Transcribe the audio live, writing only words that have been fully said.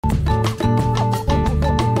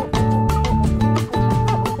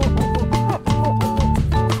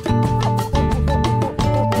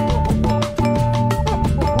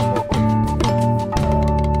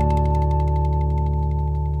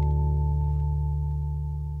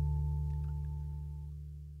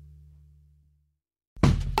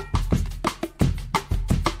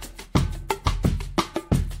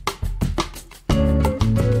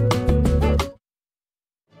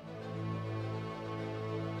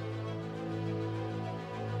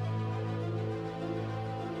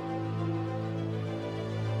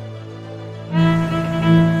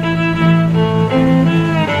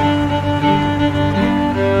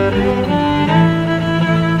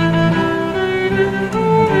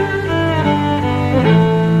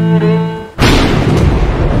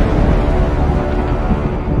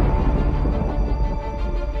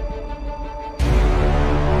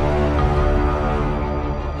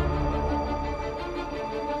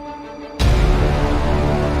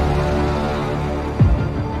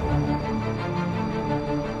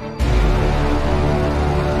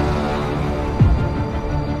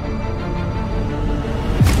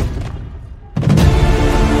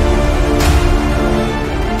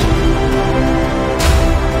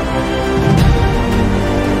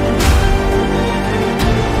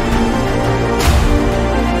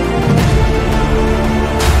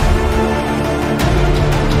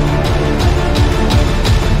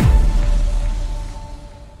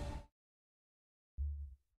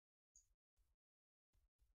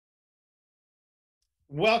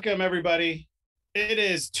Welcome, everybody. It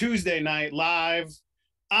is Tuesday night live.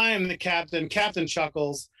 I am the captain, Captain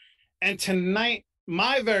Chuckles. And tonight,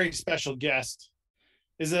 my very special guest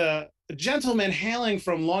is a gentleman hailing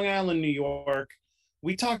from Long Island, New York.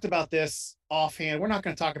 We talked about this offhand. We're not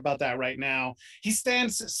going to talk about that right now. He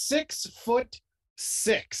stands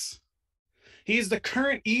 6'6". He's the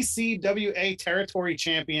current ECWA territory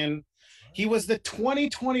champion. He was the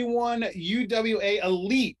 2021 UWA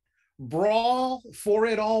Elite Brawl for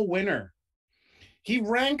It All winner. He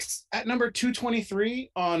ranks at number 223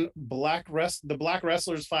 on the Black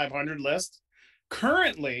Wrestlers 500 list.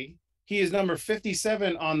 Currently, he is number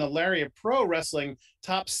 57 on the Lariat Pro Wrestling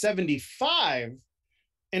Top 75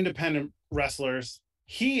 independent wrestlers.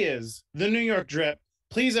 He is the New York Drip.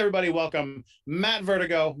 Please, everybody, welcome Matt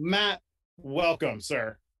Vertigo. Matt, welcome,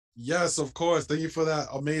 sir. Yes, of course. Thank you for that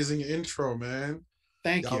amazing intro, man.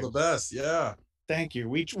 Thank Y'all you. the best. Yeah. Thank you.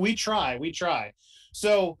 We try.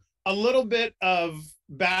 So a little bit of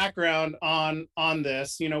background on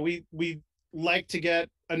this. You know, we like to get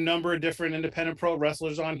a number of different independent pro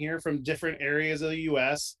wrestlers on here from different areas of the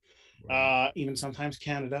U.S., even sometimes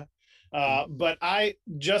Canada. But I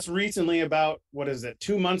just recently, about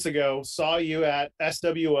 2 months ago, saw you at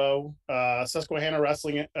SWO, Susquehanna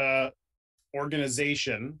Wrestling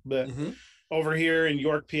Organization, but over here in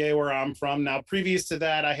York, PA, where I'm from. Now, previous to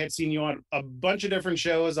that, I had seen you on a bunch of different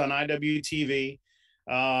shows on IWTV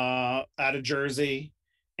out of Jersey,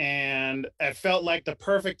 and it felt like the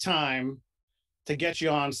perfect time to get you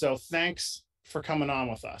on. So thanks for coming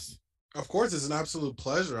on with us. Of course, it's an absolute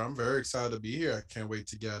pleasure. I'm very excited to be here. I can't wait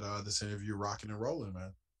to get this interview rocking and rolling,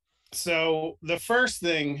 man. So the first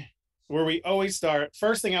thing where we always start,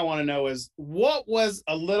 first thing I want to know is, what was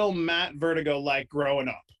a little Matt Vertigo like growing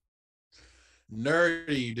up?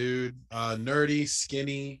 Nerdy, dude. Nerdy,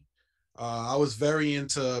 skinny. I was very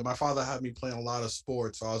into, my father had me playing a lot of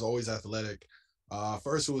sports, so I was always athletic.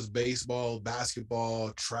 First it was baseball,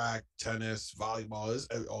 basketball, track, tennis,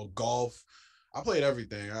 volleyball, golf. I played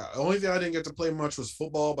everything. The only thing I didn't get to play much was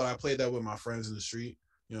football, but I played that with my friends in the street,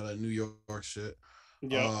 you know, that New York shit.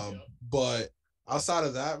 Yeah. But outside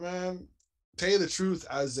of that, man, tell you the truth,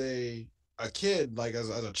 as a kid, like as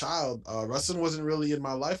a child, wrestling wasn't really in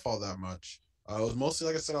my life all that much. It was mostly,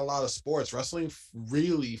 like I said, a lot of sports. Wrestling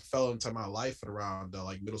really fell into my life at around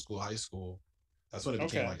like middle school, high school. That's when it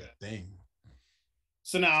became like a thing.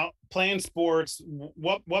 So now, playing sports,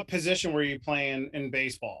 what position were you playing in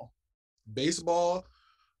baseball? Baseball,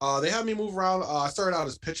 they had me move around. I started out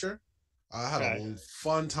as pitcher. I had a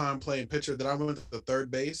fun time playing pitcher. Then I went to the third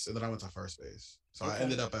base, and then I went to first base. So I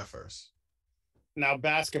ended up at first. Now,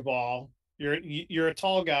 basketball, you're a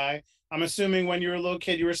tall guy. I'm assuming when you were a little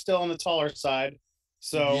kid, you were still on the taller side.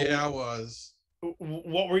 So yeah, I was.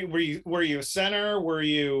 What were you a center? Were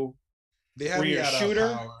you a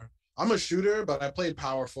shooter? I'm a shooter, but I played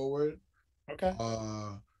power forward. Okay.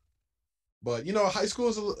 But you know, high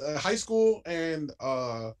school and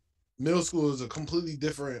middle school is a completely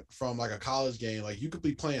different from like a college game. Like you could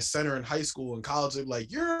be playing center in high school, and college they're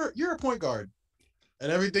like, you're a point guard.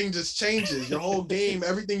 And everything just changes. Your whole game,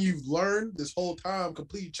 everything you've learned this whole time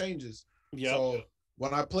completely changes. Yep. So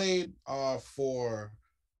when I played for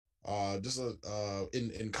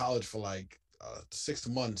in college for like 6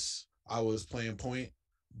 months, I was playing point,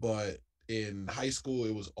 but in high school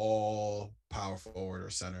it was all power forward or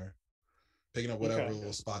center, picking up whatever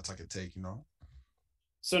little spots I could take, you know.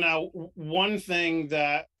 So now, one thing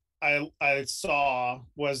that I saw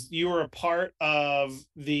was you were a part of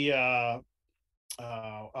the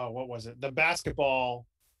what was it? The basketball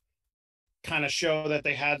kind of show that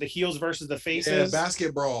they had, the heels versus the faces. Yeah,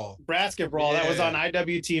 basketball. Yeah. That was on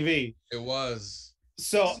IWTV. It was.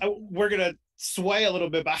 So we're gonna sway a little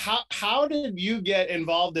bit, but how did you get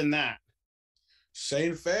involved in that?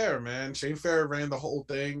 Shane Fair, man. Shane Fair ran the whole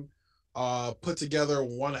thing. Put together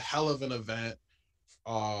one hell of an event.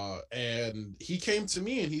 And he came to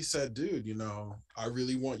me and he said, dude, you know, I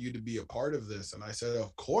really want you to be a part of this. And I said,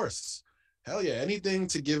 of course. Hell yeah, anything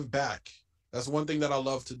to give back. That's one thing that I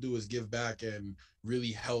love to do, is give back and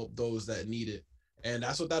really help those that need it. And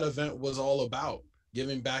that's what that event was all about,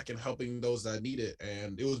 giving back and helping those that need it.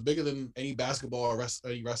 And it was bigger than any basketball or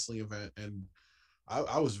any wrestling event. And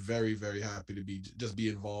I was very, very happy to be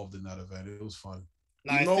involved in that event. It was fun.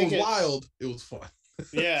 Even though it was wild, it was fun.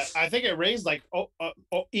 Yeah, I think it raised like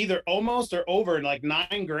either almost or over like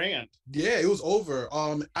 $9,000. Yeah, it was over.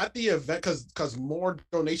 At the event, because more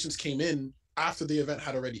donations came in after the event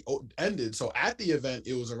had already ended. So at the event,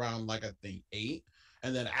 it was around like, I think 8,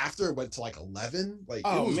 and then after it went to like 11. Like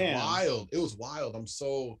it was wild. It was wild. I'm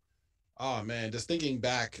so, oh man, just thinking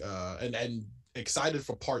back, and excited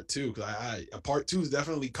for part two because part two is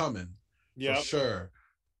definitely coming for Yep. sure.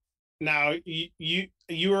 Now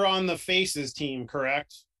you were on the Faces team,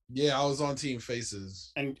 correct? Yeah, I was on Team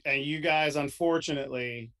Faces. And you guys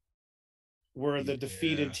unfortunately were the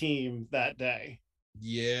defeated Yeah, team that day.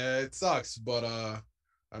 yeah, it sucks, but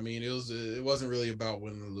I mean, it wasn't really about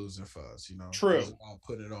winning or losing for us, you know. It was True. about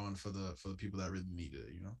putting it on for the people that really needed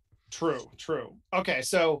it, you know. True. Okay,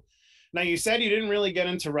 so now you said you didn't really get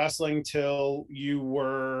into wrestling till you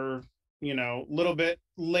were, a little bit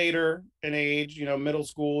later in age, middle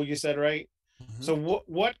school, you said, right? Mm-hmm. So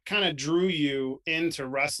what kind of drew you into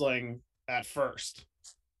wrestling at first?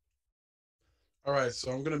 All right,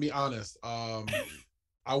 so I'm gonna be honest.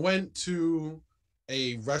 I went to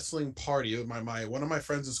a wrestling party. It was my one of my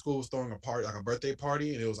friends in school was throwing a party, like a birthday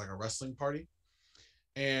party, and it was like a wrestling party.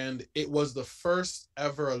 And it was the first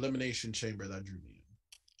ever elimination chamber that drew me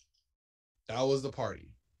in. That was the party.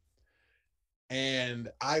 And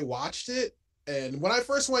I watched it. And when I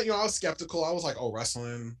first went, I was skeptical. I was like, oh,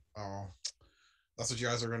 wrestling. Oh, that's what you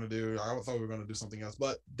guys are going to do. I thought we were going to do something else.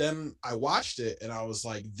 But then I watched it and I was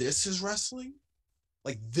like, this is wrestling?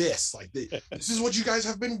 Like this. This is what you guys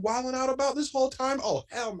have been wilding out about this whole time? Oh,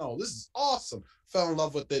 hell no. This is awesome. Fell in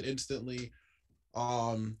love with it instantly.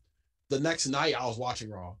 Um, the next night I was watching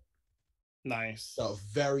Raw. Nice. The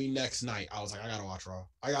very next night, I was like, I gotta watch Raw.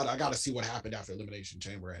 I gotta see what happened after Elimination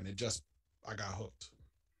Chamber, and I got hooked.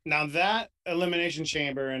 Now that elimination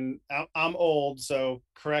chamber, and I'm old, so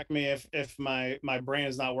correct me if my brain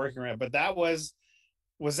is not working right, but was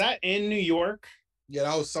that in New York? Yeah,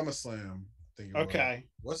 that was SummerSlam. I think it was. Okay.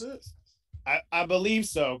 Was it I believe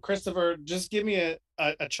so. Christopher, just give me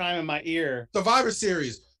a chime in my ear. Survivor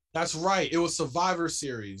Series? That's right. It was Survivor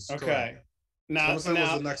Series. Correct. Okay. Now SummerSlam was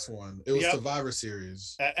now the next one. It was yep, Survivor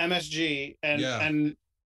Series. at MSG Yeah. and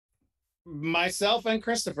myself and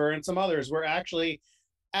Christopher and some others were actually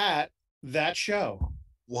at that show.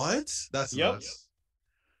 What? That's Yep. nuts.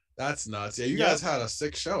 That's nuts. Yeah, you Yep. guys had a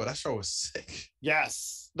sick show. That show was sick.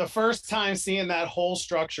 Yes. The first time seeing that whole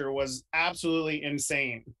structure was absolutely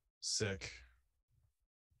insane. Sick.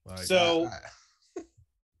 Like So,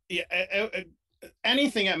 yeah,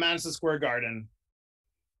 anything at Madison Square Garden,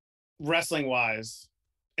 wrestling wise,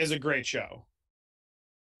 is a great show,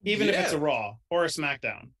 even if it's a Raw or a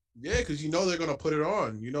SmackDown. Yeah, because they're gonna put it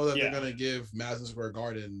on. You know that Yeah. they're gonna give Madison Square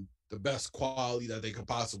Garden the best quality that they could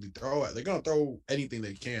possibly throw at. They're gonna throw anything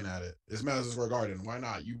they can at it. It's Madison Square Garden. Why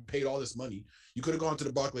not? You paid all this money. You could have gone to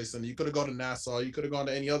the Barclays Center. You could have gone to Nassau. You could have gone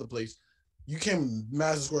to any other place. You came to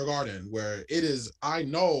Madison Square Garden, where it is. I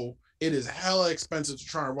know it is hella expensive to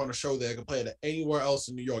try and run a show there. I could play it anywhere else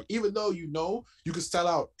in New York, even though you could sell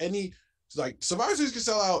out any, like Survivor Series could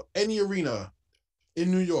sell out any arena in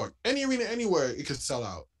New York, any arena anywhere it could sell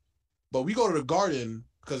out. But we go to the Garden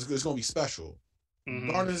because it's gonna be special.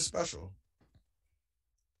 Mm-hmm. Garden is special.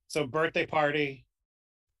 So birthday party,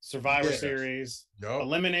 Survivor Series,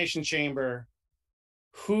 Elimination Chamber.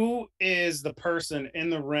 Who is the person in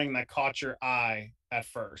the ring that caught your eye at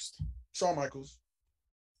first? Shawn Michaels.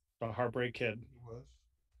 The Heartbreak Kid.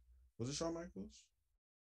 Was it Shawn Michaels?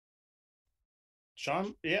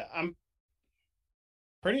 Shawn, yeah, I'm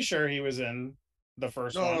pretty sure he was in the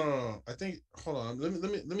first one. No. I think. Hold on.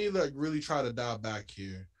 Let me like really try to dial back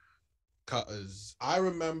here, cause I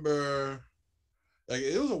remember, like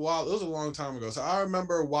it was a while. It was a long time ago. So I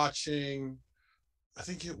remember watching. I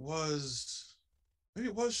think it was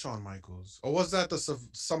Shawn Michaels, or was that the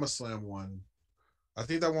SummerSlam one? I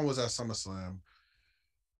think that one was at SummerSlam.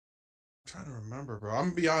 I'm trying to remember, bro. I'm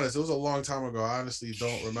gonna be honest. It was a long time ago. I honestly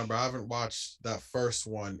don't remember. I haven't watched that first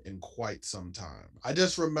one in quite some time. I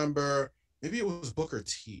just remember. Maybe it was Booker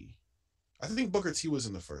T. I think Booker T was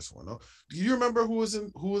in the first one. No? Do you remember who was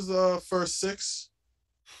the first six?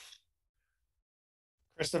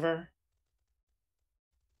 Christopher.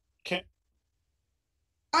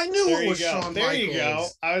 I knew it was Shawn Michaels. There you go.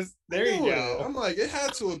 There you go. I'm like, it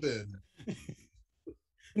had to have been.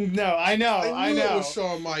 No, I know. I know. It was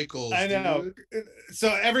Shawn Michaels. I know. Dude. So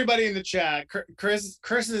everybody in the chat, Chris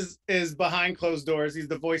is behind closed doors. He's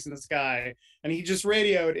the voice in the sky, and he just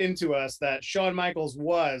radioed into us that Shawn Michaels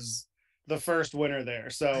was the first winner there.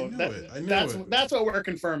 So that's what we're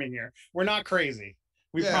confirming here. We're not crazy.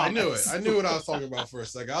 We promise. I knew what I was talking about for a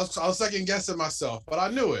second. I was second guessing myself, but I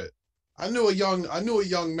knew it. I knew a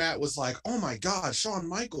young Matt was like, "Oh my God, Shawn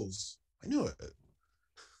Michaels." I knew it.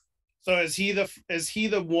 So is he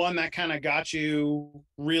the one that kind of got you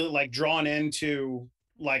really like drawn into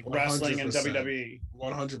like wrestling and WWE?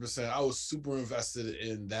 100%. I was super invested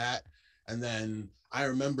in that. And then I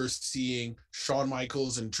remember seeing Shawn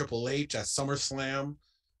Michaels and Triple H at SummerSlam.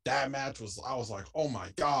 that match was, I was like, oh my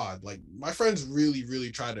God. Like my friends really,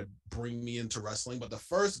 really tried to bring me into wrestling. But the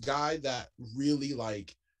first guy that really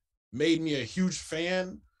like made me a huge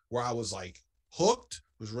fan where I was like hooked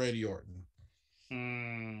was Randy Orton.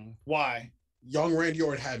 Why? Young Randy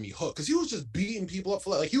Orton had me hooked because he was just beating people up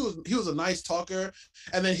for like he was a nice talker,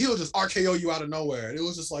 and then he'll just RKO you out of nowhere, and it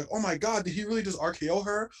was just like, oh my God, did he really just RKO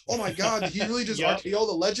her? Oh my God, did he really just Yep. RKO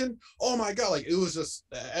the legend? Oh my God, like it was just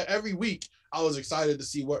every week I was excited to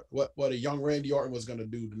see what a young Randy Orton was gonna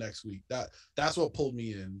do the next week. That's what pulled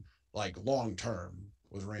me in like long term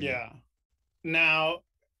was Randy Orton. Yeah. Now,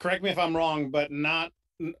 correct me if I'm wrong, but not,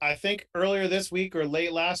 I think earlier this week or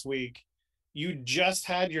late last week, you just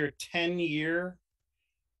had your 10-year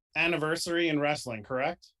anniversary in wrestling,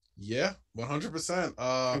 correct? Yeah, 100%. It's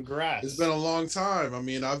been Congrats. a long time. I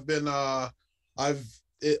mean, I've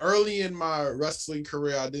early in my wrestling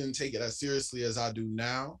career, I didn't take it as seriously as I do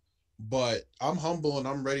now, but I'm humble and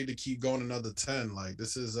I'm ready to keep going another 10. Like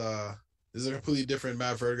this is a completely different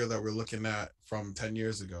Matt Vertigo that we're looking at from 10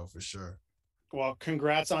 years ago for sure. Well,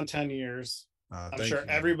 congrats on 10 years. I'm Thank sure you, man.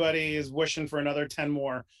 Thank everybody you. is wishing for another 10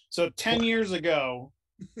 more. So 10 years ago,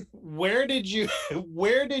 where did you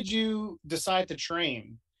where did you decide to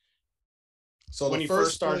train So the when you first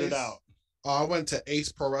first started out? place, I went to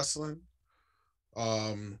Ace Pro Wrestling.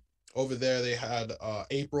 Um, Over there they had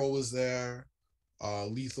April was there,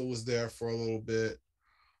 Lethal was there for a little bit,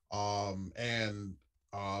 and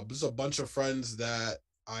there's a bunch of friends that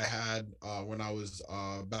I had when I was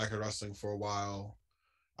back at wrestling for a while.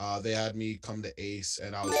 They had me come to Ace,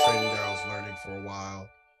 and I was training there. I was learning for a while.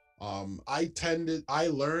 I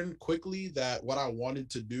learned quickly that what I wanted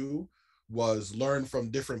to do was learn from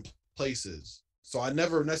different places. So I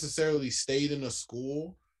never necessarily stayed in a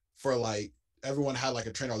school for like everyone had like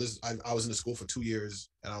a trainer. I was in the school for 2 years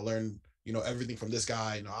and I learned, everything from this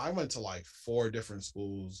guy. I went to like four different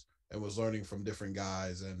schools and was learning from different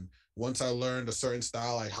guys. And once I learned a certain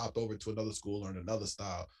style, I hopped over to another school, learned another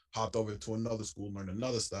style, hopped over to another school, learned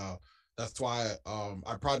another style. That's why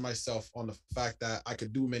I pride myself on the fact that I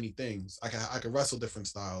could do many things. I could wrestle different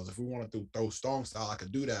styles. If we want to throw strong style, I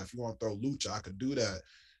could do that. If you want to throw lucha, I could do that.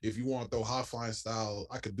 If you want to throw high flying style,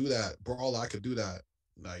 I could do that. Brawler, I could do that.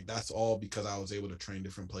 Like that's all because I was able to train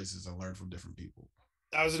different places and learn from different people.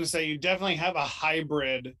 I was going to say you definitely have a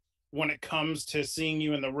hybrid when it comes to seeing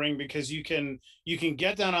you in the ring because you can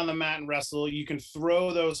get down on the mat and wrestle, you can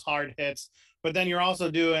throw those hard hits, but then you're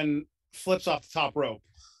also doing flips off the top rope,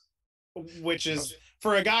 which is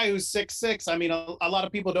for a guy who's 6'6". I mean, a lot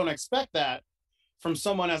of people don't expect that from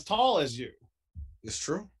someone as tall as you. It's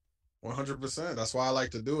true. 100%. That's why I like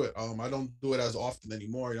to do it. I don't do it as often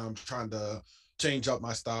anymore. I'm trying to change up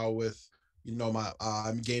my style with, my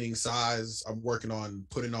I'm gaining size. I'm working on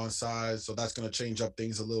putting on size, so that's gonna change up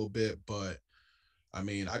things a little bit. But I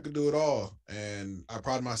mean, I could do it all, and I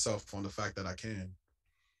pride myself on the fact that I can.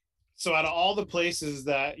 So out of all the places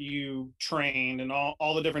that you trained and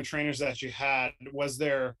all the different trainers that you had, was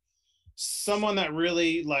there someone that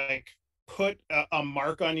really like put a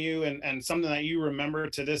mark on you and something that you remember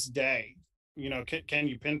to this day? Can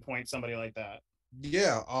you pinpoint somebody like that?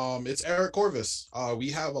 Yeah, it's Eric Corvus. We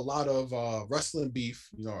have a lot of wrestling beef.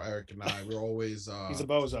 Eric and I. We're always He's a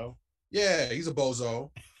bozo. yeah, he's a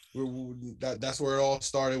bozo. That's where it all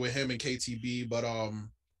started with him and KTB. But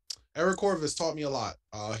Eric Corvus taught me a lot.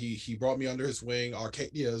 He brought me under his wing.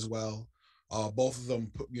 Arcadia as well. Both of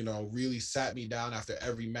them, really sat me down after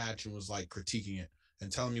every match and was like critiquing it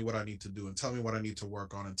and telling me what I need to do and telling me what I need to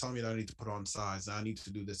work on and telling me that I need to put on size and I need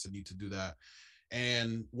to do this and need to do that.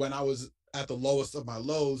 And when I was at the lowest of my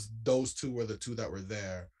lows, those two were the two that were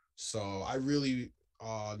there. So I really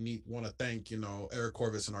want to thank Eric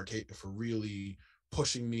Corvus and Arcadia for really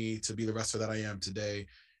pushing me to be the wrestler that I am today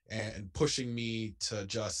and pushing me to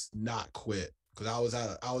just not quit because I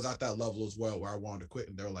was at that level as well where I wanted to quit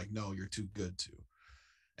and they were like, no, you're too good to.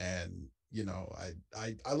 And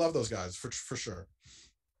I love those guys for sure.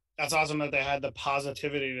 That's awesome that they had the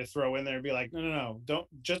positivity to throw in there and be like, no, no, no, don't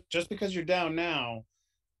just because you're down now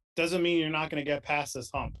doesn't mean you're not going to get past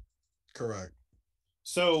this hump. Correct.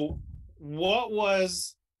 So, what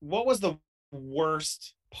was the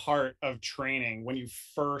worst part of training when you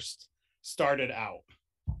first started out?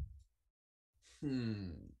 Hmm.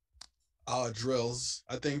 Drills.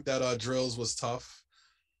 I think that drills was tough.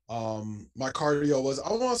 My cardio was, I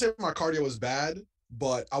don't want to say my cardio was bad,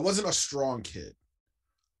 but I wasn't a strong kid.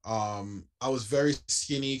 I was very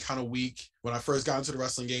skinny, kind of weak. When I first got into the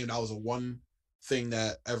wrestling game, that was a one thing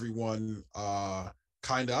that everyone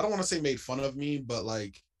kind of, I don't want to say made fun of me, but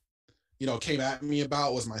like, came at me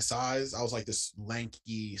about was my size. I was like this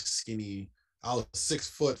lanky, skinny. I was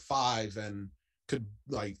 6'5" and could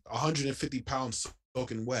like 150 pounds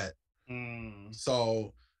soaking wet. Mm.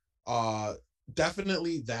 So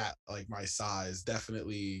definitely that, like my size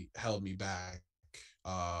definitely held me back.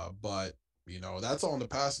 But that's all in the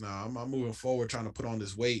past now. I'm moving forward trying to put on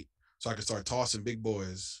this weight so I can start tossing big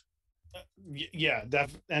boys. Yeah,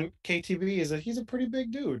 and KTV he's a pretty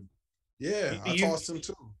big dude. Yeah, I You've tossed him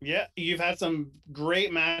too. Yeah, you've had some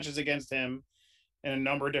great matches against him in a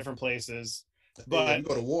number of different places. Yeah, But we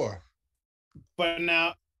go to war.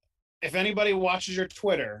 now, if anybody watches your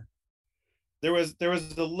Twitter, there was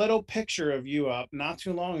a little picture of you up not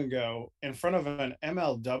too long ago in front of an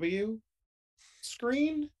MLW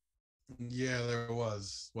screen. Yeah, there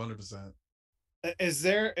was 100%. Is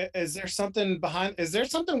there something behind? Is there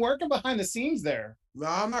something working behind the scenes there? No,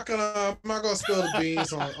 I'm not gonna spill the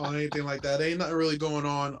beans on anything like that. Ain't nothing really going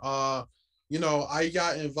on. I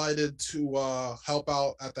got invited to help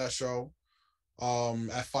out at that show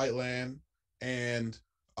at Fightland, and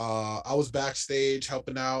I was backstage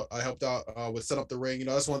helping out. I helped out with set up the ring.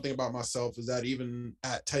 That's one thing about myself, is that even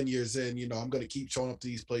at 10 years in, I'm gonna keep showing up to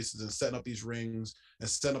these places and setting up these rings and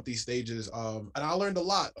setting up these stages. And I learned a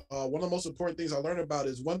lot. One of the most important things I learned about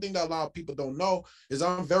is one thing that a lot of people don't know is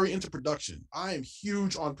I'm very into production. I am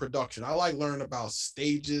huge on production. I like learning about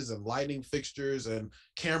stages and lighting fixtures and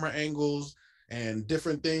camera angles and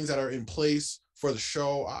different things that are in place for the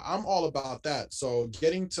show. I'm all about that. So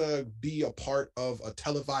getting to be a part of a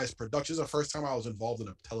televised production is the first time I was involved in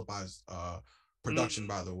a televised production,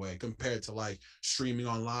 by the way, compared to like streaming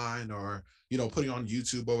online or putting on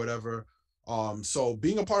YouTube or whatever. So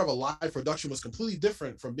being a part of a live production was completely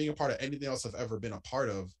different from being a part of anything else I've ever been a part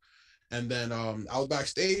of. And then I was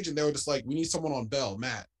backstage and they were just like, we need someone on Bell.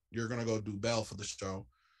 Matt, you're going to go do Bell for the show.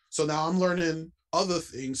 So now I'm learning other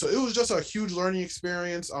things. So it was just a huge learning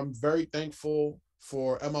experience. I'm very thankful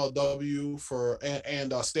for MLW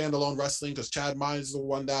and standalone wrestling, because Chad Mines is the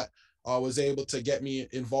one that was able to get me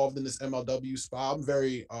involved in this MLW spot. I'm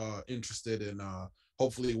very interested in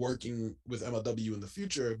hopefully working with MLW in the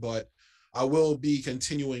future, but I will be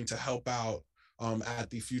continuing to help out at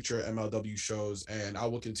the future MLW shows, and I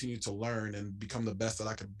will continue to learn and become the best that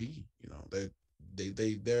I could be.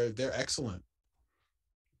 They're excellent.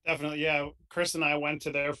 Definitely, yeah. Chris and I went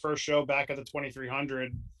to their first show back at the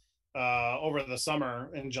 2300 over the summer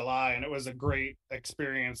in July, and it was a great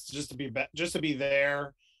experience just to just to be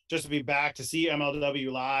there, just to be back to see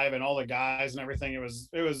MLW live and all the guys and everything. It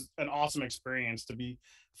was an awesome experience to be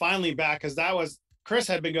finally back, because that was Chris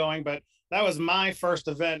had been going, but that was my first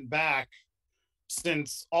event back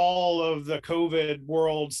since all of the COVID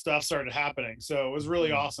world stuff started happening. So it was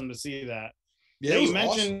really awesome to see that. Yeah, Now it you was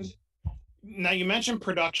awesome. mentioned now you mentioned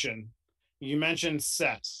production, you mentioned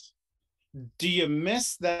sets. Do you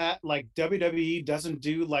miss that, like WWE doesn't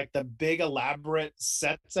do like the big elaborate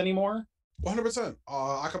sets anymore? 100%.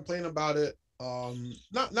 I complain about it.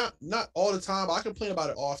 Not all the time, but I complain about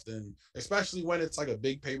it often, especially when it's like a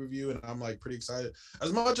big pay-per-view and I'm like pretty excited.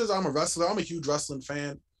 As much as I'm a wrestler, I'm a huge wrestling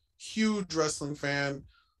fan. Huge wrestling fan.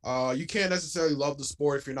 You can't necessarily love the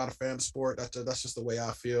sport if you're not a fan of the sport. That's just the way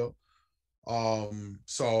I feel.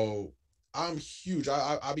 So I'm huge.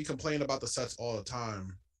 I be complaining about the sets all the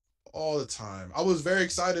time. All the time. I was very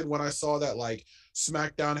excited when I saw that like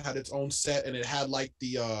SmackDown had its own set and it had like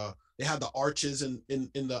they had the arches in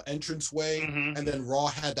the entranceway, Mm-hmm. and then Raw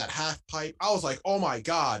had that half pipe. I was like, oh my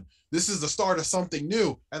god, this is the start of something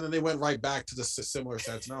new. And then they went right back to the similar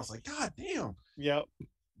sets, and I was like, god damn, Yep.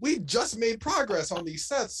 we just made progress on these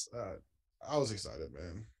sets. I was excited,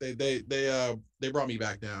 man. They brought me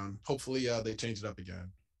back down. Hopefully, they change it up again.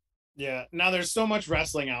 Yeah. Now there's so much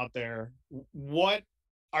wrestling out there. What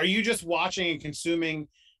are you just watching and consuming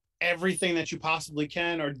everything that you possibly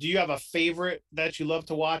can, or do you have a favorite that you love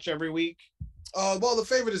to watch every week? Well, the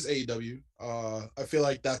favorite is AEW. I feel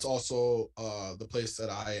like that's also the place that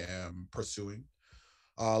I am pursuing.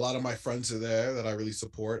 A lot of my friends are there that I really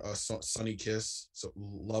support. Sonny Kiss, so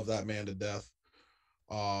love that man to death.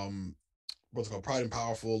 Um, what's it called? Pride and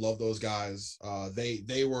Powerful, love those guys.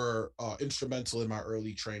 They were instrumental in my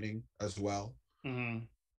early training as well. Mm-hmm.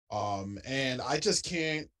 And I just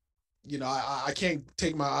can't, I can't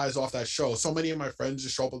take my eyes off that show. So many of my friends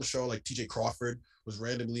just show up on the show, like TJ Crawford was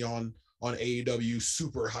randomly on AEW,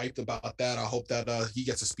 super hyped about that. I hope that he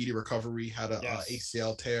gets a speedy recovery. Had a Yes.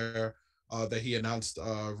 ACL tear that he announced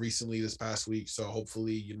recently this past week. So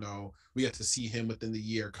hopefully, we get to see him within the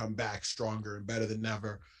year come back stronger and better than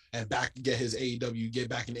ever, and get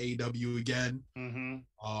back in AEW again. Mm-hmm.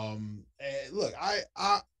 And look,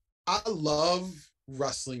 I love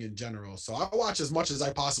wrestling in general, so I watch as much as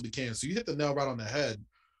I possibly can. So you hit the nail right on the head.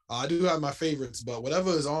 I do have my favorites, but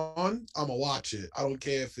whatever is on, I'm gonna watch it. I don't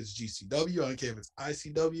care if it's GCW, I don't care if it's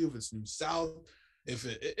ICW, if it's New South, if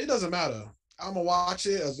it doesn't matter. I'm gonna watch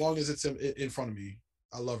it as long as it's in front of me.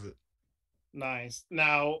 I love it. Nice.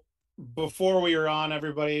 Now, before we were on,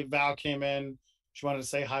 everybody, Val came in. She wanted to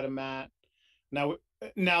say hi to Matt. Now,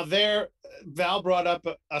 now there, Val brought up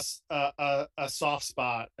a soft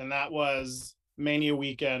spot, and that was Mania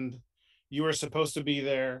weekend. You were supposed to be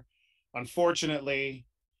there. Unfortunately,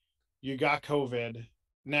 you got COVID.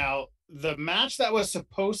 Now, the match that was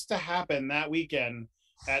supposed to happen that weekend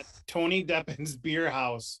at Tony Deppin's Beer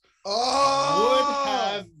House would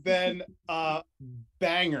Oh, have been a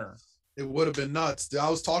banger. it would have been nuts. I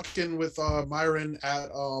was talking with Myron at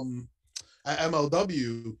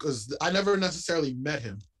MLW because I never necessarily met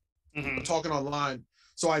him. We were Mm-hmm. talking online.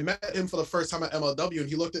 So I met him for the first time at MLW and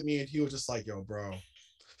he looked at me and he was just like, yo, bro.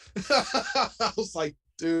 I was like,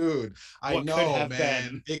 dude, I What could know, have man.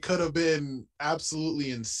 been. It could have been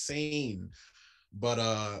absolutely insane. But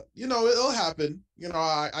you know, it'll happen. You know,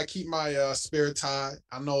 I keep my spirits high.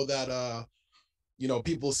 I know that you know,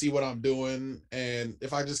 people see what I'm doing, and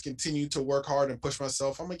if I just continue to work hard and push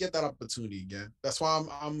myself, I'm gonna get that opportunity again. That's why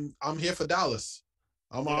I'm here for Dallas.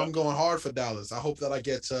 I'm Yep. going hard for Dallas. I hope that I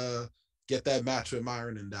get to get that match with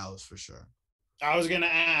Myron in Dallas for sure. I was gonna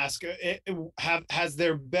ask, has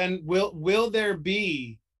there been will there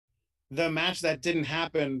be the match that didn't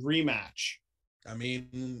happen rematch? I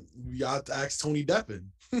mean, you got to ask Tony Deppin.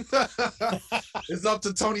 It's up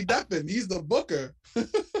to Tony Deppin. He's the booker.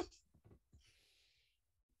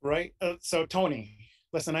 Right. So Tony,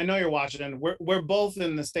 listen, I know you're watching. We're both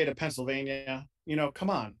in the state of Pennsylvania. You know, come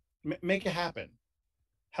on, make it happen.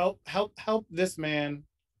 Help this man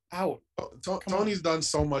out. Come on. Tony's done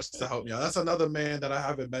so much to help me out. That's another man that I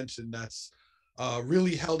haven't mentioned that's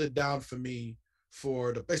really held it down for me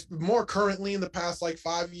for the more currently in the past like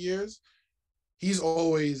 5 years. He's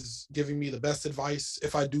always giving me the best advice.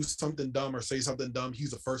 If I do something dumb or say something dumb, he's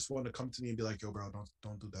the first one to come to me and be like, "Yo, bro,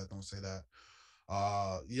 don't do that. Don't say that."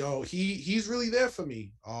 You know, he's really there for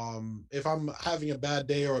me. If I'm having a bad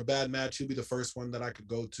day or a bad match, he'll be the first one that I could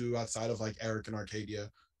go to outside of like Eric and Arcadia.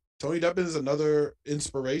 Tony Deppin is another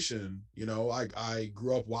inspiration. You know, I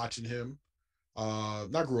grew up watching him.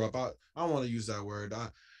 Not grew up. I don't want to use that word.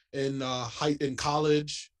 In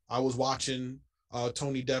college, I was watching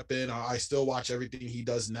Tony Deppin. I still watch everything he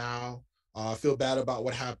does now. I feel bad about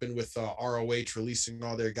what happened with ROH releasing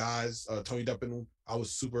all their guys. Tony Deppin, I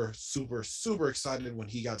was super, super, super excited when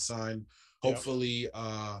he got signed. Yep. Hopefully,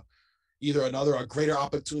 either a greater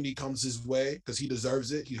opportunity comes his way because he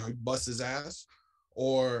deserves it. He busts his ass,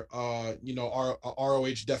 or you know,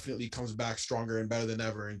 ROH definitely comes back stronger and better than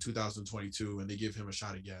ever in 2022, and they give him a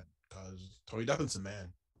shot again because Tony Deppin's a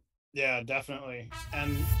man. Yeah, definitely.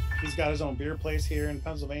 And he's got his own beer place here in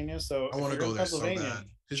Pennsylvania. So I if want to you're in go there so Pennsylvania, bad.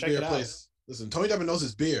 His check beer it out. place. Listen, Tony Deppin knows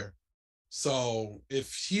his beer. So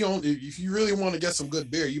if you really want to get some good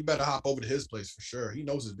beer, you better hop over to his place for sure. He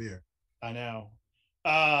knows his beer. I know.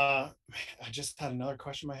 I just had another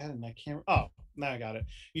question in my head and I can't. Oh, now I got it.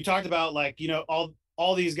 You talked about like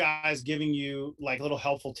all these guys giving you like little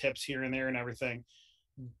helpful tips here and there and everything.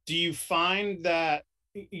 Do you find that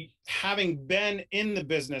having been in the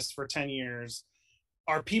business for 10 years,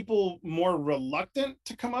 are people more reluctant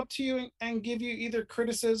to come up to you and give you either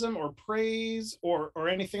criticism or praise or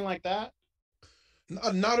anything like that?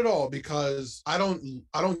 Not at all because I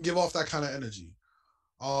don't give off that kind of energy.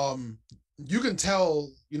 Um, you can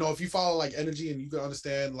tell, you know, if you follow like energy and you can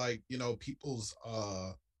understand like, you know, people's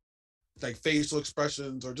like facial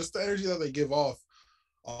expressions or just the energy that they give off.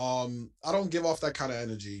 I don't give off that kind of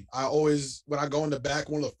energy. I always, when I go in the back,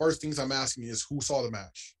 one of the first things I'm asking is who saw the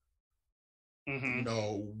match. You Mm-hmm.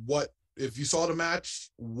 know, what if you saw the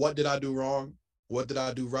match? What did I do wrong? What did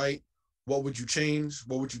I do right? What would you change?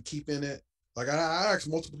 What would you keep in it? Like I ask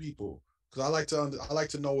multiple people because I like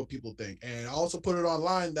to know what people think, and I also put it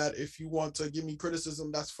online that if you want to give me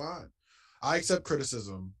criticism, that's fine. I accept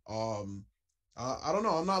criticism. I don't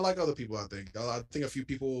know. I'm not like other people. I think a few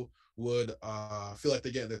people would feel like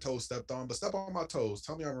they're getting their toes stepped on, but step on my toes.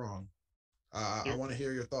 Tell me I'm wrong. I You're want to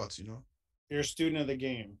hear your thoughts. You know. you're a student of the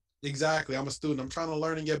game. Exactly. I'm a student. I'm trying to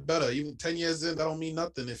learn and get better. Even 10 years in, that don't mean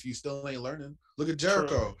nothing if you still ain't learning. Look at True.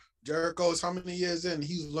 Jericho. Jericho is how many years in?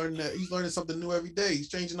 He's learning something new every day. He's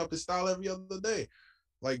changing up his style every other day.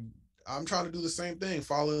 Like I'm trying to do the same thing,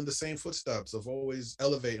 following the same footsteps of always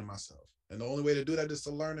elevating myself. And the only way to do that is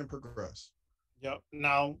to learn and progress. Yep.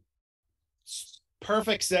 Now,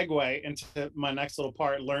 perfect segue into my next little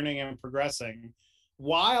part, learning and progressing.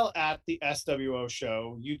 While at the SWO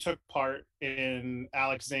show, you took part in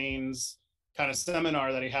Alex Zane's kind of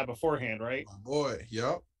seminar that he had beforehand, right? My boy.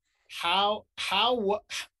 Yep. how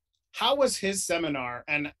was his seminar,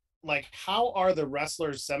 and like how are the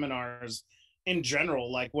wrestlers seminars in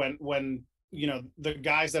general, like when the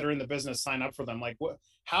guys that are in the business sign up for them, like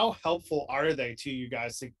how helpful are they to you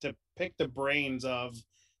guys to pick the brains of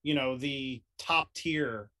the top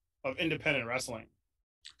tier of independent wrestling?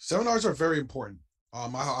 Seminars are very important.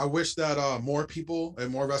 I wish that more people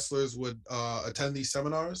and more wrestlers would attend these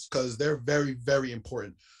seminars because they're very, very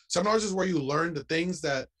important. Seminars is where you learn the things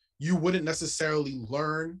that you wouldn't necessarily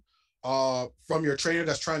learn from your trainer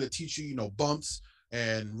that's trying to teach you, bumps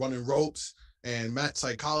and running ropes and mat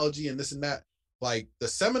psychology and this and that. Like the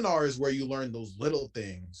seminar is where you learn those little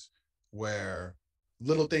things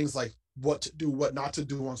like what to do, what not to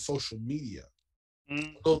do on social media,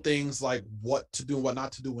 little things like what to do, what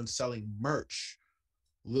not to do when selling merch,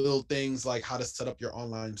 little things like how to set up your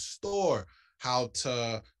online store, how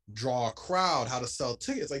to draw a crowd, how to sell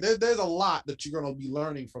tickets. Like there's a lot that you're going to be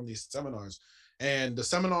learning from these seminars. And the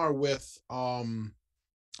seminar with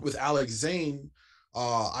Alex Zane,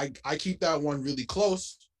 I keep that one really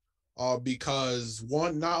close because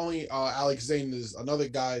one, not only Alex Zane is another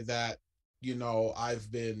guy that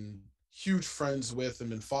I've been huge friends with and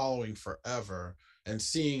been following forever, and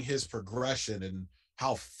seeing his progression and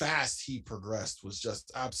how fast he progressed was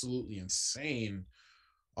just absolutely insane.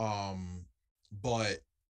 But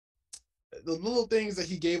the little things that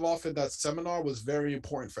he gave off at that seminar was very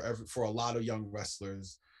important for a lot of young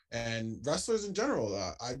wrestlers and wrestlers in general.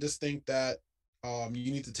 I just think that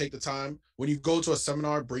you need to take the time when you go to a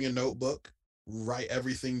seminar, bring a notebook, write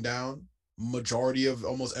everything down. Majority of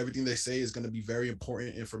almost everything they say is going to be very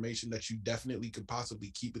important information that you definitely could possibly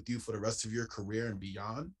keep with you for the rest of your career and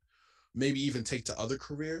beyond, maybe even take to other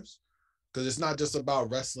careers, because it's not just about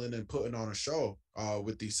wrestling and putting on a show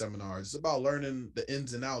with these seminars. It's about learning the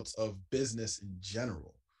ins and outs of business in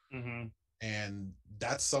general. Mm-hmm. And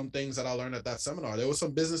that's some things that I learned at that seminar. There was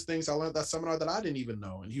some business things I learned at that seminar that I didn't even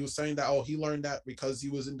know. And he was saying that, he learned that because he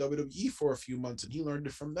was in WWE for a few months and he learned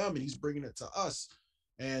it from them and he's bringing it to us.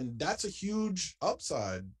 And that's a huge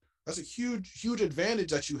upside. That's a huge, huge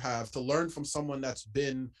advantage that you have to learn from someone that's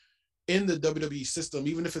been in the WWE system,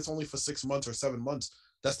 even if it's only for 6 months or 7 months.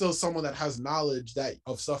 That's still someone that has knowledge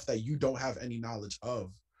of stuff that you don't have any knowledge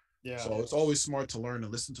of. Yeah. So it's always smart to learn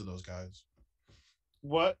and listen to those guys.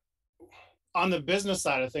 What on the business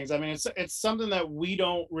side of things? I mean, it's something that we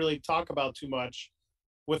don't really talk about too much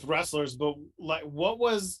with wrestlers, but like, what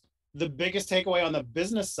was the biggest takeaway on the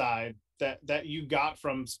business side that you got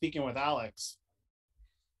from speaking with Alex?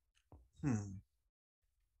 Because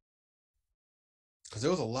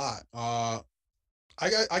there was a lot.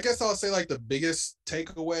 I guess I'll say like the biggest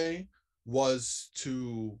takeaway was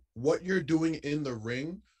to what you're doing in the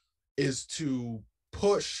ring is to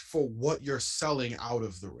push for what you're selling out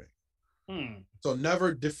of the ring. So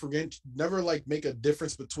never like make a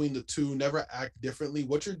difference between the two, never act differently.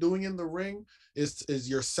 What you're doing in the ring is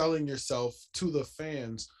you're selling yourself to the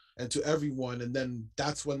fans and to everyone. And then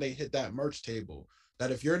that's when they hit that merch table.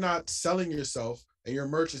 That if you're not selling yourself and your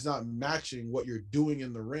merch is not matching what you're doing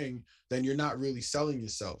in the ring, then you're not really selling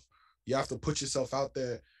yourself. You have to put yourself out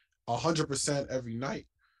there 100% every night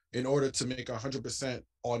in order to make 100%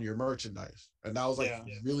 on your merchandise. And that was like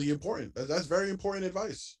really important. That's very important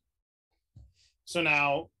advice. So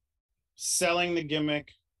now selling the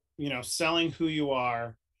gimmick, selling who you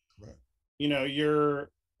are, right. You're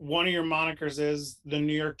one of your monikers is the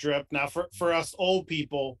New York Drip. Now for us old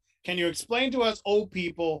people, can you explain to us old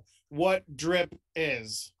people what drip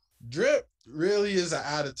is? Drip really is an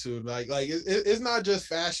attitude. Like it's not just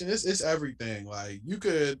fashion. It's everything. Like you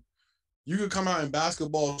could come out in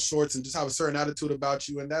basketball shorts and just have a certain attitude about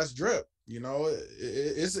you, and that's drip.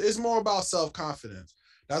 It's more about self-confidence.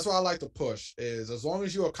 That's what I like to push is as long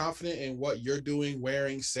as you are confident in what you're doing,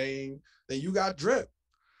 wearing, saying, then you got drip.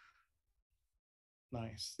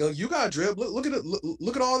 Nice. You got drip. Look at it.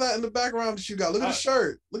 Look at all that in the background that you got. Look at the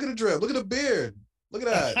shirt. Look at the drip. Look at the beard. Look at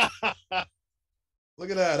that. Look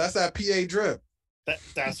at that. That's that PA drip.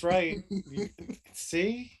 That's right.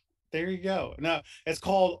 See? There you go. No, it's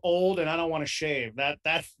called old and I don't want to shave.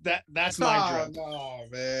 That's my drip. No,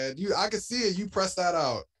 man. I can see it. You press that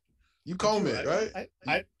out. You comb it, right?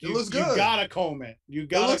 It looks good. You gotta comb it. It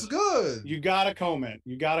looks good. You gotta comb it.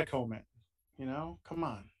 You gotta comb it. Come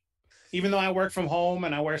on. Even though I work from home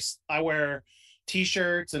and I wear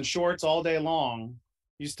t-shirts and shorts all day long,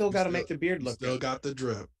 you still got to make the beard look still good. Got the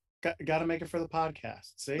drip. Got to make it for the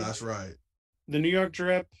podcast. See? That's right. The New York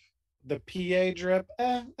drip, the PA drip.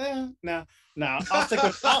 No. I'll stick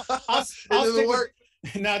with. I'll stick work.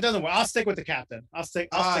 No, it doesn't work. I'll stick with the captain. I'll stick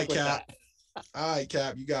with Cap. that. All right,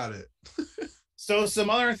 Cap, you got it. So some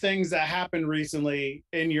other things that happened recently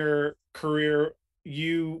in your career,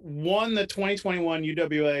 you won the 2021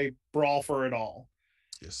 UWA Brawl for It All.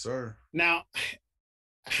 Yes, sir. Now,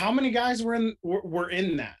 how many guys were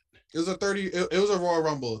in that? It was a 30. It was a Royal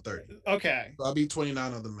Rumble of 30. Okay. So I beat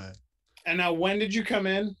 29 other men. And now, when did you come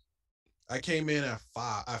in? I came in at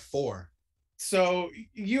 4. So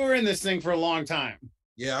you were in this thing for a long time.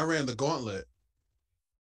 Yeah, I ran the gauntlet.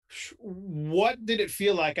 What did it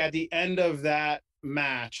feel like at the end of that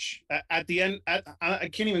match? At the end, I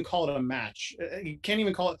can't even call it a match. You can't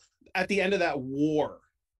even call it at the end of that war.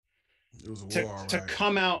 It was a war, to right?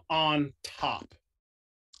 come out on top.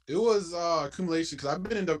 It was accumulation because I've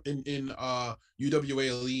been in UWA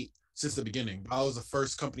Elite since the beginning. I was the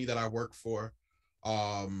first company that I worked for.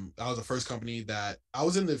 I was the first company that I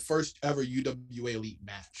was in the first ever UWA Elite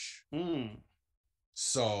match.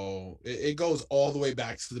 So it goes all the way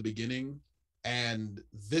back to the beginning. And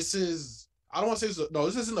this is, I don't want to say,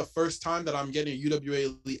 this isn't the first time that I'm getting a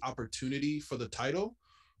UWA Elite opportunity for the title,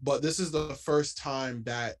 but this is the first time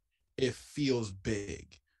that it feels big.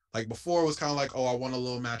 Like before, it was kind of like, oh, I won a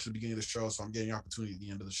little match at the beginning of the show, so I'm getting an opportunity at the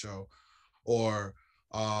end of the show. Or,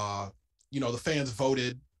 the fans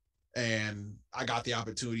voted and I got the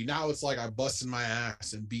opportunity. Now it's like I busted my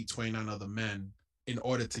ass and beat 29 other men in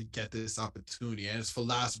order to get this opportunity. And it's for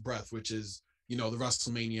Last Breath, which is, the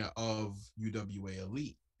WrestleMania of UWA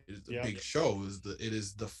Elite. It is the big show. It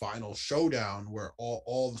is the final showdown where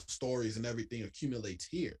all the stories and everything accumulates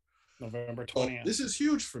here. November 20th. So this is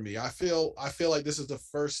huge for me. I feel like this is the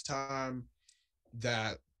first time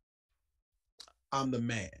that I'm the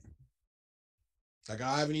man. Like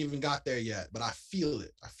I haven't even got there yet, but I feel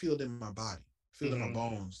it. I feel it in my body. I feel it in my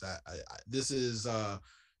bones that this is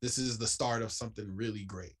the start of something really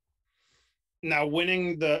great. Now,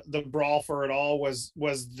 winning the Brawl for It All was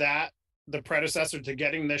that the predecessor to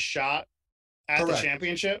getting this shot at Correct. The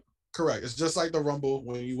championship? Correct. It's just like the Rumble.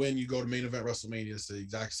 When you win, you go to main event WrestleMania. It's the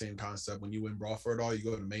exact same concept. When you win Brawl for It All, you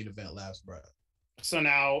go to main event Last Breath. So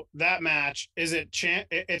now that match, is it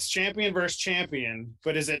it's champion versus champion,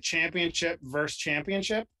 but is it championship versus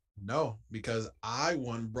championship? No, because I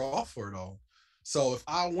won Brawl for It All. So if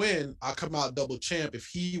I win, I come out double champ. If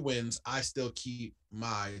he wins, I still keep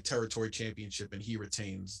my territory championship and he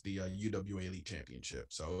retains the UWA Elite Championship.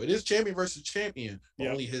 So it is champion versus champion, but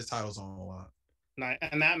only his title's on the line.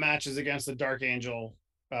 And that match is against the Dark Angel,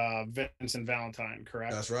 Vincent Valentine,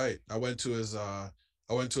 correct? That's right. I went to his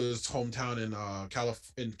hometown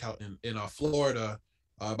in Florida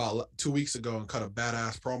about 2 weeks ago and cut a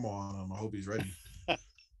badass promo on him. I hope he's ready.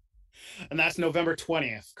 And that's November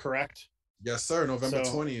 20th, correct? Yes, sir. November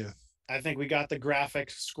 20th. I think we got the graphic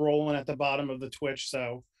scrolling at the bottom of the Twitch.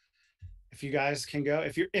 So if you guys can go,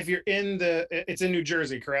 if you're in it's in New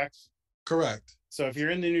Jersey, correct? Correct. So if you're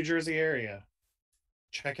in the New Jersey area,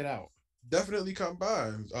 check it out. Definitely come by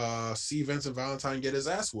and see Vincent Valentine get his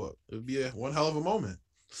ass whooped. It would be one hell of a moment.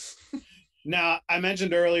 Now, I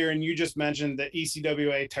mentioned earlier, and you just mentioned the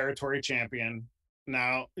ECWA territory champion.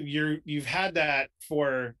 Now, you've had that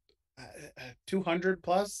for 200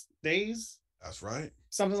 plus days. That's right.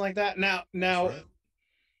 Something like that. Now,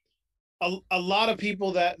 right. a lot of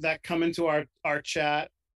people that come into our chat,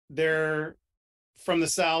 they're from the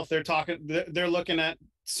South. They're looking at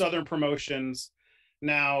Southern promotions.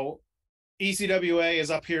 Now, ECWA is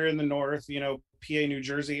up here in the North, PA, New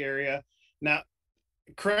Jersey area. Now,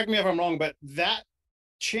 correct me if I'm wrong, but that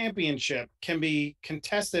championship can be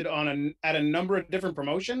contested at a number of different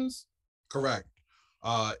promotions. Correct.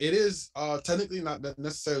 It is technically not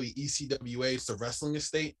necessarily ECWA. It's the wrestling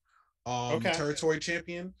estate territory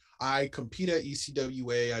champion. I compete at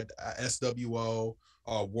ECWA, at SWO,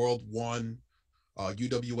 World One,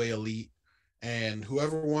 UWA Elite, and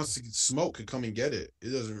whoever wants to smoke could come and get it.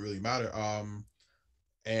 It doesn't really matter.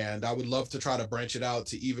 And I would love to try to branch it out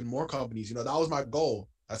to even more companies. That was my goal.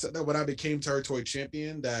 I said that when I became territory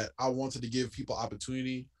champion, that I wanted to give people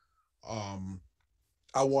opportunity.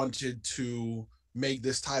 I wanted to make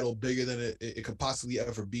this title bigger than it could possibly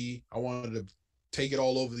ever be. I wanted to take it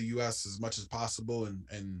all over the U.S. as much as possible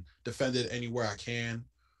and defend it anywhere I can.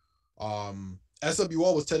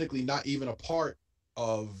 SWO was technically not even a part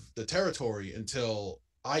of the territory until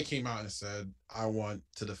I came out and said, I want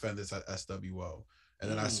to defend this at SWO. And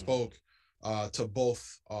then I spoke to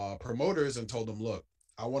both promoters and told them, look,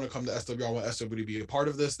 I want to come to SWO. I want SWO to be a part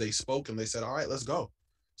of this. They spoke and they said, all right, let's go.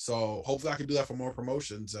 So hopefully I can do that for more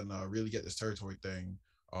promotions and really get this territory thing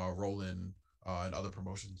rolling in other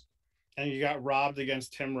promotions. And you got robbed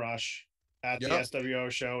against Tim Rush at the SWO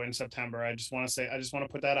show in September. I just want to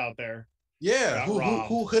put that out there. Yeah,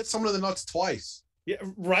 who hit someone in the nuts twice? Yeah,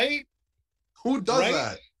 right. Who does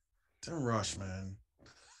that? Tim Rush, man.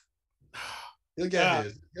 He'll get Uh,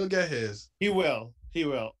 his. He'll get his. he will. He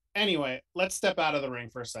will. Anyway, let's step out of the ring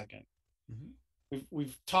for a second. Mhm.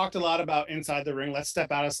 We've talked a lot about inside the ring. Let's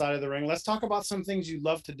step outside of the ring. Let's talk about some things you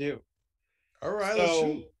love to do. All right, let's So,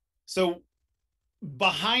 shoot. so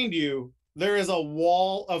behind you, there is a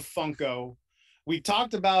wall of Funko. We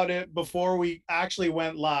talked about it before we actually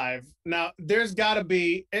went live. Now, there's got to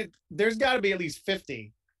be at least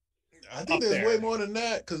 50 I think up there's way there. more than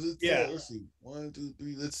that because it's Yeah. let's see, 1, 2,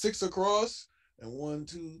 3. It's 6 across, and 1,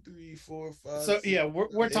 2, 3, 4, 5, So 6, yeah, we're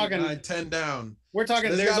 7, 8, talking 9, 10 down. we're So talking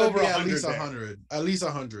there's there's got to over be a at least hundred a there. hundred. At least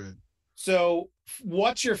 100. So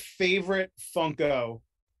what's your favorite Funko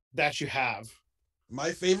that you have?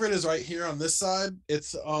 My favorite is right here on this side.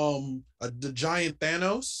 It's the giant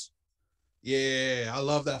Thanos. Yeah, I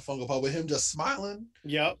love that Funko Pop with him just smiling.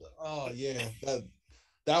 Yep. Oh yeah,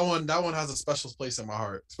 that one has a special place in my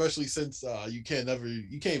heart, especially since you can't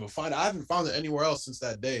even find it. I haven't found it anywhere else since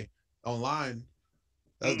that day online.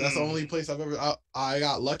 That's the only place I've ever. I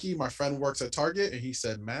got lucky. My friend works at Target, and he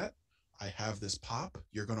said, "Matt, I have this pop.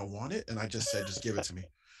 You're gonna want it." And I just said, "Just give it to me.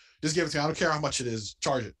 Just give it to me. I don't care how much it is.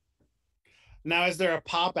 Charge it." Now, is there a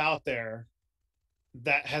pop out there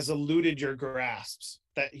that has eluded your grasps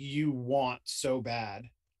that you want so bad?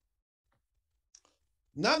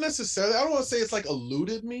 Not necessarily. I don't want to say it's like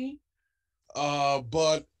eluded me.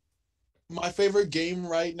 But my favorite game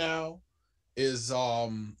right now is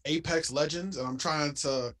Apex Legends, and I'm trying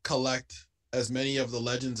to collect as many of the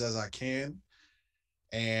legends as I can.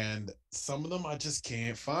 And some of them I just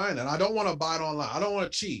can't find, and I don't want to buy it online. I don't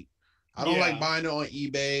want to cheat. I don't like Yeah. buying it on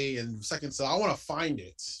eBay and second sale. I want to find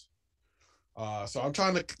it. So I'm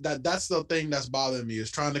trying to that's the thing that's bothering me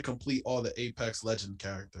is trying to complete all the Apex Legend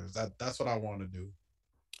characters. That's what I want to do.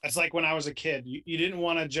 It's like when I was a kid, you didn't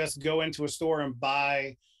want to just go into a store and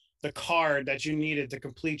buy the card that you needed to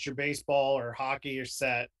complete your baseball or hockey or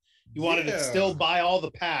set. You wanted to still Yeah, buy all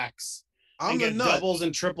the packs and I'm the get nut. doubles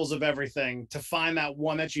and triples of everything to find that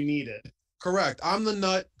one that you needed. Correct. I'm the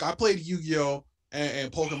nut. I played Yu-Gi-Oh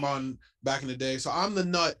and Pokemon back in the day, so I'm the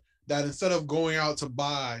nut that instead of going out to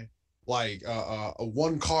buy like a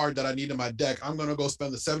one card that I need in my deck, I'm gonna go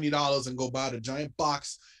spend the $70 and go buy the giant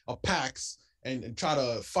box of packs and try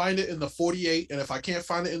to find it in the 48. And if I can't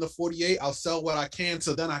find it in the 48, I'll sell what I can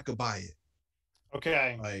so then I could buy it.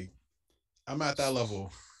 Okay. Like I'm at that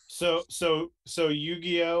level. So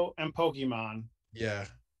Yu-Gi-Oh and Pokemon. Yeah.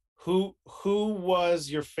 Who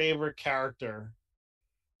was your favorite character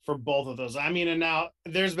for both of those? I mean, and now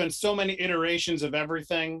there's been so many iterations of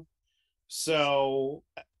everything. So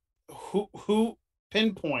who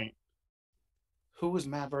pinpoint who was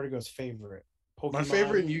Matt Vertigo's favorite? My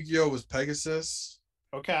favorite in Pokemon. Yu-Gi-Oh was Pegasus.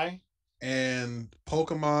 Okay. And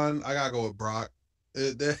Pokemon, I gotta go with Brock.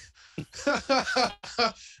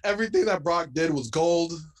 Everything that Brock did was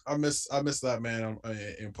gold. I miss that man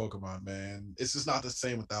in Pokemon, man. It's just not the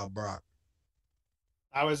same without Brock.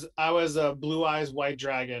 I was a blue eyes white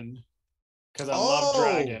dragon because I love Oh,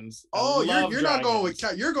 dragons. I oh, love you're not going with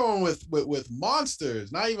dragons. you're going with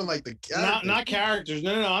monsters, not even like the characters. Not characters.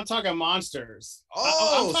 No, no, no. I'm talking monsters. I'm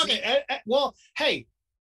Oh, talking. see, Well, hey,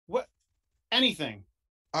 what? Anything,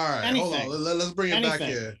 all right, hold on. anything, Let's bring it back anything.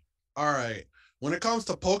 here. All right, when it comes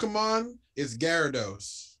to Pokemon, it's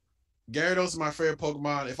Gyarados. Gyarados is my favorite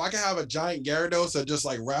Pokemon. If I could have a giant Gyarados that just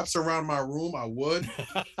like wraps around my room, I would.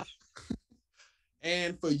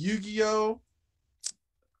 And for Yu-Gi-Oh,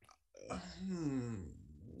 hmm,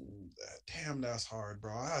 damn, that's hard,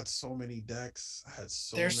 bro. I had so many decks. I had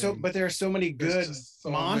so many. But there are so many There's good just so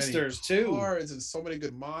many monsters too. cards and so many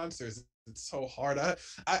good monsters. It's so hard.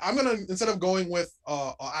 I'm gonna instead of going with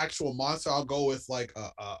an actual monster, I'll go with like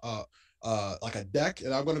a deck,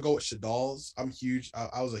 and I'm gonna go with Shadalls. I'm huge.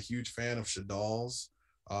 I was a huge fan of Shadalls.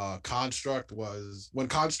 Construct was when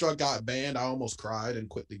Construct got banned, I almost cried and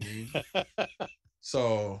quit the game.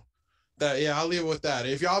 So that yeah, I'll leave it with that.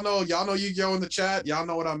 If y'all know Yu-Gi-Oh in the chat, y'all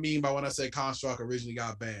know what I mean by when I say Construct originally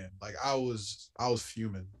got banned. Like I was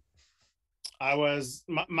fuming.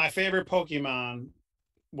 My favorite Pokemon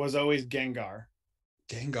was always Gengar.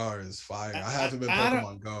 Gengar is fire. I I, haven't been I don't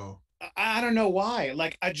Pokemon Go. I don't know why.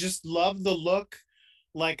 Like I just love the look.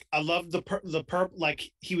 Like I love the purple. Like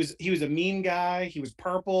he was a mean guy. He was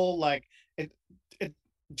purple. Like it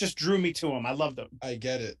just drew me to him. I loved him. I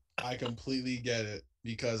get it. I completely get it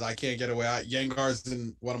because I can't get away. Gengar's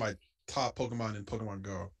in one of my top Pokemon in Pokemon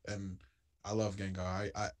Go, and I love Gengar.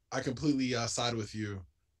 I completely side with you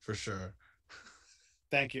for sure.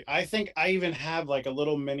 Thank you. I think I even have like a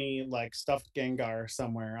little mini like stuffed Gengar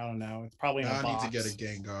somewhere. I don't know. It's probably in a Now I need to get a box.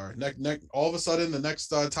 Gengar. All of a sudden, the next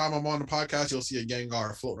time I'm on the podcast, you'll see a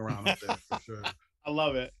Gengar floating around up there for sure. I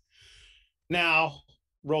love it. Now,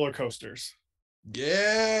 roller coasters.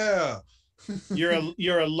 Yeah.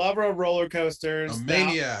 You're a lover of roller A coasters.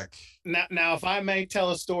 maniac. Now, if I may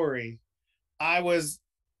tell a story, I was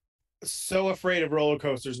so afraid of roller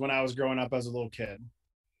coasters when I was growing up as a little kid.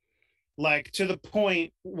 Like to the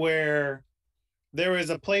point where there was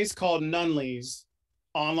a place called Nunley's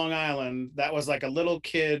on Long Island that was like a little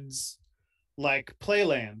kids like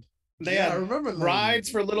playland. They Yeah, I had remember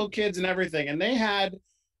rides Lonely. for little kids and everything, and they had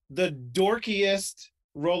the dorkiest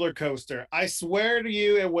roller coaster. I swear to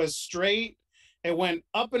you, it was straight. It went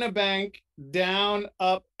up in a bank, down,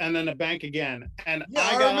 up, and then a bank again. And Yeah,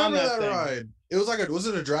 I I got on remember that that thing. ride. It was like a was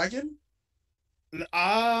it a dragon?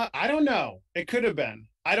 I don't know. It could have been.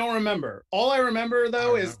 I don't remember. All I remember I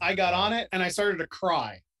though is remember I it got though. on it and I started to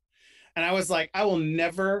cry. And I was like, I will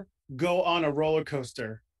never go on a roller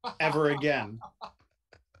coaster ever again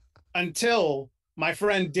until my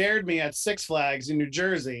friend dared me at Six Flags in New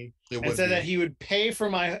Jersey It and would said that be. he would pay for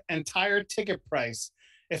my entire ticket price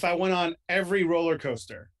if I went on every roller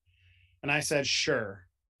coaster. And I said, sure.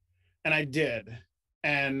 And I did.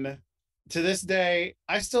 And to this day,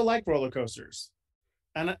 I still like roller coasters.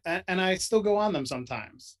 And I still go on them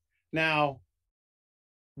sometimes. Now,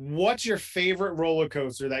 what's your favorite roller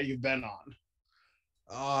coaster that you've been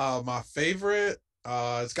on? My favorite,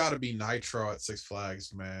 it's got to be Nitro at Six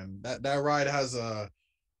Flags, man. That ride has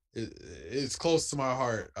it's close to my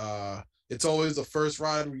heart. It's always the first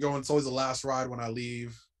ride we go, and it's always the last ride when I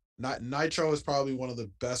leave. Nitro is probably one of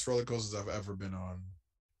the best roller coasters I've ever been on.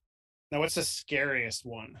 Now, what's the scariest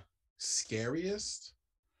one? Scariest?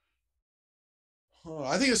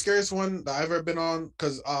 I think the scariest one that I've ever been on,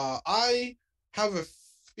 because I have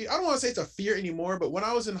I don't want to say it's a fear anymore, but when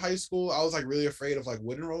I was in high school, I was like really afraid of like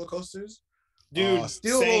wooden roller coasters. Dude,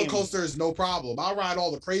 Steel roller same. coasters, no problem. I'll ride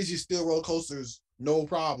all the craziest steel roller coasters, no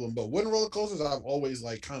problem. But wooden roller coasters, I've always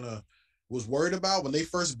like kind of was worried about. When they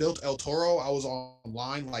first built El Toro, I was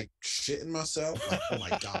online like shitting myself, like, oh my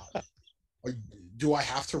god, are, do I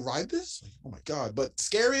have to ride this? Like, oh my god! But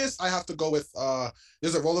scariest, I have to go with.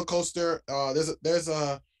 There's a roller coaster. There's a.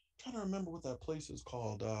 I'm trying to remember what that place is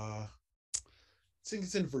called. I think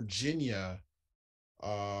it's in Virginia.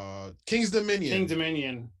 King's King Dominion.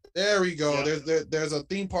 Dominion. There we go. Yep. There's a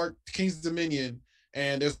theme park, King's Dominion,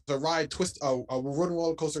 and there's a ride a wooden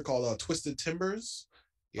roller coaster called Twisted Timbers.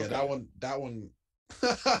 Yeah, Okay. that one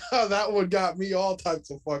that one got me all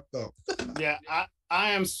types of fucked up. Yeah,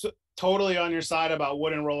 I am totally on your side about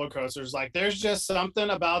wooden roller coasters. Like, there's just something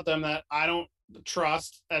about them that I don't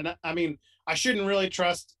trust. And I mean, I shouldn't really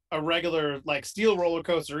trust a regular like steel roller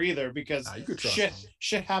coaster either because Nah, you could trust shit them.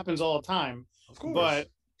 shit happens all the time. Of But course.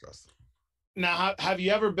 Trust them. now, have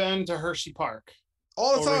you ever been to Hershey Park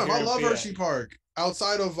All the over time. I here in love PA? Hershey Park.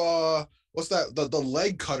 Outside of what's that? The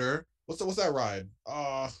leg cutter. What's that ride?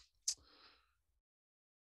 Oh,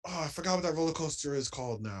 I forgot what that roller coaster is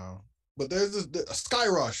called now. But there's this Sky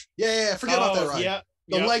Rush. Yeah, forget about that Oh, ride. yeah,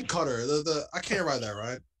 The yep. leg cutter. The I can't ride that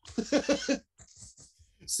ride.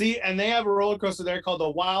 See, and they have a roller coaster there called the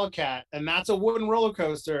Wildcat, and that's a wooden roller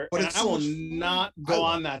coaster, But and it's I so will much fun. not go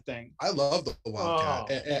on that thing. I love the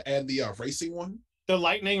Wildcat Oh, and the racing one. the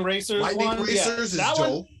Lightning Racers Lightning one, yeah, Racers is that one.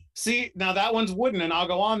 dope. See, now that one's wooden, and I'll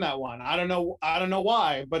go on that one. I don't know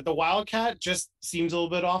why, but the Wildcat just seems a little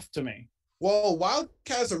bit off to me. Well,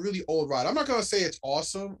 Wildcat is a really old ride. I'm not gonna say it's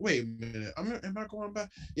awesome. Wait a minute. Am I going back?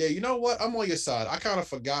 Yeah, you know what? I'm on your side. I kind of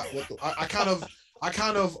forgot what I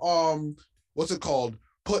kind of what's it called?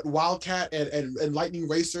 Put Wildcat and Lightning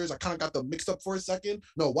Racers. I kind of got them mixed up for a second.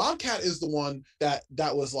 No, Wildcat is the one that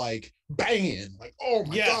was like banging. Like, oh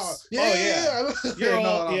my god. Yes. Oh yeah. Yeah. You're No,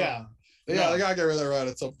 all no, no, yeah. no. Yeah, I No. gotta get rid of that ride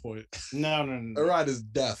at some point. No, no, no, The no. ride is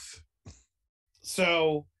death.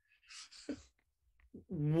 So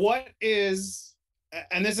what is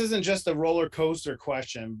and this isn't just a roller coaster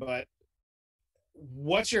question, but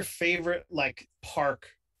what's your favorite like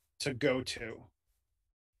park to go to?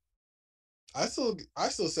 I still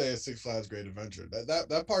say it's Six Flags Great Adventure.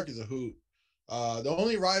 That park is a hoot. The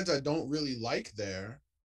only rides I don't really like there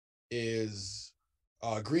is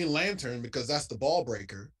Green Lantern because that's the ball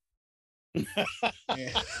breaker. And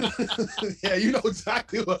yeah, you know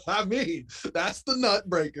exactly what I mean. That's the nut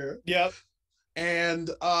breaker. Yep. And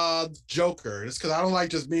Joker. It's because I don't like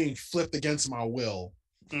just being flipped against my will.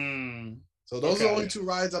 Mm, So those are the okay. only two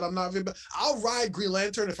rides that I'm not. I'll ride Green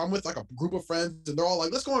Lantern if I'm with like a group of friends and they're all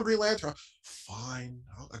like, "Let's go on Green Lantern." Fine,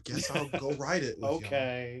 I guess I'll go ride it with y'all.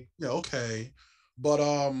 Okay. Yeah, okay. But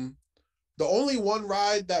the only one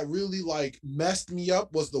ride that really like messed me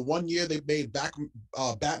up was the one year they made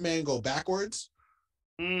Batman go backwards.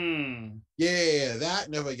 Hmm. Yeah, that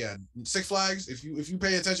never again. Six Flags. If you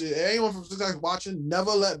pay attention, anyone from Six Flags watching,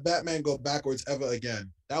 never let Batman go backwards ever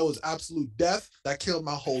again. That was absolute death. That killed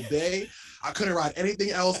my whole day. I couldn't ride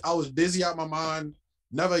anything else. I was dizzy out my mind.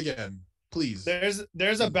 Never again, please.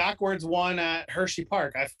 There's a backwards one at Hershey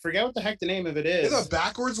Park. I forget what the heck the name of it There's a is.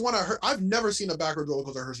 backwards one. I've never seen a backwards roller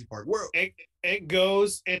coaster at Hershey Park. Where? It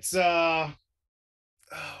goes. It's oh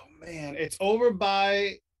man, it's over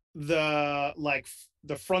by the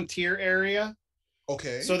the frontier area.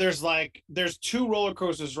 Okay. So there's two roller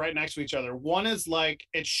coasters right next to each other. One is like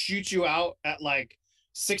it shoots you out at like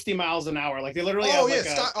 60 miles an hour. Like they literally Oh have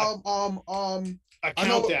yeah, like Scott. a I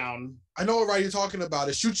know. countdown. I know what ride you're talking about.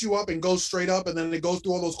 It shoots you up and goes straight up, and then it goes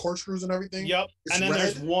through all those corkscrews and everything. Yep. It's And then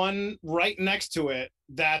there's red. one right next to it.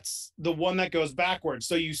 That's the one that goes backwards.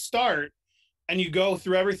 So you start and you go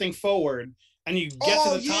through everything forward and you get to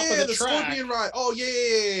Oh the top of yeah, the the track scorpion ride. Oh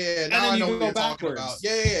yeah. and Now then I know you what go you're talking about. backwards.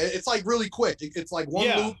 Yeah. It's like really quick. It's like one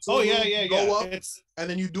Yeah. loop, two Oh yeah, loops, yeah, you yeah. go up, It's and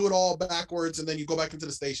then you do it all backwards, and then you go back into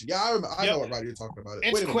the station. Yeah, I know yep. what ride you're talking about.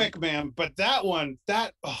 It's Wait a minute. quick, man. But that one,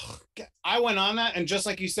 I went on that and just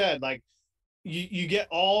like you said, like you get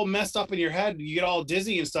all messed up in your head, you get all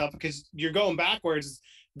dizzy and stuff because you're going backwards.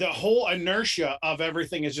 The whole inertia of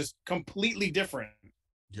everything is just completely different.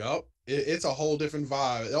 Yup. It's a whole different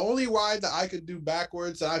vibe. The only ride that I could do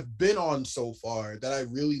backwards that I've been on so far that I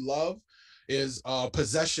really love is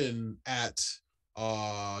Possession at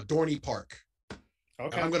Dorney Park. And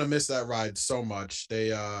Okay. I'm gonna miss that ride so much.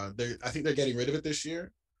 They I think they're getting rid of it this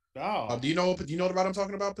year. Oh. Do you know about I'm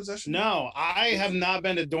talking about Possession? No, I have not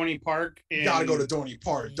been to Dorney Park You gotta go to in Dorney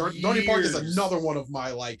Park. Dorney Park is years. another one of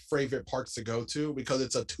my like favorite parks to go to because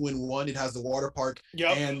it's a two-in-one. It has the water park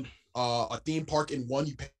Yep. and a theme park in one.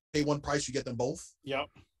 You pay one price, you get them both. Yep.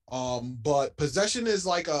 But Possession is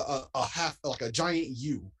like a half, like a giant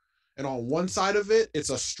U, and on one side of it, it's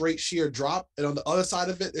a straight sheer drop, and on the other side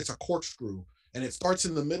of it, it's a corkscrew, and it starts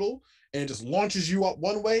in the middle and it just launches you up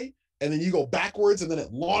one way, and then you go backwards, and then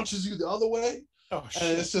it launches you the other way, Oh and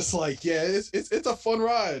shit. it's just like, yeah, it's a fun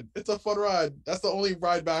ride. It's a fun ride. That's the only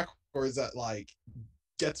ride backwards that like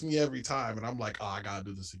gets me every time, and I'm like, oh, I gotta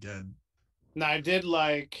do this again. Now I did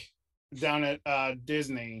like down at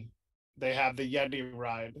Disney, they have the Yeti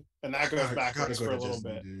ride, and that goes I gotta backwards go for to a little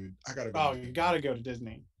Disney, bit. dude. I gotta go to Oh, you Disney. gotta go to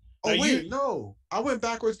Disney. Now Oh you wait, no, I went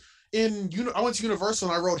backwards. I went to Universal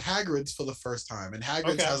and I rode Hagrid's for the first time, and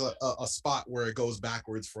Hagrid's okay? has a spot where it goes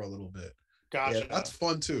backwards for a little bit. Yeah, that's Gotcha.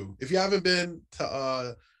 fun too. If you haven't been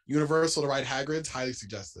to Universal to ride Hagrid's, highly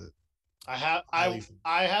suggest it. I have Highly.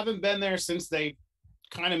 I haven't been there since they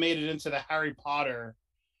kind of made it into the Harry Potter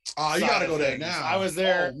Oh, you side gotta of go there things. now. Oh I was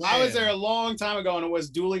there a man. long time ago and it was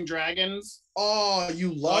Dueling Dragons. Oh,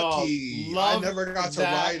 you Oh, lucky. I love never got to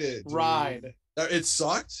that ride it, dude. ride. It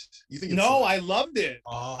sucked. You think it No, sucked? I loved it.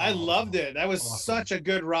 I loved Oh, it. That was awesome. such a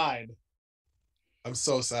good ride. I'm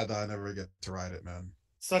so sad that I never get to ride it, man.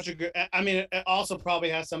 Such a good. I mean, it also probably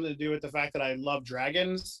has something to do with the fact that I love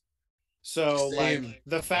dragons. So, like Same.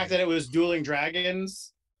 the fact Same. that it was Dueling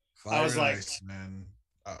Dragons, I Fire was and like Ice, man.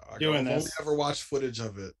 I've doing only this. ever watched footage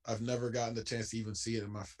of it. I've never gotten the chance to even see it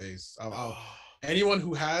in my face. Oh, Anyone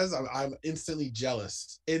who has, I'm instantly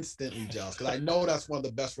jealous. Instantly jealous because I know that's one of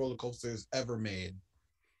the best roller coasters ever made.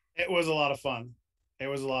 it was a lot of fun. It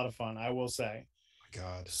was a lot of fun, I will say. My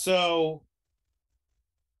God. So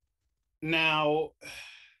now,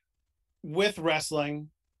 with wrestling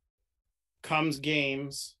comes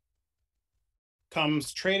games,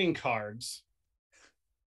 comes trading cards,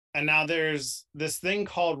 and now there's this thing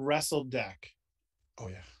called Wrestle Deck, Oh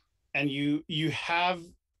yeah. and you have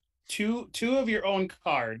two of your own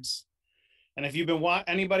cards. And if you've been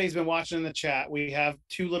anybody's been watching in the chat, we have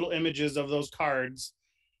two little images of those cards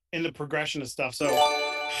in the progression of stuff. So,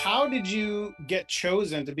 how did you get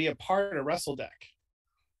chosen to be a part of Wrestle Deck?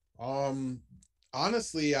 Um,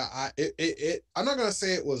 honestly, I'm not gonna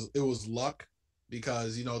say it was luck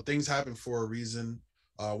because things happen for a reason.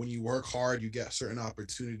 When you work hard, you get certain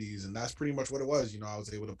opportunities, and that's pretty much what it was. I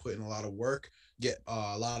was able to put in a lot of work, get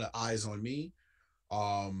a lot of eyes on me,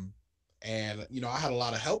 um, and I had a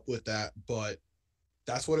lot of help with that, but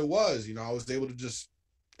that's what it was. I was able to just.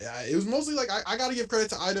 It was mostly like I got to give credit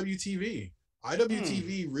to IWTV. Hmm.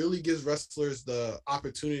 IWTV really gives wrestlers the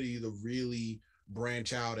opportunity to really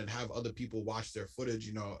branch out and have other people watch their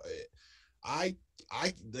footage. I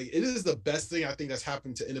like it is the best thing I think that's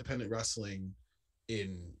happened to independent wrestling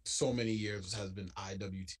in so many years has been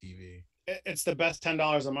IWTV. It's the best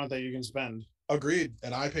 $10 a month that you can spend. Agreed,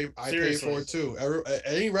 and I pay for Seriously. it too.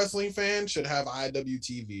 Any wrestling fan should have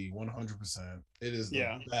IWTV 100%. It is the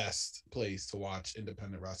Yeah. best place to watch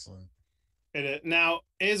independent wrestling. Now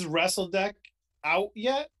is Wrestle Deck out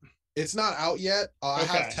yet? It's not out yet. I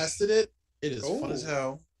have Okay. tested it. It is fun as Oh,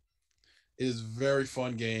 hell. It is a very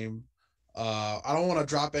fun game. I don't want to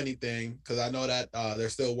drop anything because I know that they're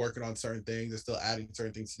still working on certain things. They're still adding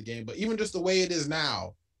certain things to the game. But even just the way it is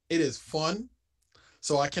now, it is fun.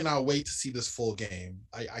 So I cannot wait to see this full game.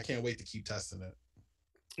 I can't wait to keep testing it.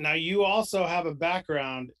 now you also have a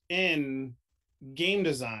background in game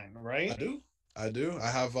design, I right? do. I do. I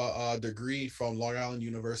have a degree from Long Island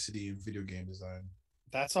University in video game design.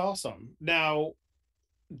 That's awesome. Now,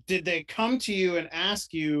 did they come to you and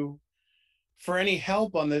ask you for any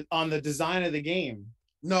help on the design of the game?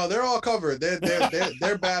 No, they're all covered. They're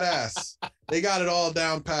badass. They got it all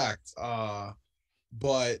down packed.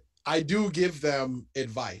 But I do give them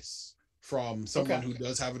advice from someone Okay. who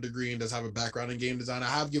does have a degree and does have a background in game design. I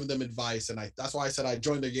have given them advice, and that's why I said I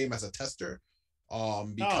joined the game as a tester. Oh,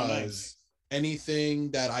 nice. Because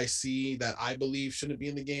anything that I see that I believe shouldn't be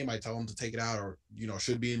in the game, I tell them to take it out, or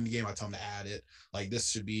should be in the game, I tell them to add it. Like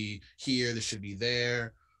this should be here, this should be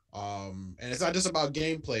there. And it's not just about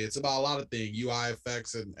gameplay; it's about a lot of things, UI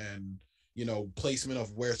effects and placement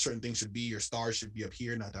of where certain things should be. Your stars should be up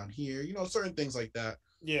here, not down here. Certain things like that.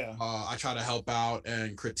 Yeah. I try to help out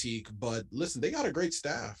and critique, but listen, they got a great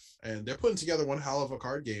staff and they're putting together one hell of a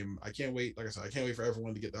card game. I can't wait. Like I said, I can't wait for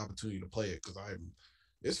everyone to get the opportunity to play it because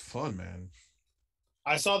it's fun, man.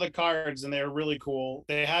 I saw the cards and they were really cool.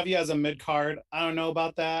 They have you as a mid card. I don't know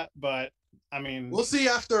about that, but I mean, We'll see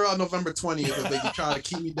after November 20th if they can try to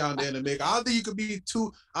keep me down there in the mid. I don't think you could be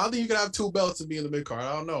two. I don't think you could have two belts and be in the mid card.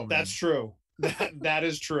 I don't know, man. that's true. That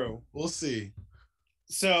is true. We'll see.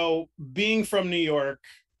 So, being from New York,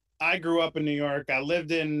 I grew up in New York. I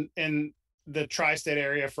lived in the tri-state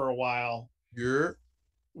area for a while. You're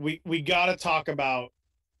We got to talk about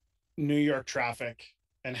New York traffic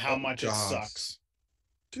and how oh much it gosh, sucks.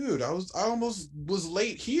 dude. I almost was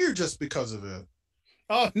late here just because of it.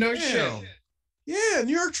 Oh, no shit. Damn. Yeah,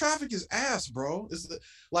 New York traffic is ass, bro.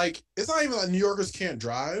 Like it's not even that New Yorkers can't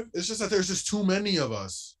drive. It's just that there's just too many of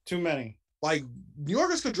us. Too many. Like New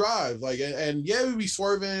Yorkers could drive, like, and yeah, we be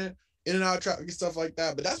swerving in and out of traffic and stuff like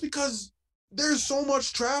that. But that's because there's so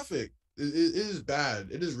much traffic. It is bad.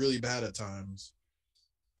 It is really bad at times.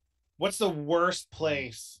 What's the worst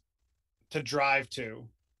place to drive to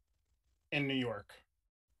in New York?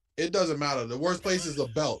 It doesn't matter. The worst place is the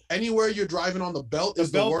belt. Anywhere you're driving on the belt The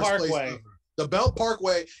is the Belt worst place Parkway. ever. The Belt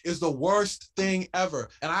Parkway is the worst thing ever.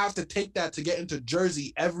 And I have to take that to get into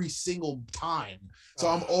Jersey every single time. So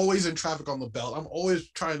I'm always in traffic on the Belt. I'm always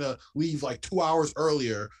trying to leave like 2 hours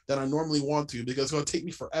earlier than I normally want to because it's going to take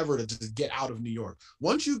me forever to just get out of New York.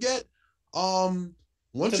 Once you get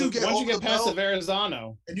Once you get past the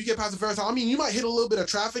Verrazano, and you get past the Verrazano, I mean, you might hit a little bit of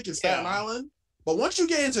traffic in Staten Island, but once you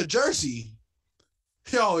get into Jersey,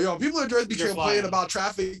 yo, people in Jersey be complaining about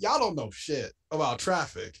traffic. Y'all don't know shit about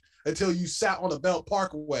traffic until you sat on the Belt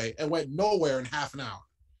Parkway and went nowhere in half an hour.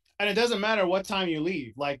 And it doesn't matter what time you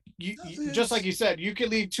leave. Like just like you said, you could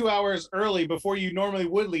leave 2 hours early before you normally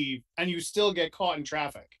would leave, and you still get caught in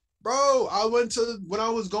traffic. Bro, when I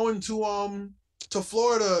was going to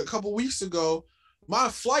Florida a couple weeks ago, my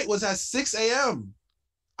flight was at 6 a.m.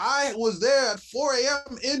 I was there at 4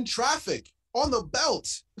 a.m. in traffic on the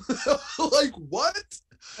Belt. Like what?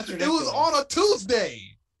 It was on a Tuesday.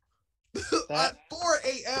 At 4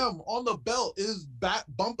 a.m. on the Belt is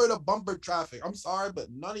bumper to bumper traffic. I'm sorry, but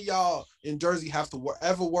none of y'all in Jersey have to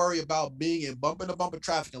ever worry about being in bumper to bumper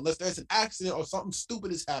traffic unless there's an accident or something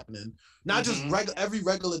stupid is happening. Not just every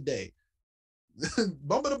regular day.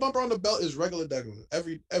 Bumper to bumper on the Belt is regular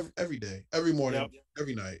every day, every morning,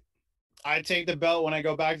 every night. I take the Belt when I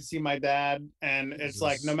go back to see my dad, and it's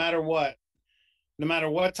like no matter what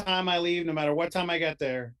time I leave, no matter what time I get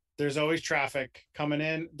there, there's always traffic coming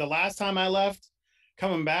in. The last time I left,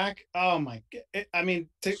 coming back, oh my! I mean,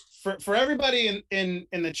 for everybody in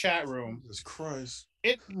the chat room, Jesus Christ,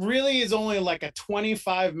 it really is only like a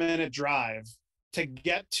 25-minute drive to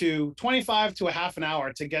get to 25 to a half an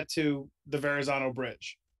hour to get to the Verrazano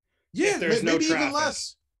Bridge. Yeah, there's maybe no even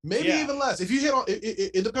less. Maybe even less. If you hit on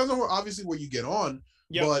it depends on where you get on.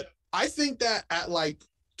 Yep. But I think that at like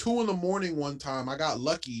 2 a.m. one time, I got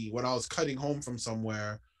lucky when I was cutting home from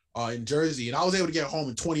somewhere in Jersey, and I was able to get home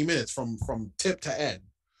in 20 minutes from tip to end.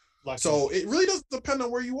 Lucky. So it really does depend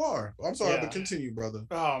on where you are. I'm sorry, but continue, brother.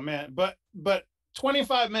 Oh man, but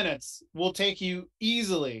 25 minutes will take you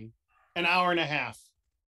easily an hour and a half.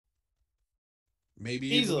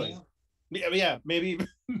 Maybe easily. Yeah, maybe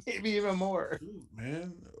even more. Dude,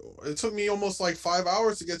 man, it took me almost like 5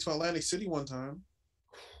 hours to get to Atlantic City one time.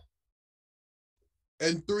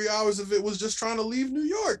 And 3 hours of it was just trying to leave New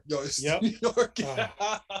York. Yo, it's New York.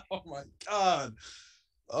 Oh my God.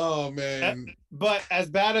 Oh man. But as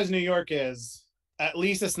bad as New York is, at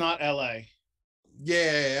least it's not LA.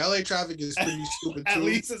 Yeah, LA traffic is pretty stupid At too.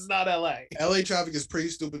 least it's not LA. LA traffic is pretty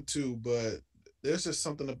stupid too, but there's just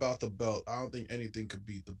something about the belt. I don't think anything could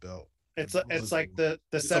beat the belt. It's like the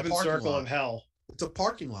It's a seventh parking circle lot. of hell. It's a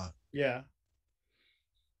parking lot. Yeah.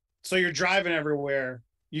 So you're driving everywhere.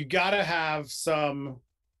 You gotta have some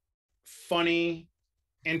funny,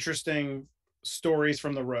 interesting stories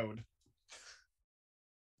from the road.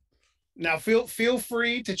 Now feel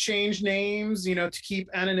free to change names, to keep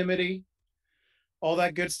anonymity, all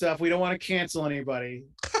that good stuff. We don't want to cancel anybody.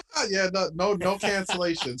 Yeah, no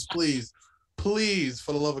cancellations, please. Please,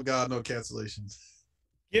 for the love of God, no cancellations.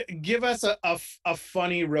 Give us a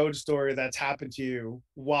funny road story that's happened to you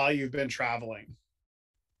while you've been traveling.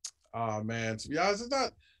 Oh man, to be honest,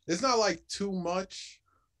 it's not like too much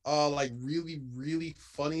like really, really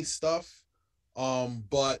funny stuff.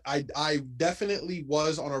 But I definitely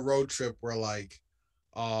was on a road trip where like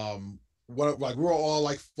we were all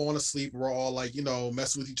like falling asleep, we are all like,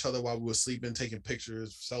 messing with each other while we were sleeping, taking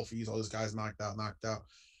pictures, selfies, all these guys knocked out.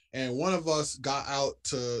 And one of us got out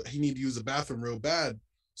he needed to use the bathroom real bad.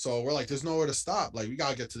 So we're like, there's nowhere to stop. Like, we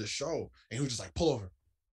gotta get to the show. And he was just like, pull over.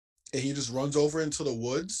 And he just runs over into the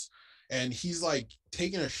woods and he's like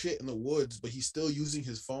taking a shit in the woods, but he's still using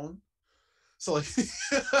his phone. So like,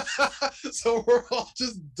 so we're all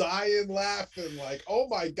just dying laughing, like, oh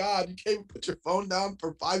my God, you can't even put your phone down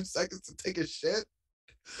for 5 seconds to take a shit.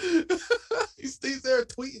 He stays there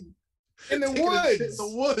tweeting in the woods. In the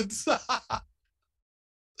woods.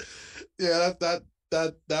 Yeah, that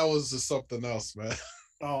was just something else, man.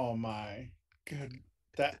 Oh my good.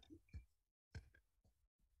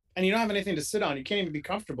 And you don't have anything to sit on. You can't even be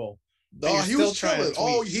comfortable. No, he was chilling.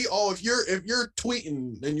 If you're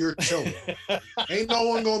tweeting, then you're chilling. Ain't no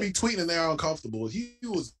one gonna be tweeting and they're uncomfortable. He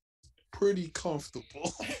was pretty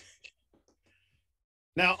comfortable.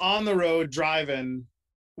 Now on the road driving,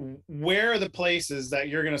 where are the places that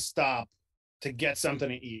you're gonna stop to get something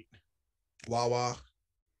to eat? Wawa.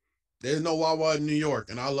 There's no Wawa in New York,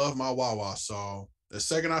 and I love my Wawa. So the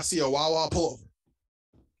second I see a Wawa, pull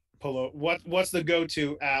over. What's the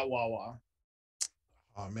go-to at Wawa?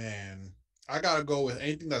 Oh man, I gotta go with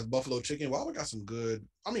anything that's buffalo chicken. Wawa got some good.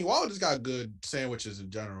 I mean, Wawa just got good sandwiches in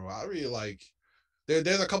general. I really like.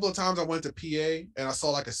 There's a couple of times I went to PA and I saw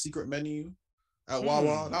like a secret menu at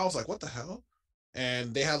Wawa, and I was like, what the hell?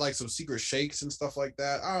 And they had like some secret shakes and stuff like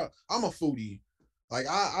that. I'm a foodie. Like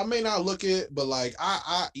I may not look it, but like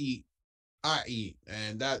I eat,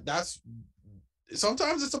 and that's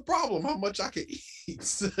sometimes it's a problem how much I can eat.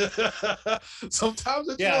 Sometimes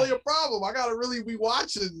it's really a problem. I gotta really be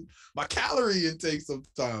watching my calorie intake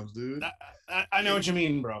sometimes, dude. I know what you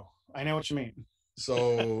mean, bro. I know what you mean.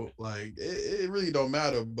 So like it really don't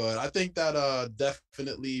matter, but I think that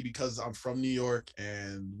definitely because I'm from New York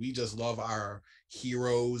and we just love our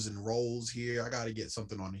heroes and rolls here. I gotta get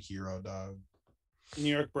something on the hero, dog.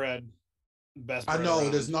 New York bread. Best. I know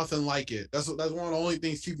there's nothing like it. That's one of the only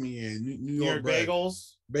things keep me in New York bread.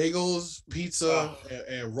 Bagels, pizza,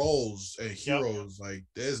 and rolls and heroes. Yep. Like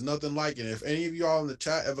there's nothing like it. If any of y'all in the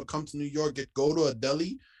chat ever come to New York, go to a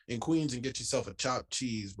deli in Queens and get yourself a chopped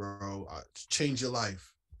cheese, bro. Change your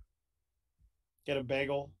life. Get a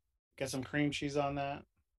bagel, get some cream cheese on that.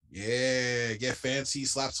 Yeah, get fancy,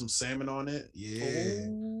 slap some salmon on it. Yeah.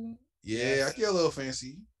 Ooh, yeah, yes. I get a little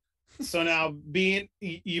fancy. So now,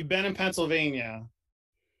 you've been in Pennsylvania,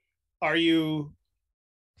 are you,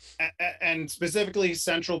 and specifically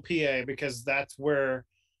Central PA, because that's where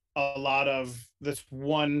a lot of this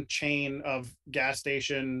one chain of gas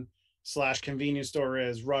station / convenience store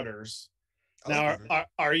is, Rutter's. Now,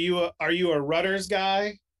 are you a Rutter's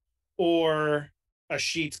guy or a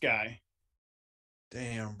Sheetz guy?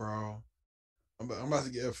 Damn, bro. I'm about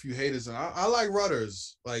to get a few haters, and I like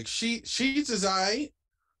Rutter's. Like Sheetz is alright.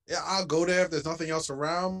 Yeah, I'll go there if there's nothing else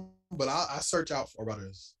around, but I search out for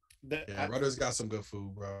Rutter's. Rutter's got some good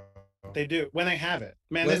food, bro. They do when they have it,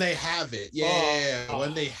 man. When they have it,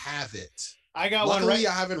 when they have it. Luckily,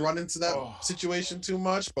 I haven't run into that situation too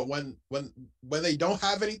much, but when they don't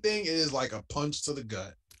have anything, it is like a punch to the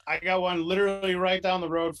gut. I got one literally right down the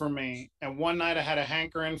road from me, and one night I had a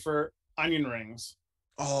hankering for onion rings.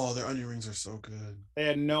 Oh, their onion rings are so good. They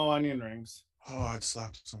had no onion rings. Oh, I'd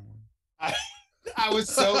slap someone. I was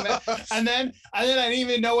so mad. And then I didn't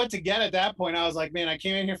even know what to get at that point. I was like, man, I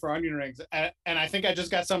came in here for onion rings. And I think I just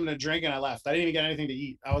got something to drink and I left. I didn't even get anything to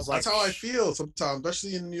eat. I was like, that's how I feel sometimes,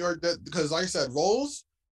 especially in New York, because like I said, rolls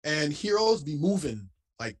and heroes be moving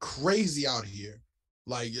like crazy out here.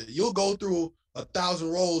 Like you'll go through 1,000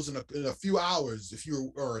 rolls in a few hours if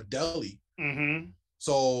you are a deli. Mm-hmm.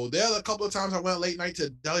 So there are a couple of times I went late night to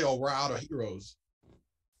deli. Oh, we're out of heroes.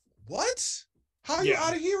 What? How are you Yeah,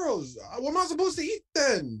 out of heroes? What am I supposed to eat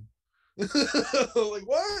then? Like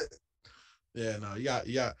what? Yeah, no, you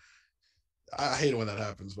got. I hate it when that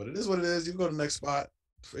happens, but it is what it is. You go to the next spot,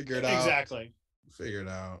 figure it out, exactly. figure it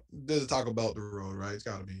out. There's a Taco Bell up the road, right? It's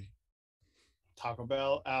gotta be. Taco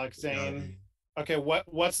Bell, Alex It's gotta Zane. be. Okay,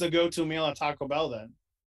 what's the go-to meal at Taco Bell then,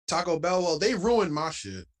 Taco Bell, well, they ruined my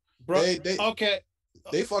shit. bro? They they Okay,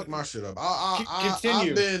 they fucked my shit up. I've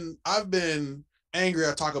continue. been angry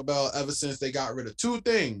at Taco Bell ever since they got rid of two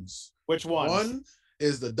things. Which ones? One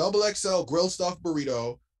is the double XL grilled stuffed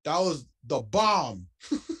burrito. That was the bomb,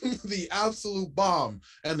 the absolute bomb,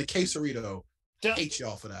 and the quesarito. Hate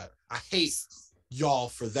y'all for that. I hate y'all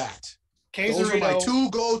for that. Those are my Quesarito. two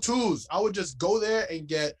go-tos. I would just go there and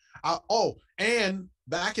get. And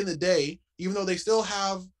back in the day, even though they still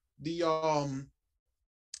have the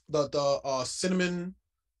cinnamon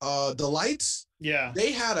delights, Yeah.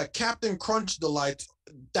 they had a Captain Crunch delight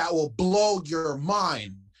that will blow your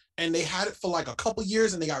mind. And they had it for like a couple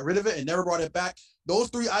years and they got rid of it and never brought it back. Those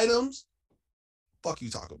three items, fuck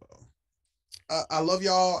you, Taco Bell. I love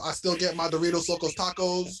y'all. I still get my Doritos Locos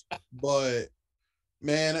Tacos, but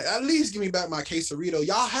man, at least give me back my quesarito.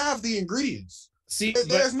 Y'all have the ingredients. See,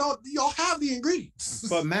 Y'all have the ingredients.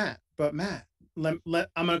 but Matt, I'm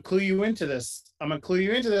gonna clue you into this. I'm gonna clue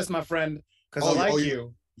you into this, my friend, because I like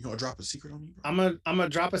you. You gonna drop a secret on me, bro? I'm gonna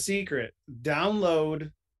drop a secret.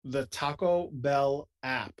 Download the Taco Bell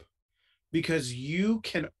app because you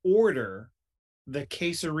can order the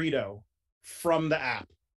quesarito from the app.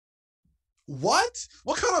 What?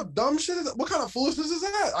 What kind of dumb shit is that? What kind of foolishness is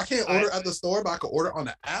that? I can't order at the store, but I can order on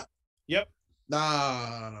the app? Yep.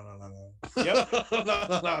 Nah. Yep.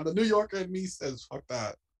 Nah. The New Yorker in me says, fuck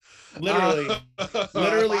that. Literally,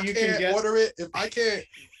 you can get order it. If I can't,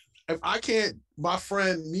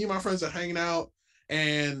 me and my friends are hanging out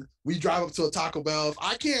and we drive up to a Taco Bell. If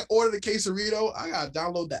I can't order the quesarito, I gotta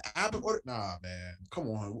download the app and order. Nah, man. Come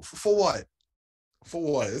on. For what? For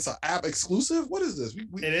what? It's an app exclusive? What is this?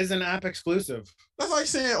 It is an app exclusive. That's like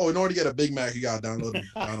saying, in order to get a Big Mac, you gotta download the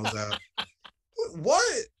McDonald's app.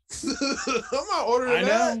 What? I'm not ordering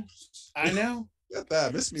that. I know. Get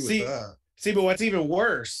that. Miss me with that. See, but what's even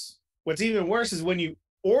worse is when you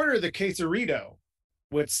order the quesarito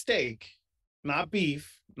with steak, not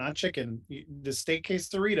beef, not chicken, the steak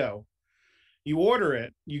quesarito, you order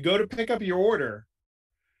it, you go to pick up your order,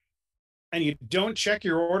 and you don't check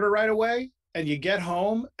your order right away, and you get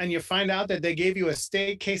home and you find out that they gave you a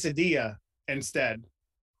steak quesadilla instead.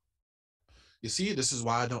 You see, this is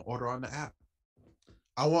why I don't order on the app.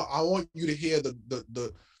 I want you to hear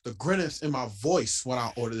the grinness in my voice when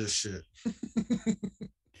I order this shit.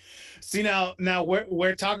 See, now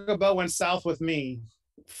where Taco Bell went south with me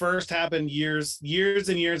first happened years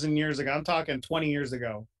and years ago. I'm talking 20 years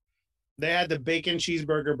ago. They had the bacon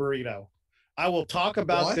cheeseburger burrito. I will talk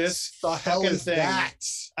about this the hell is thing. That?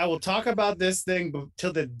 I will talk about this thing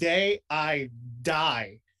till the day I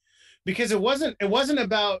die. Because it wasn't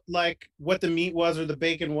about like what the meat was or the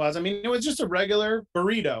bacon was. I mean, it was just a regular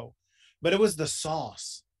burrito, but it was the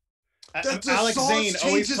sauce. Alex Zane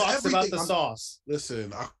always talks about the sauce.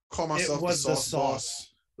 Listen, I call myself the sauce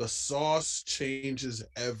boss. The sauce changes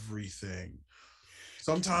everything.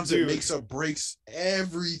 Sometimes it makes or breaks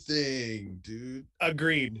everything, dude.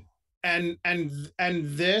 Agreed. And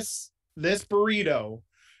this burrito,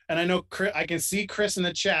 and I know I can see Chris in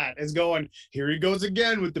the chat is going, here he goes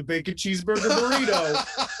again with the bacon cheeseburger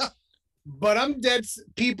burrito. But I'm dead.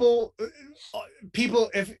 People,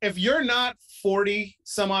 if you're not 40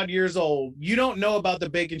 some odd years old, you don't know about the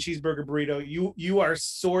bacon cheeseburger burrito. You are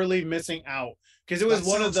sorely missing out because it was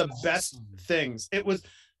one of the best things. It was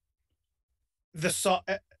the sauce,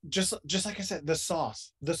 just like I said, the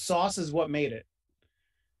sauce. The sauce is what made it.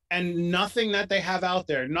 And nothing that they have out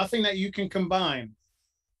there, nothing that you can combine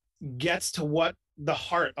gets to what the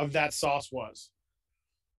heart of that sauce was.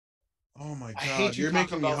 Oh my God, you're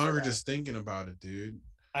making me hungry just thinking about it, dude.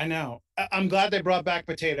 I know. I'm glad they brought back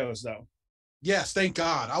potatoes, though. Yes, thank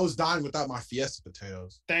God. I was dying without my Fiesta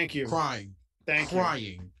potatoes. Thank you. Crying.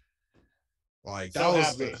 Like that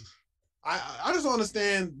was I just don't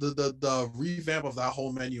understand the revamp of that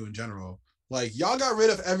whole menu in general. Like y'all got rid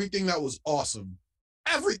of everything that was awesome.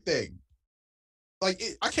 Everything. Like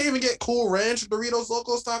I can't even get Cool Ranch Doritos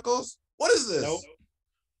Locos Tacos. What is this? Nope.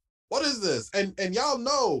 What is this? And y'all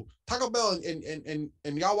know Taco Bell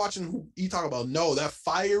and y'all watching who eat Taco Bell know that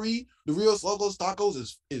fiery Doritos Locos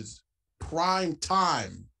Tacos is prime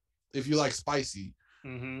time if you like spicy.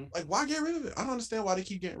 Mm-hmm. Like why get rid of it? I don't understand why they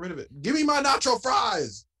keep getting rid of it. Give me my nacho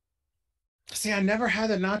fries. See, I never had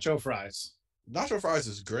the nacho fries. Nacho fries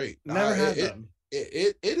is great. Never had them.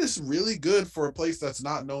 It is really good for a place that's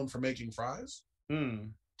not known for making fries. Hmm.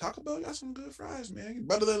 Taco Bell got some good fries, man.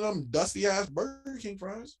 Better than them dusty ass Burger King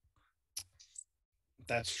fries.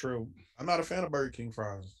 That's true. I'm not a fan of Burger King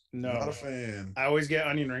fries. Not a No, fan. I always get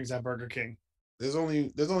onion rings at Burger King. There's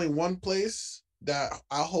only one place that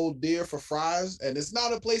I hold dear for fries, and it's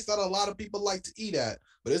not a place that a lot of people like to eat at,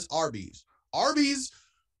 but it's Arby's. Arby's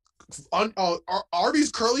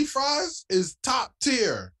Arby's curly fries is top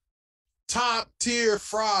tier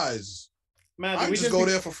fries. Matt, I just go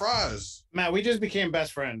there for fries. Matt, we just became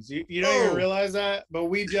best friends. You don't even Oh, realize that, but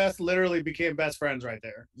we just literally became best friends right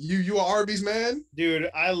there. you a Arby's man, Dude,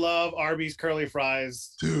 I love Arby's curly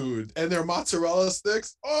fries. dude, and their mozzarella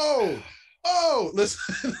sticks. Listen,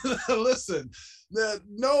 listen.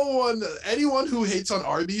 Anyone who hates on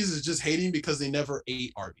Arby's is just hating because they never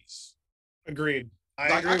ate Arby's. Agreed.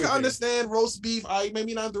 I can understand roast beef.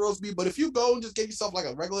 Maybe not the roast beef, but if you go and just get yourself like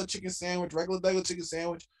a regular chicken sandwich, regular chicken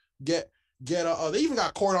sandwich, get they even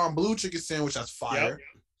got cordon bleu chicken sandwich that's fire. Yep.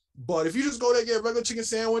 But if you just go there and get a regular chicken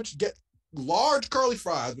sandwich, get large curly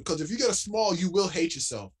fries, because if you get a small, you will hate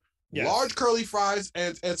yourself. Yes. Large curly fries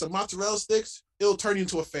and some mozzarella sticks, it'll turn you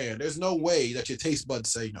into a fan. There's no way that your taste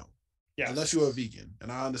buds say no. Yes. Unless you're a vegan,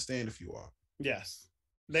 and I understand if you are. Yes.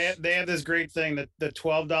 They have this great thing, that the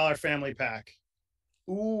 $12 family pack.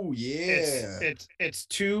 Ooh, yeah. It's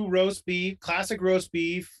 2 roast beef, classic roast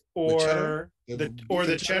beef, or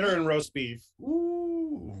the cheddar and roast beef.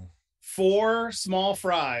 Ooh. 4 small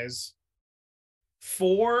fries,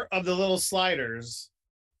 4 of the little sliders,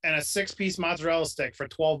 and a 6-piece mozzarella stick for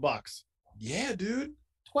 $12. Yeah, dude.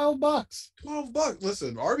 $12. $12.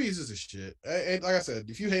 Listen, Arby's is a shit. And like I said,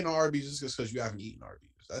 if you hate on Arby's, it's just because you haven't eaten Arby's.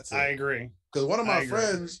 That's it. I agree. Because one of my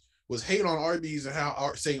friends was hating on Arby's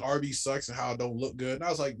and saying Arby's sucks and how it don't look good. And I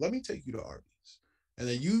was like, let me take you to Arby's. And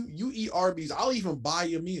then you eat Arby's. I'll even buy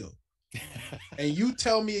you a meal. And you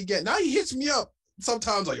tell me again. Now he hits me up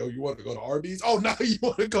sometimes like, oh, you want to go to Arby's? Oh, now you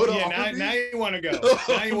want to go to Arby's? Now you want to go.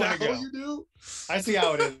 Now you want to go. You do? I see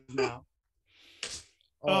how it is now.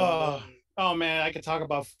 Oh man, I could talk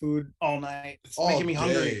about food all night. It's making me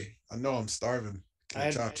hungry. I know, I'm starving. I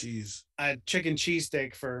had chopped cheese. I had chicken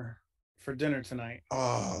cheesesteak for dinner tonight.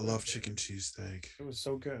 Oh, I love chicken cheesesteak. It was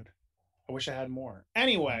so good. I wish I had more.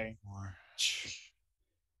 Anyway,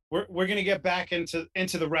 we're gonna get back into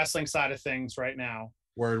the wrestling side of things right now.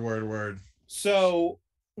 Word. So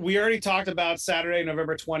we already talked about Saturday,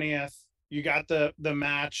 November 20th. You got the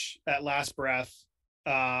match at Last Breath.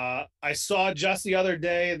 I saw just the other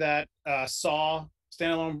day that Saw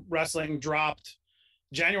Standalone Wrestling dropped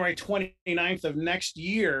January 29th of next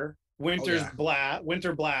year, Winter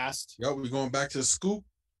Blast. Yep, we're going back to the scoop,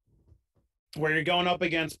 where you're going up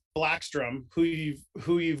against Blackstrom, who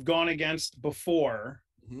you've gone against before.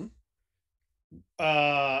 Mm-hmm.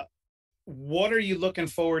 What are you looking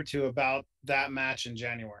forward to about that match in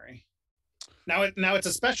January? Now it's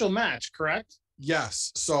a special match, correct?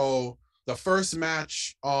 Yes. So the first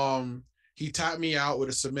match, he tapped me out with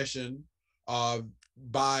a submission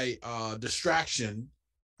by distraction.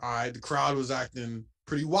 All right, the crowd was acting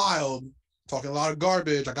pretty wild, talking a lot of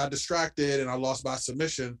garbage. I got distracted and I lost by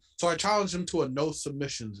submission. So I challenged him to a no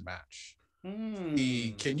submissions match.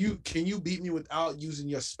 Can you beat me without using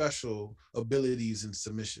your special abilities and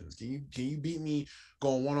submissions? Can you beat me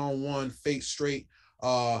going one-on-one, face straight,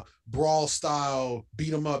 brawl style,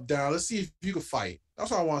 beat him up down? Let's see if you can fight. That's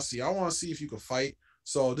what I want to see. I want to see if you can fight.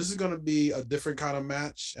 So this is going to be a different kind of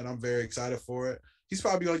match, and I'm very excited for it. He's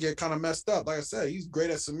probably going to get kind of messed up. Like I said, he's great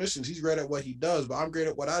at submissions. He's great at what he does, but I'm great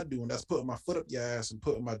at what I do, and that's putting my foot up your ass and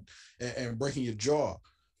and breaking your jaw.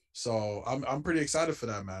 So I'm pretty excited for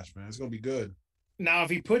that match, man. It's going to be good. Now, if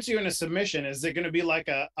he puts you in a submission, is it going to be like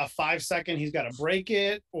a 5-second? He's got to break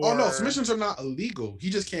it? Or... Oh, no. Submissions are not illegal. He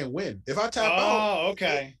just can't win. If I tap out. Oh,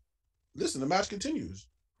 okay. Listen, the match continues.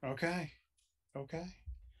 Okay.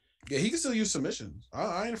 Yeah, he can still use submissions.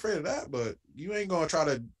 I ain't afraid of that, but you ain't going to try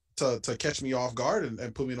to catch me off guard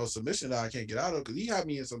and put me in no submission that I can't get out of, because he had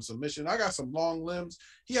me in some submission. I got some long limbs.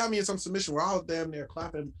 He had me in some submission where I was damn near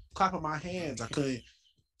clapping my hands. I couldn't.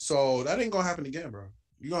 So that ain't going to happen again, bro.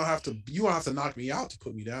 You're gonna have to knock me out to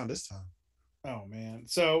put me down this time. Oh man.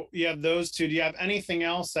 So you have those two. Do you have anything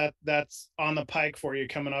else that's on the pike for you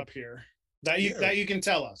coming up here that you can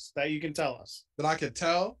tell us? That I can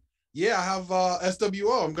tell? Yeah, I have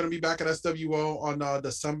SWO. I'm gonna be back at SWO on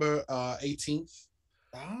December 18th.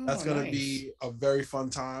 Oh, that's gonna be a very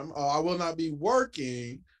fun time. I will not be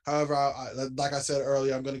working. However, like I said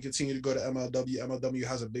earlier, I'm gonna continue to go to MLW. MLW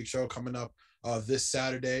has a big show coming up this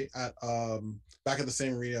Saturday at back at the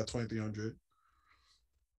same arena at 2300.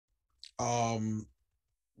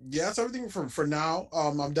 Yeah, that's everything for now.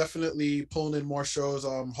 I'm definitely pulling in more shows.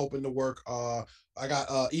 I'm hoping to work. I got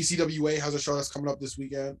ECWA has a show that's coming up this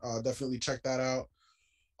weekend. Definitely check that out.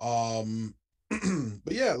 Um,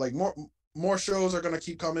 but yeah, like more shows are gonna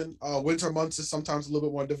keep coming. Winter months is sometimes a little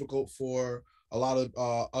bit more difficult for a lot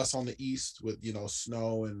of us on the east with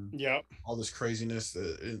snow and Yep. all this craziness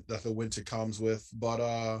that the winter comes with. But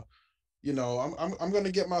I'm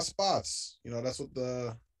gonna get my spots. That's what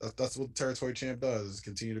that's what the territory champ does, is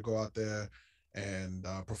continue to go out there and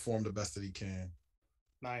perform the best that he can.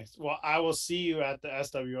 Nice. Well, I will see you at the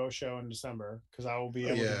SWO show in December because I will be Oh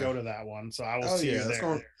able to yeah. go to that one. So I will Oh see yeah, you that's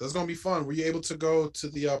there. gonna be fun. Were you able to go to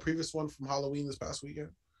the previous one from Halloween this past weekend?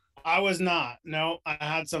 I was not. No, I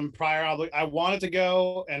had some prior I wanted to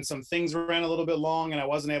go, and some things ran a little bit long, and I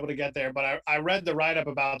wasn't able to get there. But I read the write up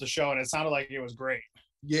about the show, and it sounded like it was great.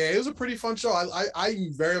 Yeah, it was a pretty fun show.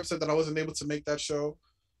 I'm very upset that I wasn't able to make that show.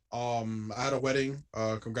 I had a wedding.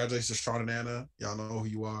 Congratulations to Sean and Anna. Y'all know who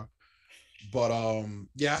you are. But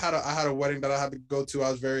yeah, I had a wedding that I had to go to.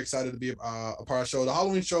 I was very excited to be a part of the show. The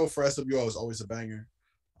Halloween show for SWO is always a banger.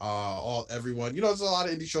 All everyone, there's a lot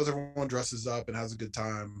of indie shows. Everyone dresses up and has a good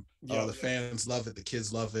time. The Yep. fans love it. The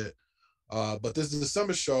kids love it. But this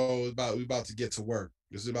December show is we about to get to work.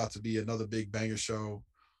 This is about to be another big banger show.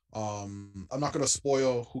 I'm not gonna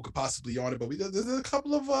spoil who could possibly be on it, but there's a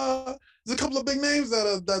couple of big names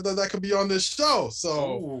that could be on this show.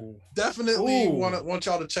 So Ooh. definitely Ooh. want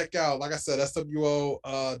y'all to check out. Like I said, SWO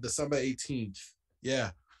December 18th.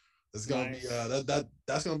 Yeah, it's gonna be Nice.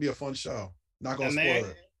 that's gonna be a fun show. Not gonna And spoil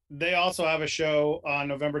it. they also have a show on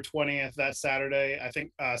November 20th, that Saturday. I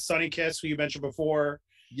think Sunny Kiss, who you mentioned before,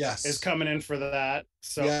 is Yes. coming in for that.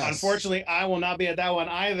 So Yes. unfortunately, I will not be at that one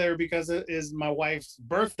either because it is my wife's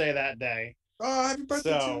birthday that day. Oh, happy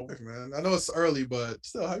birthday to So you, man. I know it's early, but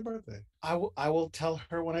still, happy birthday. I will tell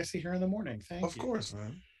her when I see her in the morning. Thank Of you. course,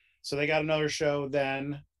 man. So they got another show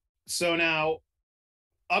then. So now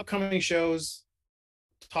upcoming shows,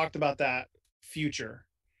 talked about that. Future.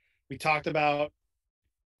 We talked about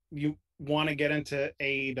you want to get into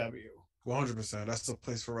AEW. 100%. That's the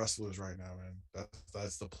place for wrestlers right now, man.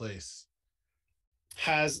 That's the place.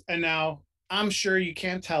 And now I'm sure you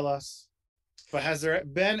can't tell us, but has there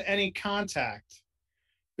been any contact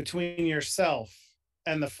between yourself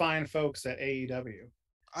and the fine folks at AEW?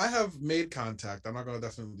 I have made contact. I'm not gonna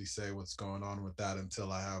definitely say what's going on with that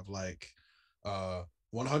until I have like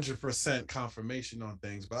 100% confirmation on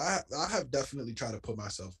things. But I have definitely tried to put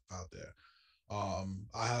myself out there.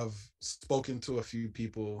 I have spoken to a few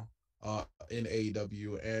people in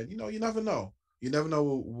AEW, and you never know. You never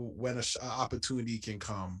know when an opportunity can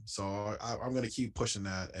come. So I'm gonna keep pushing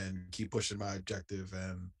that and keep pushing my objective,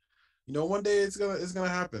 and one day it's gonna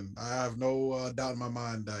happen. I have no doubt in my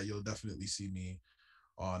mind that you'll definitely see me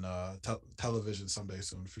on television someday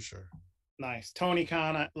soon for sure. Nice. Tony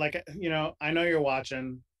Khan, like, I know you're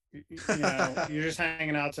watching. You're just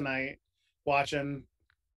hanging out tonight, watching.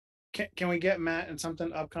 Can we get Matt in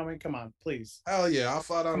something upcoming? Come on, please. Hell yeah, I'll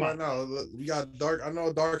fly down Come right on. now. We got Dark. I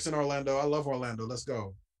know Dark's in Orlando. I love Orlando. Let's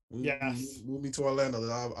go. Yes. Move me to Orlando.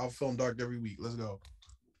 I'll film Dark every week. Let's go.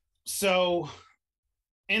 So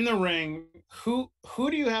in the ring, who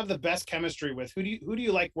do you have the best chemistry with? Who do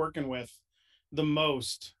you like working with the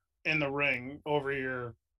most in the ring over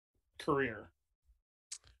your career?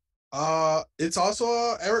 It's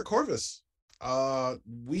also Eric Corvus.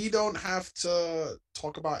 We don't have to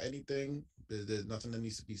talk about anything. There's nothing that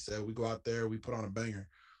needs to be said. We go out there, we put on a banger.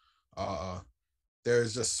 Uh,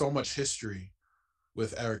 there's just so much history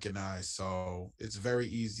with Eric and I, so it's very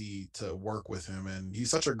easy to work with him, and he's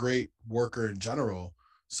such a great worker in general.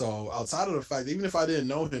 So outside of the fact, even if I didn't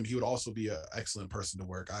know him, he would also be an excellent person to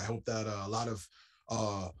work. I hope that a lot of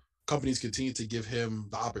uh, companies continue to give him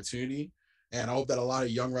the opportunity, and I hope that a lot of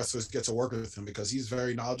young wrestlers get to work with him because he's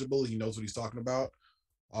very knowledgeable. He knows what he's talking about.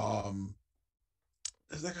 Um,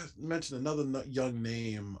 like I mentioned another young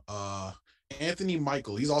name, Anthony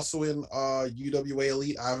Michael. He's also in UWA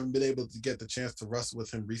Elite. I haven't been able to get the chance to wrestle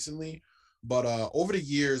with him recently, but over the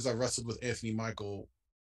years I've wrestled with Anthony Michael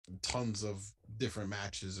in tons of different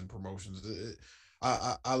matches and promotions.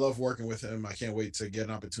 I love working with him. I can't wait to get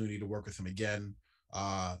an opportunity to work with him again.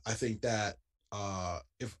 I think that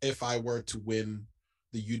if I were to win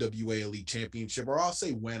the UWA Elite Championship, or I'll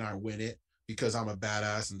say when I win it, because I'm a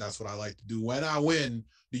badass and that's what I like to do. When I win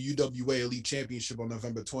the UWA Elite Championship on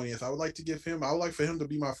November 20th, I would like for him to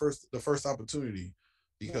be the first opportunity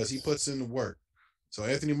because he Nice. puts in the work. So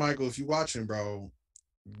Anthony Michael, if you watching, bro,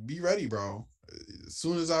 be ready, bro. As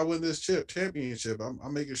soon as I win this championship,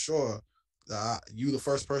 I'm making sure that you the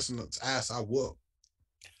first person that's asked, I will.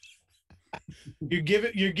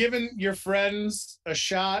 You're giving your friends a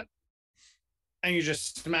shot, and you're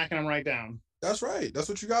just smacking them right down. That's right. That's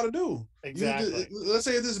what you got to do. Exactly. Let's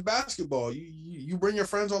say this is basketball. You bring your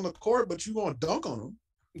friends on the court, but you gonna dunk on them.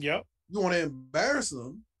 Yep. You want to embarrass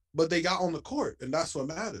them, but they got on the court, and that's what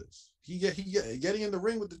matters. Getting in the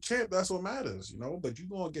ring with the champ. That's what matters, you know. But you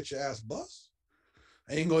gonna get your ass bust.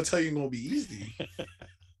 I ain't gonna tell you gonna be easy.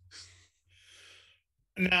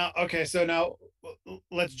 Now, okay, so now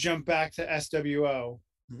let's jump back to SWO.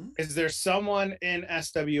 Hmm? Is there someone in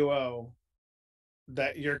SWO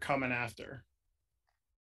that you're coming after?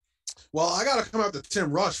 Well, I gotta come after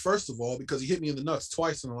Tim Rush first of all because he hit me in the nuts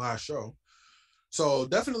twice in the last show. So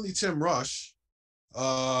definitely Tim Rush.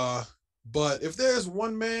 But if there's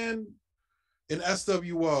one man in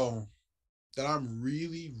SWO that I'm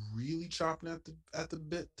really, really chopping at the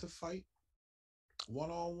bit to fight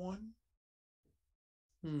 1-on-1,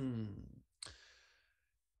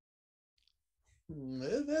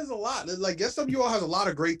 there's a lot. Like SWO has a lot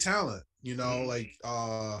of great talent. You know, like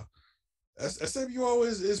SWO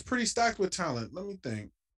is pretty stacked with talent. Let me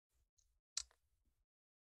think.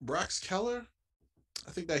 Brax Keller,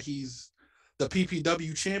 I think that he's the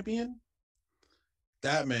PPW champion.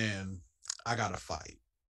 That man, I gotta fight.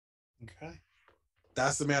 Okay.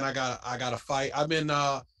 That's the man I gotta fight.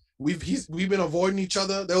 We've been avoiding each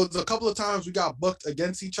other. There was a couple of times we got booked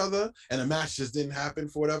against each other, and the match just didn't happen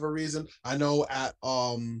for whatever reason. I know at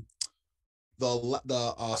the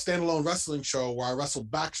standalone wrestling show where I wrestled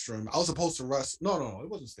Backstrom, I was supposed to wrestle. No, it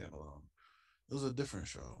wasn't standalone. It was a different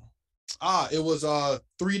show. It was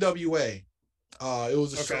 3WA. It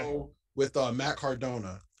was a show with Matt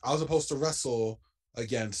Cardona. I was supposed to wrestle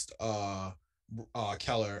against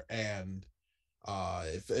Keller, and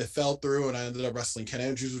it fell through, and I ended up wrestling Ken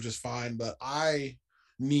Andrews, which is fine. But I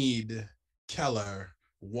need Keller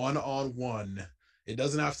 1-on-1. It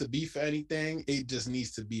doesn't have to be for anything. It just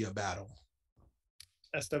needs to be a battle.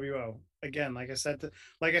 SWO again, like I said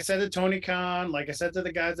to Tony Khan, like I said to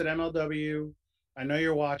the guys at MLW. I know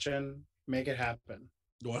you're watching. Make it happen.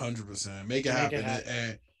 100%. Make it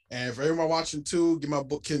happen. And for everyone watching too,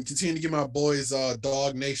 continue to give my boys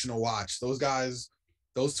Dog Nation a watch. Those guys,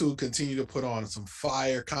 those two continue to put on some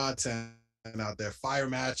fire content out there, fire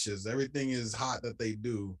matches. Everything is hot that they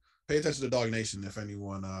do. Pay attention to Dog Nation if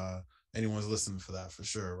anyone's listening for that, for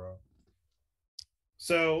sure, bro.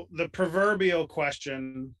 So the proverbial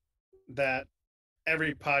question that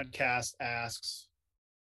every podcast asks,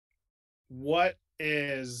 what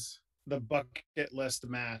is the bucket list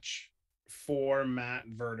match for Matt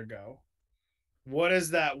Vertigo? What is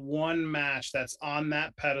that one match that's on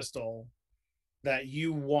that pedestal that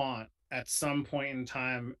you want at some point in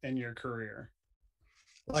time in your career?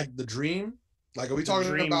 Like the dream? Like, are we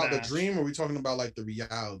talking about the dream, or are we talking about like the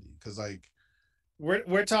reality? Because like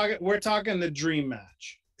we're talking the dream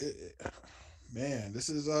match. Man, this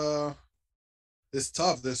is it's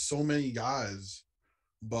tough. There's so many guys,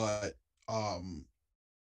 but I'm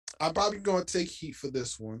probably going to take heat for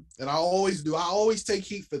this one, and I always do. I always take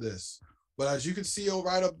heat for this. But as you can see,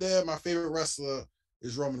 right up there, my favorite wrestler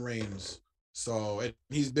is Roman Reigns. So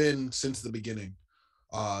he's been since the beginning.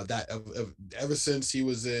 Ever since he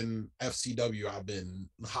was in FCW, I've been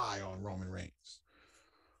high on Roman Reigns.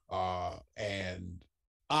 And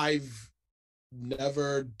I've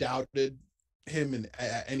never doubted him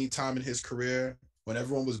at any time in his career. When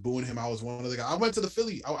everyone was booing him, I was one of the guys. I went to the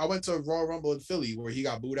Philly. I went to Royal Rumble in Philly where he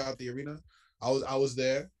got booed out the arena. I was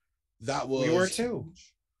there. That was we were too.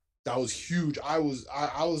 Huge. That was huge. I was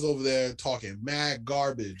over there talking mad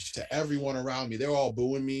garbage to everyone around me. They were all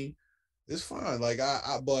booing me. It's fine. Like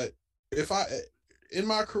but if in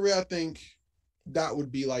my career, I think that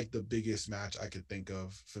would be like the biggest match I could think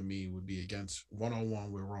of for me would be against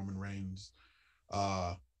 1-on-1 with Roman Reigns.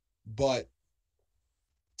 But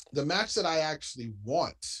the match that I actually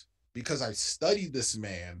want, because I studied this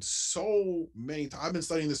man so many times, I've been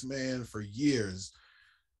studying this man for years,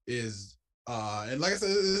 is and like I said,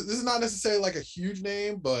 this is not necessarily like a huge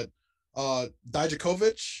name, but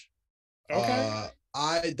Dijakovic. Okay.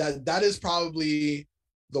 That is probably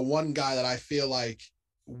the one guy that I feel like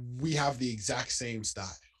we have the exact same style.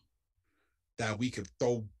 That we could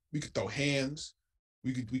throw hands,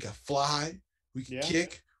 we could fly, we could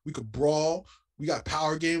kick, we could brawl, we got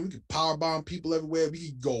power game, we could power bomb people everywhere, we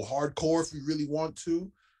could go hardcore if we really want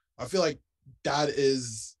to. I feel like that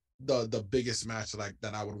is the biggest match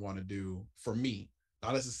that I would want to do for me.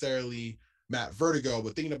 Not necessarily Matt Vertigo,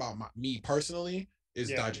 but thinking about me personally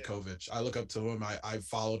is Dijakovic. I look up to him. I've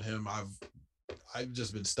followed him. I've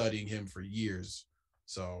just been studying him for years.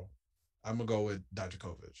 So I'm gonna go with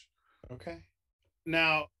Dijakovic. Okay.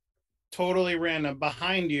 Now, totally random.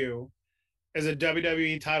 Behind you is a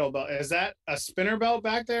WWE title belt. Is that a spinner belt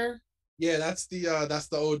back there? Yeah, that's the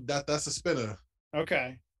old that's a spinner.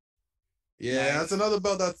 Okay. Yeah, that's Nice. another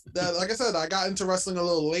belt that like I said, I got into wrestling a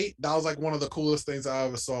little late. That was like one of the coolest things I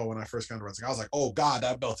ever saw when I first got into wrestling. I was like, oh God,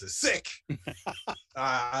 that belt is sick.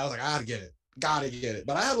 I was like, I gotta get it. Gotta get it.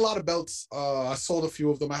 But I had a lot of belts. I sold a few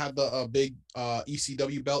of them. I had the big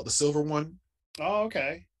ECW belt, the silver one. Oh,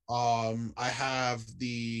 okay. I have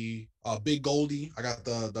the big Goldie. I got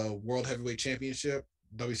the World Heavyweight Championship,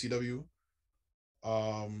 WCW.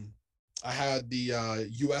 I had the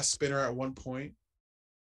US spinner at one point.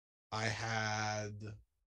 I had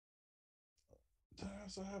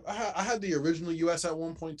I had the original US at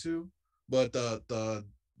one point too, but the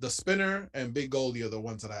spinner and Big Goldie are the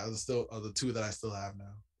ones that I still are the two that I still have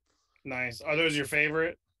now. Nice. Are those your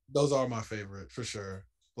favorite? Those are my favorite for sure.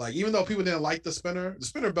 Like even though people didn't like the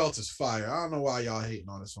spinner belt is fire. I don't know why y'all hating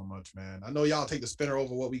on it so much, man. I know y'all take the spinner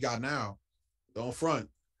over what we got now. Don't front.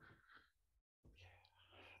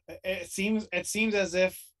 It seems as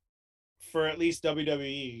if for at least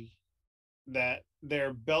WWE that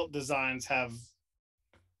their belt designs have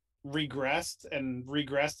regressed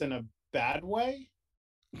in a bad way.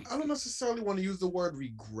 I don't necessarily want to use the word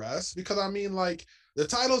regress because I mean like the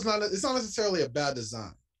title's not it's not necessarily a bad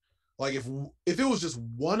design. Like if it was just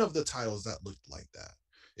one of the titles that looked like that,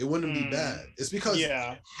 it wouldn't be bad. It's because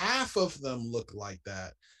Yeah. half of them look like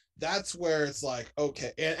that. That's where it's like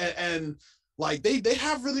okay, and like they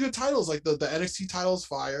have really good titles. Like the NXT title is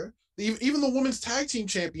fire. Even the women's tag team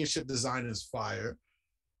championship design is fire.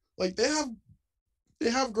 Like they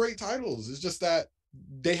have great titles. It's just that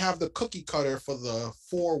they have the cookie cutter for the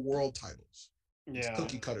 4 world titles. It's Yeah.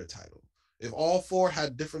 cookie cutter title. If all 4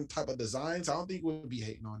 had different type of designs, I don't think we would be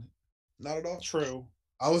hating on it. Not at all. True.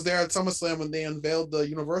 I was there at SummerSlam when they unveiled the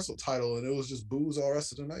Universal title, and it was just booze all the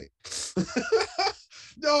rest of the night.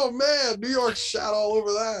 Yo, man, New York shot all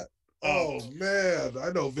over that. Oh man,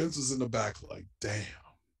 I know Vince was in the back like, damn.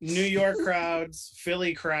 New York crowds,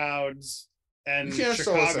 Philly crowds, and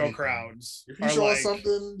Chicago crowds. If you show us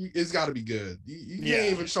something, it's got to be good. You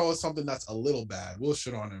can't even show us something that's a little bad. We'll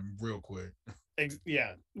shit on him real quick.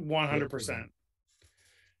 Yeah, 100%.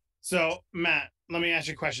 So, Matt, let me ask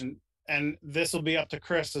you a question, and this will be up to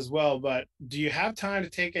Chris as well, but do you have time to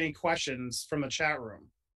take any questions from the chat room?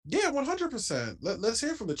 Yeah, 100%. Let's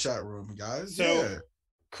hear from the chat room, guys. So, yeah.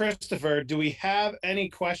 Christopher, do we have any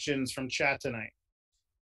questions from chat tonight?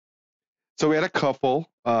 So we had a couple,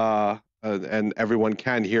 and everyone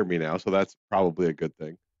can hear me now, so that's probably a good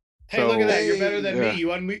thing. Hey, so, look at that! You're better than me. You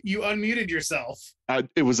unmuted yourself.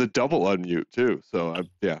 It was a double unmute too. So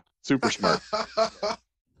yeah, super smart.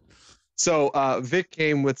 So Vic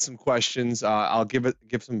came with some questions. I'll give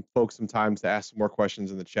some folks some time to ask some more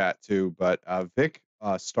questions in the chat too. But Vic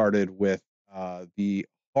started with the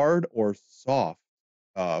hard or soft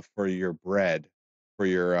for your bread for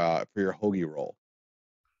your hoagie roll.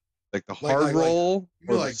 Like the hard roll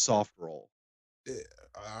or the soft roll?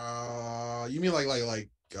 You mean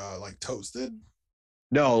like toasted?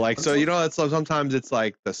 No, like so you know that's sometimes it's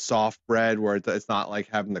like the soft bread where it's not like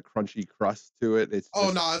having the crunchy crust to it. It's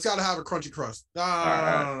no, it's got to have a crunchy crust.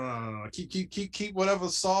 No. Keep whatever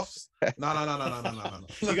soft. No.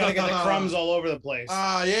 You gotta get the crumbs all over the place.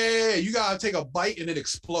 Yeah. You gotta take a bite and it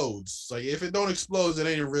explodes. Like if it don't explode, it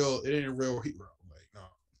ain't a real heat roll. Like no.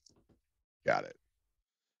 Got it.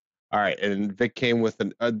 All right, and Vic came with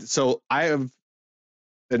so I have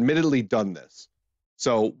admittedly done this.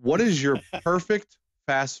 So what is your perfect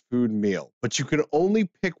fast food meal? But you can only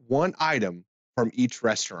pick one item from each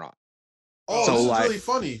restaurant. Oh, so this is really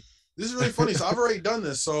funny. This is really funny. So I've already done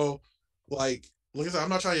this. So like I said, I'm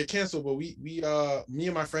not trying to get canceled, but me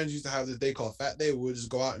and my friends used to have this day called Fat Day. We would just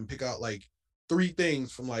go out and pick out like 3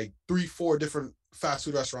 things from like 3-4 different fast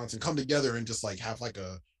food restaurants and come together and just like have like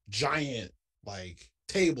a giant like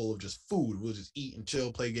table of just food. We'll just eat and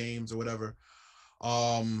chill, play games or whatever.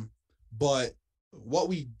 But what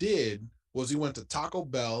we did was we went to Taco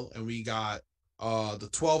Bell and we got the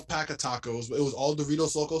 12-pack of tacos. It was all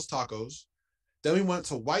Doritos Locos tacos. Then we went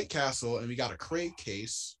to White Castle and we got a crave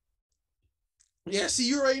case. Yeah, see,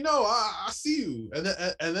 you already know. I see you.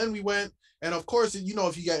 And then we went, and of course, you know,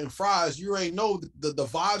 if you're getting fries, you already know the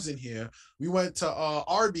vibes in here. We went to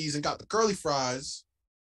Arby's and got the curly fries.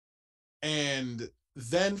 And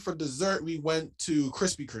then for dessert, we went to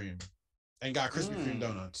Krispy Kreme and got Krispy Kreme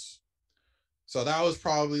donuts. So that was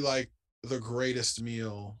probably like the greatest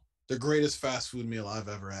meal, the greatest fast food meal I've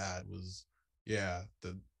ever had was, yeah,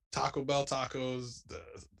 the Taco Bell tacos, the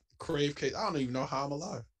crave cake. I don't even know how I'm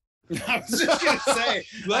alive. I was just gonna say,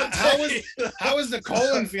 how was the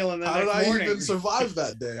colon feeling the next morning? How did I even survive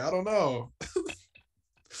that day? I don't know.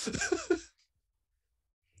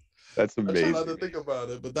 That's I try not amazing. to think about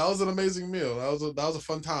it, but that was an amazing meal. That was a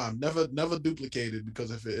fun time. Never duplicated,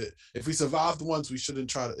 because if we survived once, we shouldn't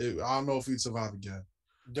try to. I don't know if we'd survive again.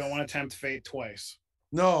 Don't want to tempt fate twice.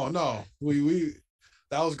 No, we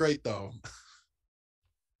that was great though.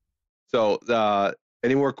 So,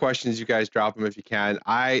 any more questions? You guys drop them if you can.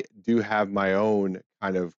 I do have my own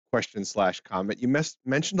kind of question / comment. You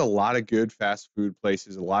mentioned a lot of good fast food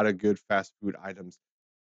places, a lot of good fast food items.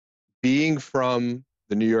 Being from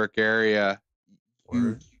the New York area, you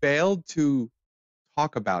Word. failed to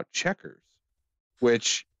talk about Checkers,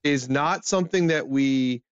 which is not something that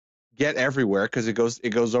we get everywhere because it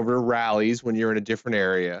goes over to rallies when you're in a different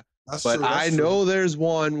area. That's But true. I That's true. know there's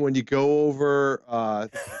one when you go over I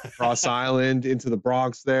think like Cross Island into the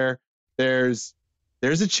Bronx there. There's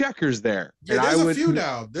a Checkers there. Yeah, And I there's a would few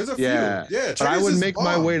now. There's a few. yeah. Yeah, But I Checkers would is make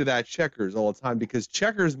my way to bomb. that Checkers all the time because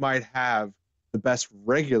Checkers might have the best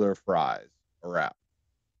regular fries around.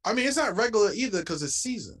 I mean, it's not regular either because it's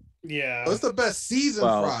seasoned. So Yeah. it's the best seasoned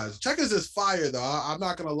Well, fries. Checkers is fire though. I'm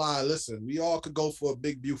not gonna lie. Listen, we all could go for a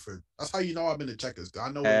Big Buford. That's how you know I've been to Checkers. I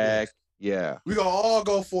know what it heck is. yeah. We gonna all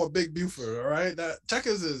go for a Big Buford. All right, that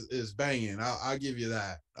Checkers is banging. I'll give you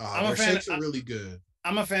that. I'm a Their fan. shakes are really good.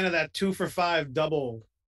 I'm a fan of that 2 for $5 double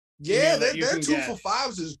Yeah, meal that you their can two get. for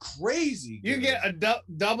fives is crazy. You Good. get a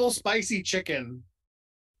double spicy chicken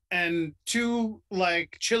and 2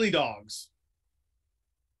 like chili dogs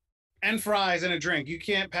and fries and a drink. You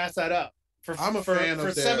can't pass that up for I'm a fan for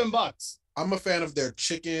of their. $7. I'm a fan of their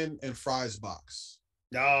chicken and fries box.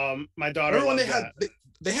 My daughter Remember when loves that.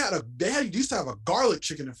 they used to have a garlic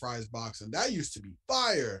chicken and fries box, and that used to be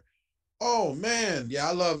fire. Oh man, yeah,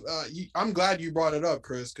 I love. I'm glad you brought it up,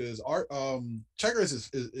 Chris, because our Checkers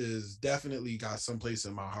is definitely got some place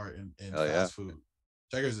in my heart in Hell yeah. fast food.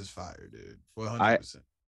 Checkers is fire, dude. 100%.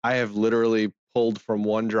 I have literally pulled from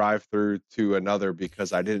one drive-through to another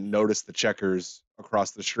because I didn't notice the Checkers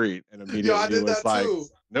across the street and Yo, I immediately did was that like, too.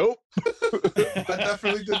 nope. I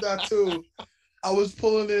definitely did that too. I was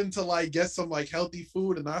pulling in to like get some like healthy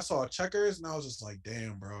food, and I saw Checkers, and I was just like,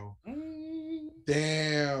 damn, bro.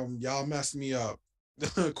 Damn, y'all messed me up.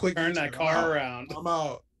 Quick, Turn that car around. I'm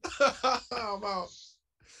out. I'm out.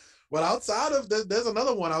 But outside of there's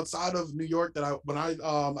another one outside of New York that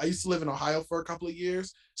I used to live in Ohio for a couple of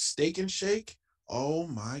years. Steak and Shake. Oh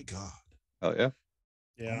my god. Hell yeah.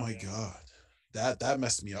 Yeah. Oh my god. That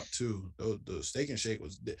messed me up too. The Steak and Shake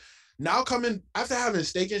was now coming after having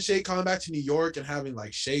Steak and Shake, coming back to New York and having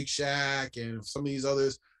like Shake Shack and some of these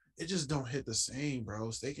others. It just don't hit the same,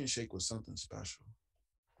 bro. Steak and Shake was something special.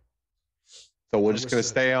 So we're just going to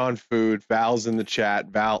stay on food. Val's in the chat.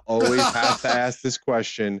 Val always has to ask this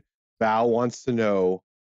question. Val wants to know,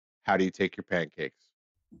 how do you take your pancakes?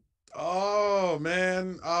 Oh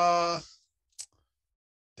man.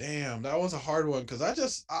 Damn, that was a hard one because I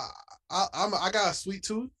got a sweet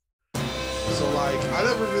tooth. So like I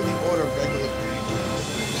never really order regular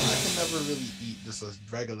pancakes. I can never really eat just a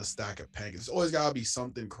regular stack of pancakes. It's always gotta be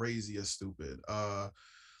something crazy or stupid.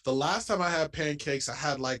 The last time I had pancakes, I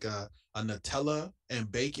had like a Nutella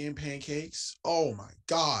and bacon pancakes. Oh my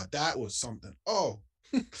god, that was something. Oh,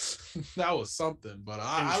 that was something. But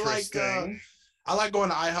I like going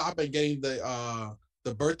to IHOP and getting the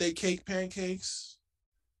birthday cake pancakes.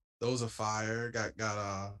 Those are fire.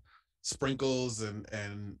 Got sprinkles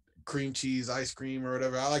and cream cheese ice cream or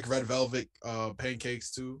whatever. I like red velvet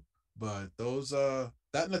pancakes too. But those that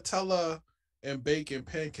Nutella and bacon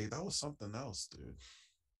pancake, that was something else, dude.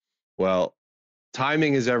 Well,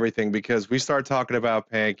 timing is everything because we start talking about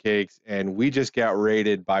pancakes and we just got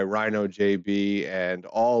rated by Rhino JB and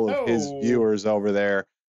all of his viewers over there.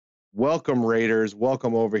 Welcome, Raiders.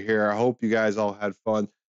 Welcome over here. I hope you guys all had fun.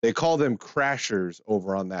 They call them crashers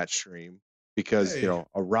over on that stream because, Hey. you know,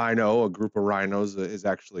 a group of rhinos is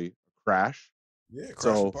actually a crash. Yeah,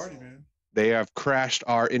 crash the party, man. They have crashed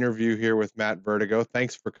our interview here with Matt Vertigo.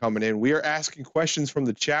 Thanks for coming in. We are asking questions from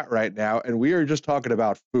the chat right now, and we are just talking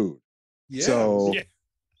about food. Yeah. So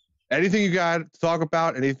anything you got to talk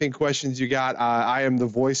about, anything questions you got, I am the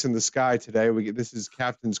voice in the sky today. This is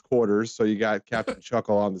Captain's quarters, so you got Captain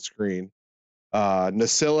Chuckle on the screen.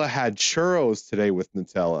 Nasilla had churros today with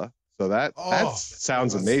Nutella, so that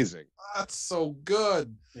sounds amazing. That's so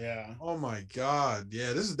good. Yeah. Oh my god.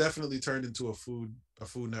 Yeah, this has definitely turned into a Food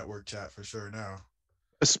Network chat for sure now.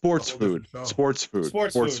 Sports food. Sports food.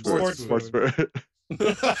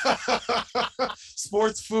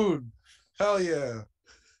 Sports food. Hell yeah.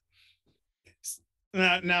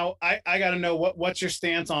 Now I got to know what's your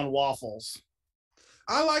stance on waffles?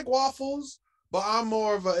 I like waffles, but I'm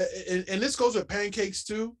more of and this goes with pancakes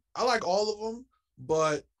too. I like all of them,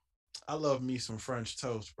 but I love me some French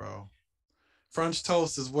toast, bro. French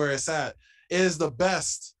toast is where it's at. It is the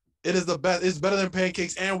best. It is the best. It's better than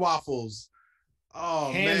pancakes and waffles.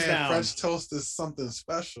 Oh Hands man, down. French toast is something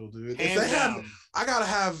special, dude. If Hands they have, down. I gotta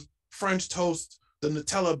have French toast, the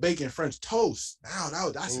Nutella bacon French toast. Now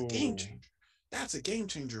that's a game Ooh. changer. That's a game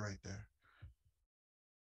changer right there.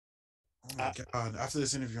 Oh my god! After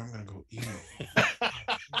this interview, I'm gonna go eat.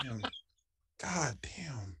 Damn. God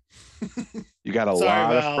damn. You got a Sorry,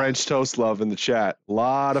 lot of Val. French toast love in the chat. A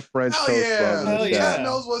lot of French Hell toast yeah! love in the Hell The chat. chat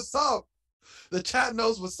knows what's up. The chat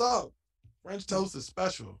knows what's up. French toast is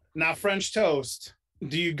special. Now, French toast.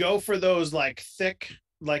 Do you go for those like thick,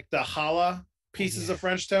 like the challah pieces of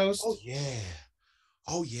French toast? Oh yeah.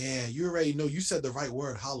 Oh yeah. You already know. You said the right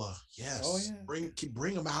word, challah. Yes. Oh, yeah.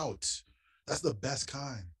 Bring them out. That's the best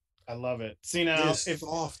kind. I love it. See now, It's if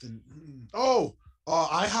soft and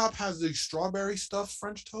IHOP has the strawberry stuffed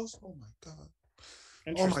French toast. Oh my god.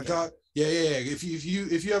 Oh my god. Yeah. If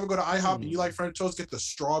you ever go to IHOP and you like French toast, get the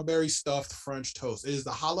strawberry stuffed French toast. It is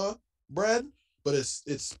the challah bread, but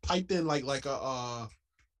it's piped in like a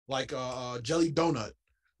jelly donut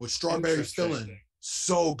with strawberry filling.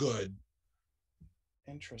 So good.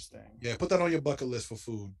 Interesting. Yeah, put that on your bucket list for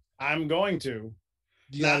food. I'm going to.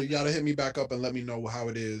 You gotta hit me back up and let me know how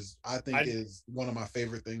it is. I think it is one of my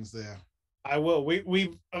favorite things there. I will.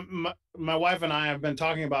 My wife and I have been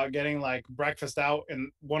talking about getting like breakfast out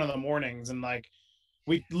in one of the mornings, and like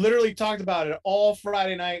we literally talked about it all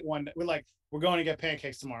Friday night. We're going to get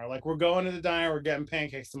pancakes tomorrow. Like we're going to the diner, we're getting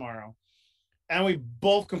pancakes tomorrow, and we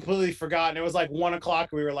both completely forgot. And it was like 1 o'clock.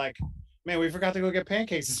 We were like, man, we forgot to go get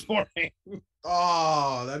pancakes this morning.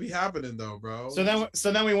 Oh, that'd be happening though, bro. So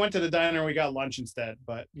then we went to the diner and we got lunch instead.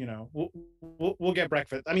 But you know, we'll get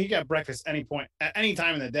breakfast. I mean, you get breakfast any point at any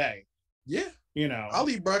time in the day. Yeah. You know, I'll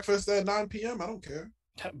eat breakfast at 9 p.m. I don't care.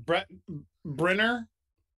 Brenner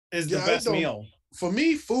is the best meal. For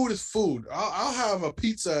me, food is food. I'll have a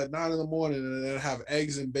pizza at 9 in the morning and then have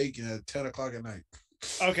eggs and bacon at 10 o'clock at night.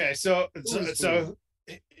 Okay, so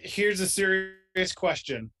here's a serious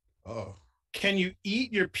question. Oh. Can you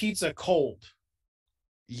eat your pizza cold?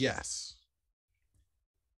 Yes.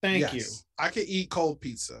 Thank you. I can eat cold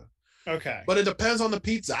pizza. Okay. But it depends on the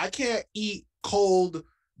pizza. I can't eat cold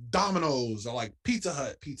Domino's or like Pizza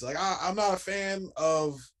Hut pizza. Like I'm not a fan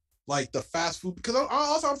of like the fast food because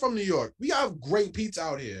I'm from New York. We have great pizza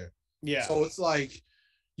out here. Yeah. So it's like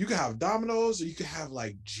you can have Domino's or you can have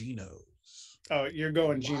like Geno's. Oh, you're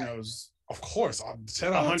going Geno's. Of course,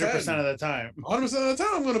 10 100% of the time. 100% of the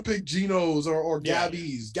time, I'm gonna pick Geno's or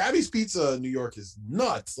Gabby's. Yeah. Gabby's Pizza in New York is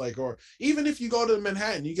nuts. Like, or even if you go to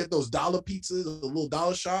Manhattan, you get those dollar pizzas, the little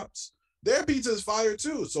dollar shops. Their pizza is fire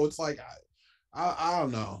too. So it's like, I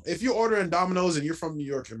don't know. If you're ordering Domino's and you're from New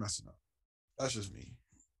York, you're messing up. That's just me.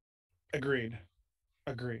 Agreed.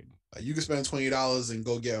 Like, you can spend $20 and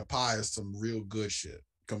go get a pie of some real good shit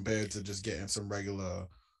compared to just getting some regular.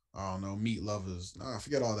 I don't know, meat lovers. Nah,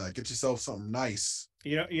 forget all that. Get yourself something nice.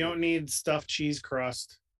 You don't need stuffed cheese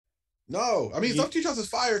crust. No, I mean stuffed cheese crust is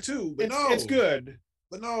fire too, but it's good.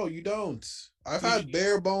 But no, you don't. I've had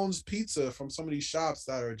bare bones pizza from some of these shops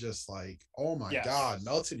that are just like, oh my god,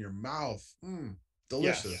 melts in your mouth.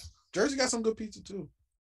 Delicious. Yes. Jersey got some good pizza too.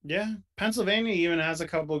 Yeah, Pennsylvania even has a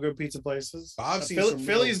couple of good pizza places. I've seen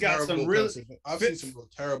Philly's got some really. I've seen some real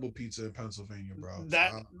terrible pizza in Pennsylvania, bro.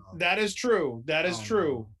 That is true. That is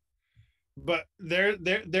true. But there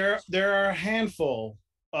are a handful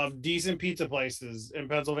of decent pizza places in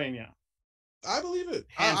Pennsylvania. I believe it.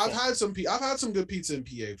 I've had some good pizza in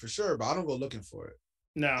PA for sure, but I don't go looking for it.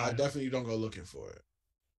 No, I definitely don't go looking for it.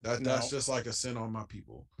 That's just like a sin on my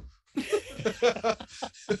people.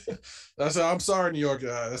 I'm sorry, New York.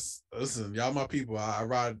 Listen, y'all my people. I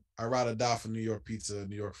ride or die for New York pizza and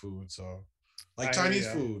New York food. So like Chinese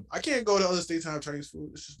food. I can't go to other states and have Chinese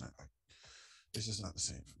food. It's just not the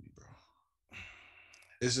same for me, bro.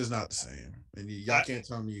 It's just not the same. And y'all can't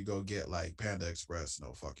tell me you go get like Panda Express.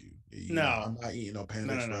 No, fuck you. No, I'm not eating no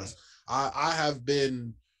Panda Express. No. I have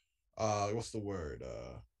been what's the word?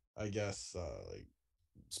 I guess like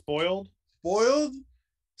spoiled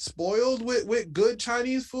with good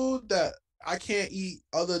Chinese food that I can't eat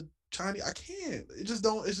other Chinese. I can't.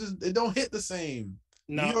 It don't hit the same.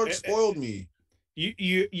 No, New York spoiled me.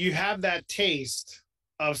 You have that taste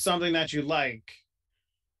of something that you like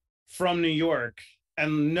from New York,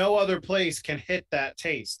 and no other place can hit that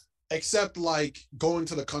taste. Except like going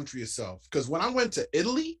to the country itself. Because when I went to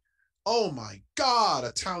Italy, oh my God,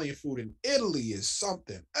 Italian food in Italy is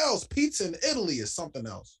something else. Pizza in Italy is something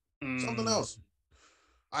else. Something else.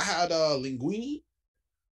 I had linguine.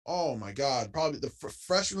 Oh my God. Probably the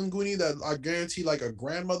fresh linguine that I guarantee like a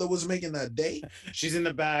grandmother was making that day. She's in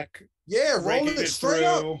the back. Yeah, rolling raking it it straight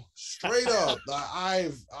up. through. Straight up.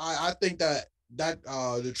 I think that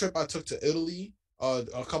the trip I took to Italy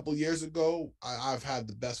a couple years ago, I've had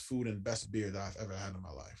the best food and best beer that I've ever had in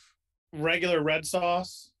my life. Regular red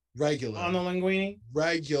sauce on the Regular. linguine.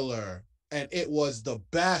 Regular. And it was the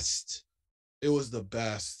best. It was the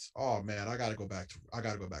best. Oh man, I gotta go back to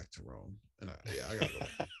Rome. And I gotta go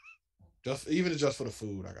back. Just for the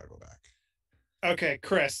food, I gotta go back. Okay,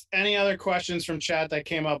 Chris, any other questions from chat that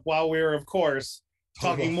came up while we were, of course,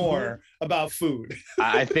 talking more about food?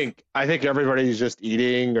 I think everybody's just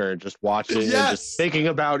eating or just watching and just thinking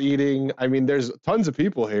about eating. I mean, there's tons of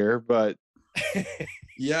people here, but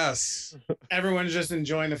yes, everyone's just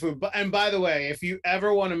enjoying the food. And by the way, if you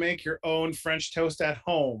ever want to make your own French toast at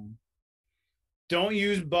home, don't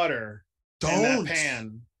use butter in that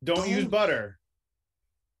pan. Don't use butter.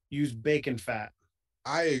 Use bacon fat.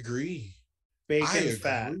 I agree. Bacon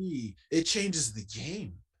fat. It changes the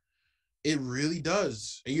game. It really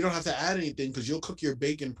does. And you don't have to add anything because you'll cook your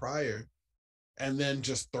bacon prior and then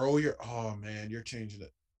just throw your, oh man, you're changing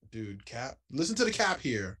it. Dude, Cap, listen to the Cap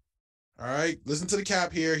here. All right? Listen to the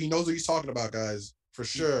Cap here. He knows what he's talking about, guys. For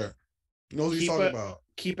sure. He knows what he's talking about.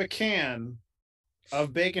 Keep a can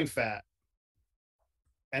of bacon fat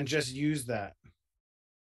and just use that.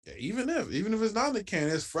 Yeah, even if it's not in the can,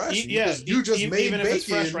 it's fresh. Yeah, you just made even bacon, if it's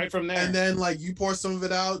fresh right from there, and then like you pour some of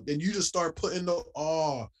it out, and you just start putting the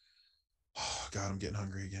oh God, I'm getting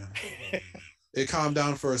hungry again. It calmed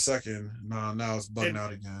down for a second. Now it's bugging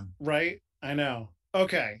out again. Right, I know.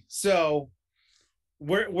 Okay, so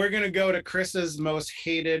we're gonna go to Chris's most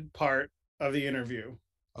hated part of the interview.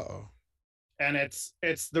 And it's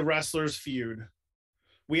the wrestlers feud.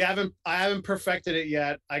 I haven't perfected it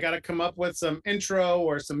yet. I got to come up with some intro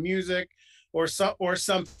or some music or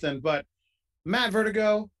something. But Matt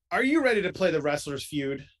Vertigo, are you ready to play the wrestlers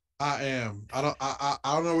feud? I am. I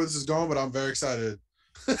don't know where this is going, but I'm very excited.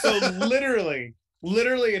 So literally,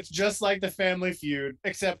 it's just like the Family Feud,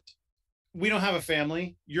 except we don't have a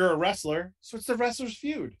family. You're a wrestler, so it's the wrestlers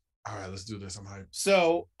feud. All right, let's do this. I'm hyped.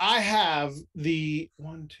 So I have the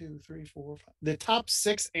the top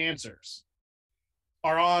 6 answers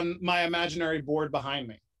are on my imaginary board behind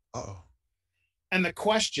me. And the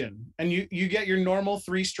question, and you get your normal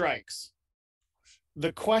 3 strikes.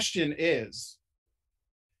 The question is,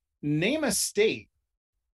 name a state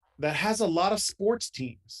that has a lot of sports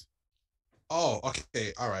teams. Oh,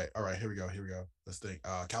 okay. All right. Here we go. Let's think.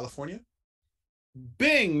 California?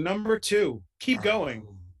 Bing, number 2. Keep going.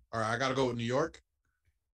 All right, I got to go with New York.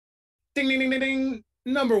 Ding, ding, ding, ding, ding.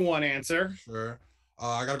 Number 1 answer. Sure.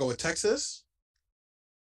 I got to go with Texas.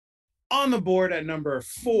 On the board at number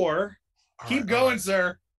 4. Keep going,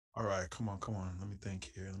 sir. All right, come on. Let me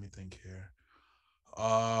think here.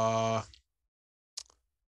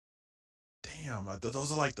 Damn,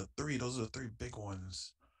 those are like the 3. Those are the 3 big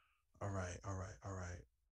ones. All right.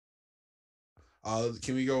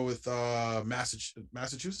 Can we go with Massachusetts?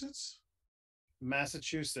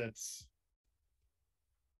 Massachusetts.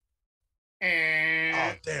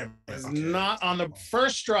 Oh, damn. It's not on the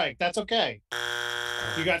first strike. That's okay.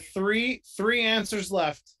 You got three answers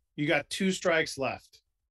left. You got 2 strikes left.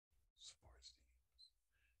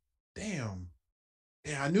 Damn.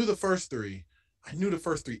 Yeah, I knew the first 3.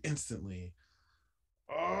 Instantly.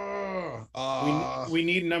 We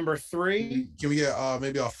need number 3. Can we get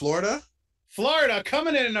maybe Florida? Florida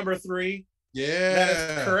coming in at number 3. Yeah.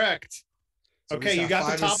 That is correct. So okay, you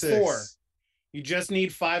got the top 4. You just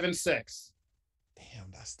need 5 and 6.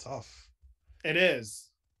 Damn, that's tough. It is.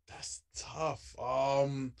 That's tough.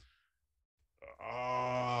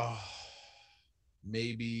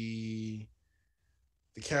 Maybe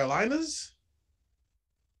the Carolinas?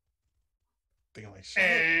 Thinking like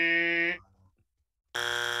shit. I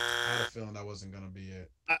had a feeling that wasn't gonna be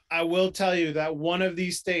it. I will tell you that one of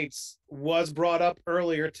these states was brought up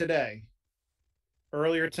earlier tonight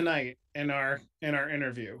in our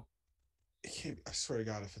interview. It can't be, I swear to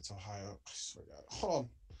God, if it's Ohio, I swear to God. Hold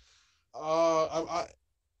on.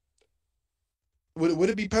 Would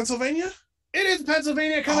it be Pennsylvania? It is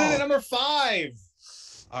Pennsylvania coming in at number 5.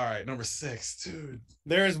 All right, number 6, dude.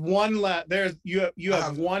 There's one left. You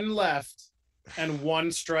have 1 left and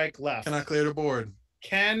 1 strike left. Can I clear the board?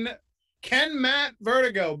 Can Matt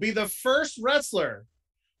Vertigo be the first wrestler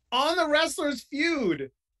on the Wrestlers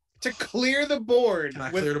Feud to clear the board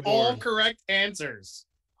with all correct answers?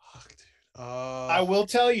 Fuck, dude. I will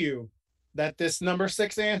tell you that this number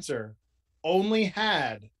 6 answer only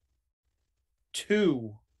had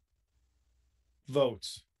 2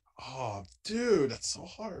 votes. Oh, dude, that's so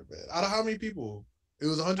hard, man. Out of how many people? It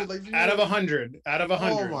was 100 like out of 100. Out of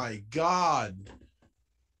 100. Oh my God.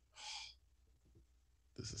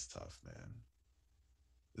 This is tough, man.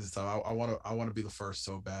 This is tough. I want to be the first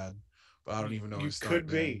so bad, but I don't even know where You to start, could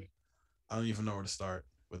man. be. I don't even know where to start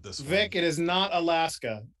with this Vic, one. it is not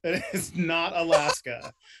Alaska. It is not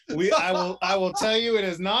Alaska. I will tell you, it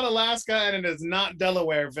is not Alaska and it is not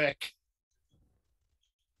Delaware, Vic.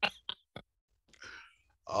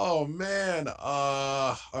 Oh man.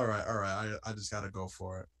 All right. I just gotta go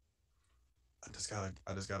for it. I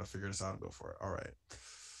just gotta figure this out and go for it. All right.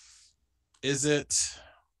 Is it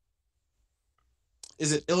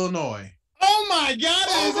Illinois? Oh my God,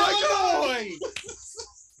 it is Oh Illinois.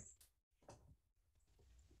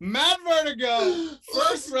 Matt Vertigo,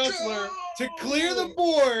 first wrestler to clear the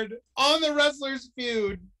board on the Wrestlers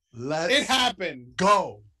Feud. It happened.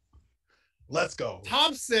 Go. Let's go.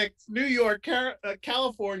 Top 6, New York,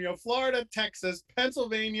 California, Florida, Texas,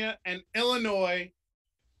 Pennsylvania, and Illinois.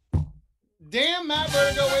 Damn, Matt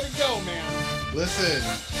Vertigo, way to go, man. Listen,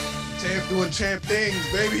 champ doing champ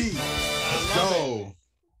things, baby. Let's go.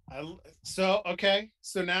 So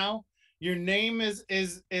now your name is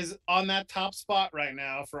on that top spot right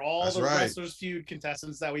now for all That's the right. Wrestlers Feud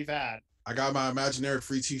contestants that we've had. I got my imaginary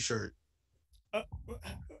free T-shirt.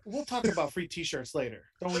 We'll talk about free T-shirts later.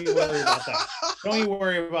 Don't you worry about that. Don't you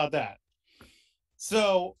worry about that.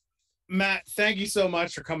 So, Matt, thank you so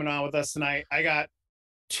much for coming on with us tonight. I got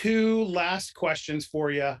 2 last questions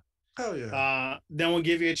for you. Hell yeah. Then we'll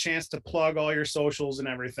give you a chance to plug all your socials and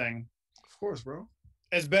everything. Of course, bro.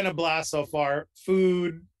 It's been a blast so far.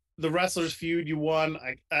 Food, the Wrestlers Feud, you won.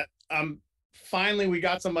 I'm finally, we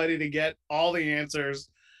got somebody to get all the answers.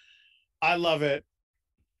 I love it.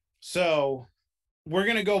 So we're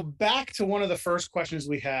going to go back to one of the first questions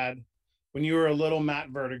we had when you were a little Matt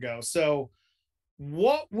Vertigo. So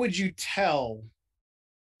what would you tell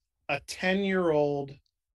a 10-year-old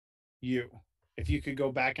you if you could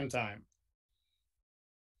go back in time?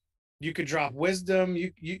 You could drop wisdom.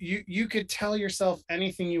 You could tell yourself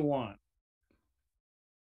anything you want.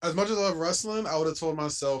 As much as I love wrestling, I would have told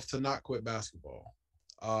myself to not quit basketball.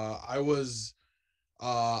 I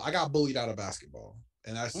got bullied out of basketball,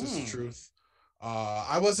 and that's just the truth.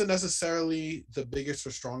 I wasn't necessarily the biggest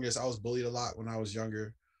or strongest. I was bullied a lot when I was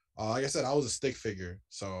younger. Like I said, I was a stick figure.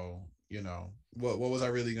 So, you know, what was I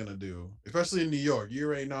really going to do? Especially in New York. You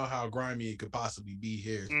already know how grimy it could possibly be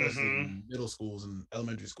here, especially in middle schools and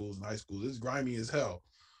elementary schools and high schools. It's grimy as hell.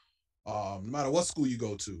 No matter what school you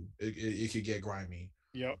go to, it could get grimy.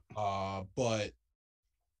 Yep. But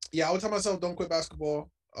yeah, I would tell myself don't quit basketball.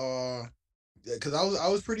 Because I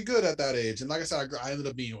was pretty good at that age. And like I said, I ended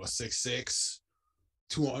up being 6'6",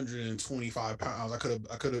 225 pounds. I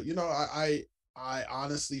could have, you know, I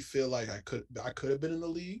honestly feel like I could have been in the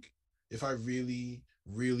league if I really,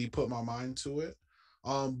 really put my mind to it.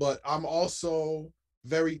 But I'm also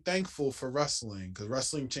very thankful for wrestling because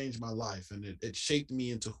wrestling changed my life and it shaped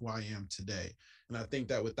me into who I am today. And I think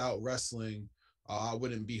that without wrestling, I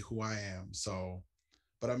wouldn't be who I am. So,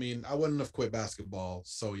 but I mean, I wouldn't have quit basketball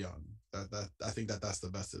so young. I think that's the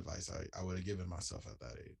best advice I would have given myself at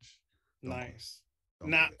that age. Nice.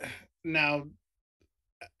 Now,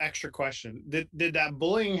 extra question: Did that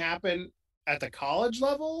bullying happen at the college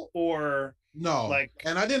level or no? Like,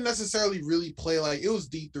 and I didn't necessarily really play like it was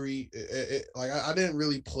D3. Like I didn't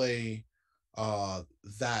really play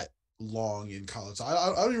that long in college. So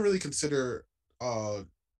I didn't really consider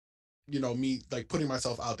you know, me like putting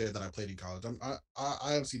myself out there that I played in college. I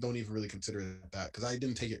honestly don't even really consider it that because I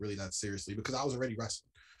didn't take it really that seriously because I was already wrestling.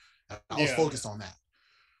 I was focused on that.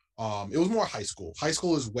 It was more high school. High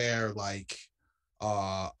school is where like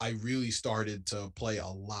I really started to play a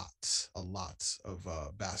lot of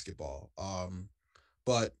basketball.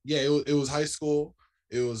 But yeah, it was high school.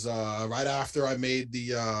 It was right after I made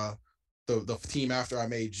the team after I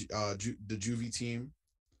made the juvie team.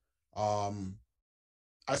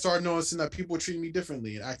 I started noticing that people were treating me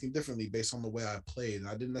differently and acting differently based on the way I played. And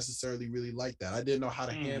I didn't necessarily really like that. I didn't know how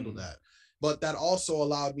to handle that. But that also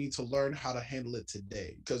allowed me to learn how to handle it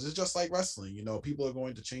today. Because it's just like wrestling, you know, people are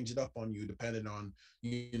going to change it up on you depending on,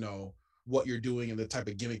 you know, what you're doing and the type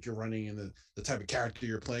of gimmick you're running and the type of character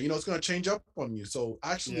you're playing. You know, it's going to change up on you. So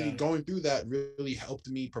actually going through that really helped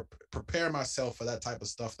me prepare myself for that type of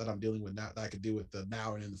stuff that I'm dealing with now, that I could deal with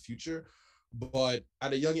now and in the future. But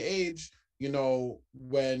at a young age, you know,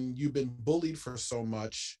 when you've been bullied for so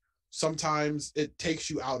much, sometimes it takes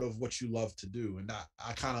you out of what you love to do. And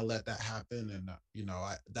I kind of let that happen. And, you know,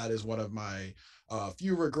 that is one of my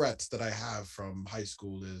few regrets that I have from high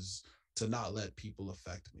school is to not let people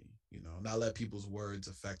affect me, you know, not let people's words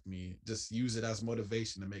affect me, just use it as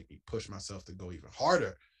motivation to make me push myself to go even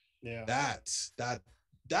harder Yeah.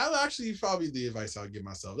 That actually is probably the advice I'll give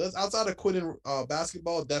myself. That's outside of quitting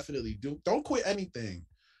basketball. Definitely don't quit anything.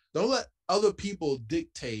 Don't let other people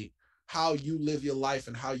dictate how you live your life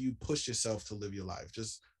and how you push yourself to live your life.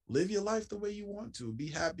 Just live your life the way you want to. Be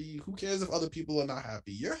happy. Who cares if other people are not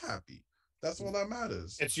happy? You're happy. That's all that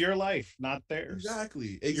matters. It's your life, not theirs.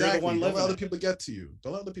 Exactly. You're the one Don't let living other it. people get to you.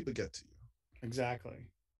 Don't let other people get to you. Exactly.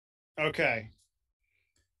 Okay.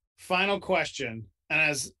 Final question.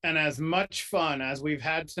 And as much fun as we've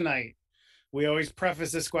had tonight, we always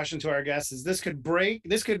preface this question to our guests is this could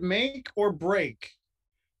make or break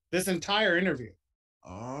this entire interview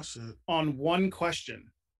Oh shit. on one question.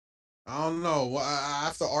 I don't know. Well,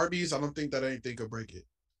 after Arby's, I don't think that anything could break it.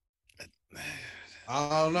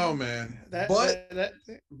 I don't know, man. But let's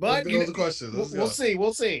go to the questions. Let's we'll go. see.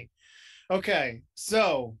 We'll see. Okay,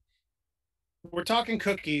 so we're talking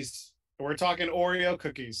cookies. We're talking Oreo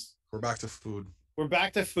cookies. We're back to food. We're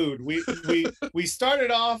back to food. We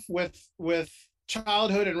started off with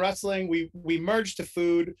childhood and wrestling. We merged to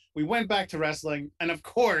food. We went back to wrestling, and of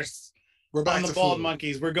course, We're back on the to Bald food.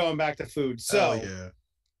 Monkeys, we're going back to food. Hell So, yeah.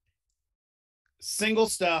 single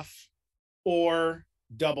stuff or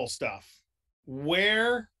double stuff?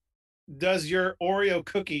 Where does your Oreo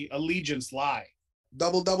cookie allegiance lie?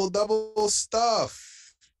 Double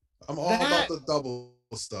stuff. I'm all That about the double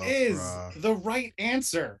stuff, is bruh. the right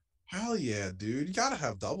answer. Hell yeah, dude. You gotta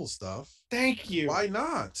have double stuff. Thank you. Why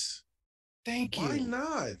not? Thank you. Why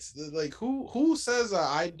not? Like who says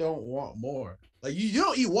I don't want more? Like you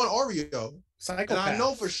don't eat one Oreo. Psychopath. And I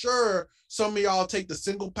know for sure some of y'all take the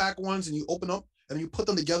single pack ones and you open up and you put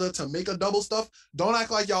them together to make a double stuff. Don't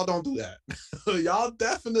act like y'all don't do that. Y'all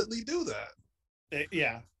definitely do that.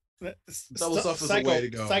 Yeah. Double stuff is the way to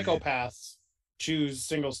go. Psychopaths choose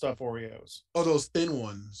single stuff Oreos. Oh, those thin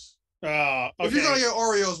ones. Okay. If you're gonna get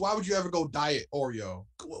Oreos, why would you ever go diet Oreo?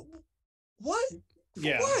 What?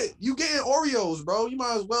 Yeah. What? You getting Oreos, bro? You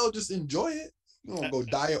might as well just enjoy it. You don't go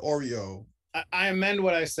diet Oreo. I amend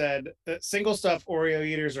what I said. Single stuff Oreo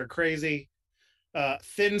eaters are crazy.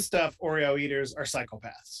 Thin stuff Oreo eaters are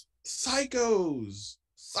psychopaths. Psychos.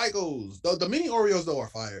 The mini Oreos though are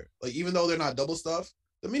fire. Like even though they're not double stuff,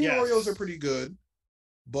 the mini Oreos are pretty good.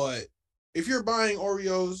 But if you're buying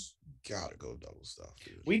Oreos, gotta go double stuff,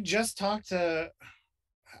 dude. We just talked to,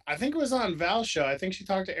 I think it was on Val's show. I think she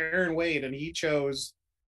talked to Aaron Wade, and he chose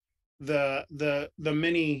the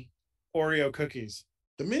mini Oreo cookies.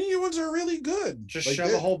 The mini ones are really good. Just like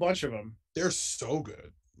shove a whole bunch of them. They're so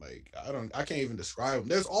good. Like I can't even describe them.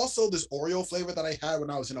 There's also this Oreo flavor that I had when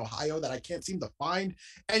I was in Ohio that I can't seem to find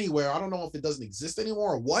anywhere. I don't know if it doesn't exist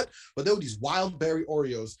anymore or what, but there were these wild berry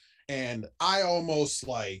Oreos, and I almost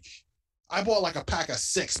I bought like a pack of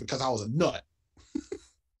 6 because I was a nut.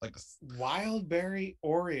 Like wild berry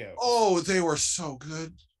Oreos. Oh, they were so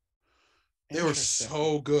good. They were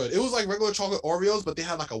so good. It was like regular chocolate Oreos, but they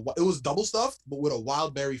had it was double stuffed, but with a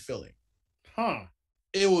wild berry filling. Huh.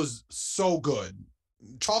 It was so good.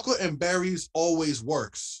 Chocolate and berries always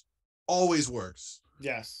works. Always works.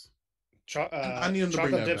 Yes. I need him to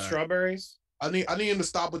bring that dip back. Strawberries. I need him to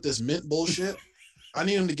stop with this mint bullshit. I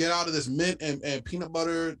need him to get out of this mint and peanut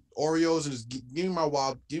butter Oreos and just give me my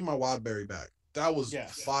wild berry back. That was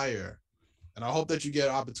fire. And I hope that you get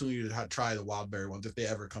an opportunity to try the wild berry ones if they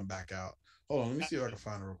ever come back out. Hold on, let me see if I can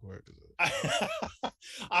find it real quick.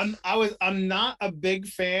 I'm not a big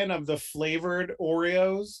fan of the flavored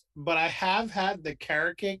Oreos, but I have had the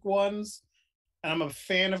carrot cake ones, and I'm a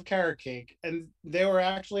fan of carrot cake, and they were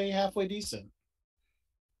actually halfway decent.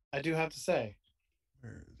 I do have to say.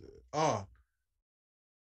 Where is it? Oh,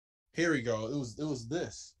 here we go. It was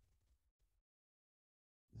this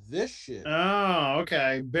shit. Oh,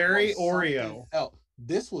 okay. Berry Oreo.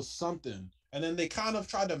 This was something, and then they kind of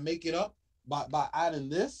tried to make it up by adding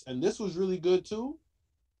this, and this was really good too.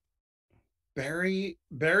 Berry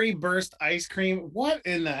burst ice cream. What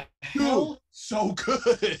in the hell? Dude, so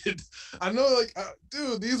good. I know,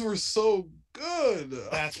 dude, these were so good.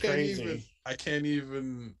 That's crazy. I can't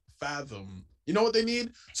even fathom. You know what they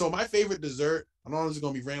need? So my favorite dessert, I know this is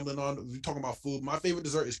gonna be rambling on. We're talking about food. My favorite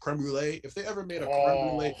dessert is creme brulee. If they ever made a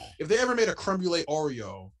creme brulee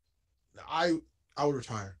Oreo, I would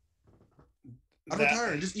retire. I'd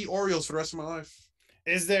retire and just eat Oreos for the rest of my life.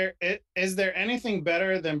 Is there anything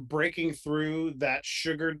better than breaking through that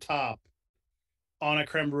sugared top on a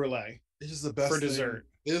creme brulee? It is the best for dessert.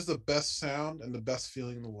 It is the best sound and the best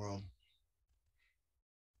feeling in the world.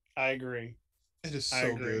 I agree. It is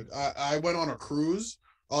so good. I went on a cruise.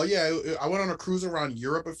 Oh yeah, I went on a cruise around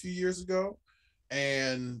Europe a few years ago,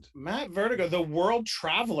 and Matt Vertigo, the world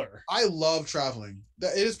traveler. I love traveling.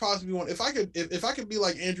 That it is possibly one. If I could be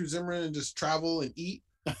like Andrew Zimmern and just travel and eat,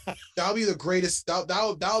 That would be the greatest.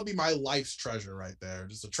 That would be my life's treasure right there.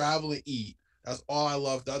 Just to travel and eat. That's all I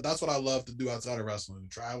love. That's what I love to do outside of wrestling: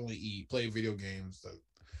 travel and eat, play video games.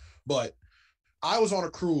 But I was on a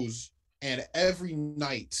cruise, and every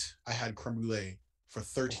night I had creme brulee for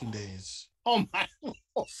 13 days. Oh my Lord.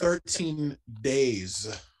 13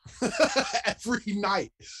 days. Every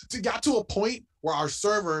night. It got to a point where our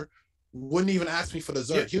server wouldn't even ask me for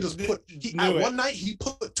dessert. He just put one night he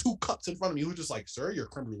put 2 cups in front of me. He was just like, "Sir, your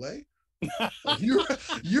creme brulee." you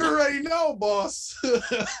already know, boss.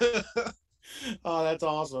 Oh, that's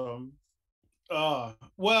awesome.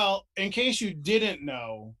 Well, in case you didn't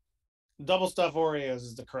know, double stuffed Oreos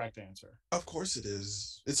is the correct answer. Of course it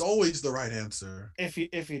is. It's always the right answer. If you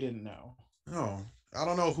didn't know. No. I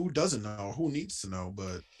don't know who doesn't know, who needs to know,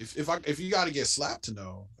 but if you got to get slapped to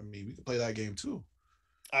know, I mean, we can play that game too.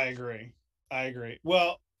 I agree.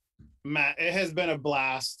 Well, Matt, it has been a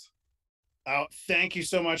blast. Thank you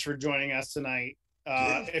so much for joining us tonight.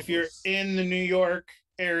 If you're in the New York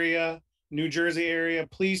area, New Jersey area,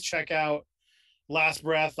 please check out Last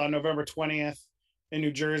Breath on November 20th in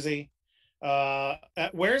New Jersey. And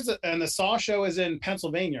the Saw show is in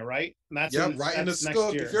Pennsylvania, right? And that's right in the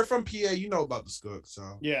Skook. If you're from PA, you know about the Skook.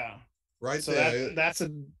 So yeah, right so there. That's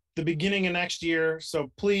the beginning of next year.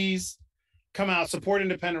 So please come out, support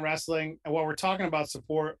independent wrestling. And while we're talking about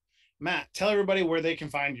support, Matt, tell everybody where they can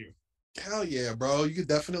find you. Hell yeah, bro. You can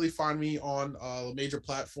definitely find me on major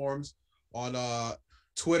platforms. On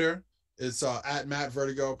Twitter, it's at Matt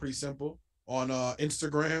Vertigo, pretty simple. On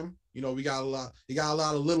Instagram, you know, we got a lot. You got a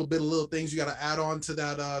lot of little things you got to add on to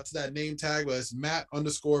that name tag, but it's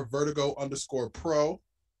Matt_Vertigo_pro.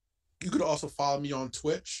 You could also follow me on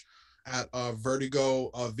Twitch at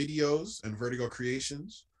Vertigo Videos and Vertigo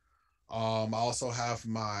Creations. I also have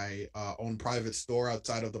my own private store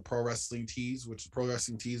outside of the Pro Wrestling Tees, which Pro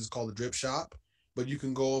Wrestling Tees is called the Drip Shop. But you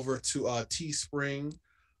can go over to Teespring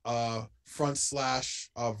 /Vertigo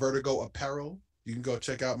Apparel. You can go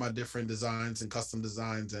check out my different designs and custom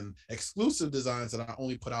designs and exclusive designs that I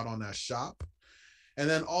only put out on that shop. And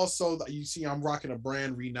then also, you see I'm rocking a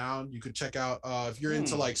brand Renowned. You could check out if you're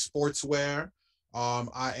into like sportswear.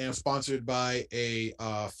 I am sponsored by a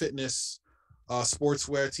fitness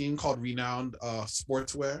sportswear team called Renowned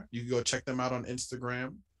Sportswear. You can go check them out on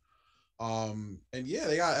Instagram. And yeah,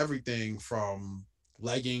 they got everything from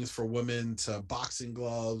leggings for women to boxing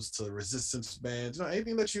gloves to resistance bands. You know,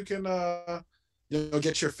 anything that you can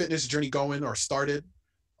get your fitness journey going or started.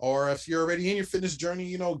 Or if you're already in your fitness journey,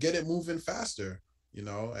 you know, get it moving faster, you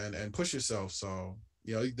know, and push yourself. So,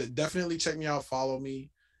 you know, definitely check me out, follow me.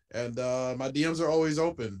 And my DMs are always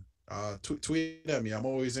open. Tweet at me. I'm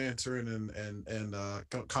always answering and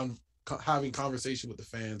having conversation with the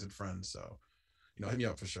fans and friends. So, you know, hit me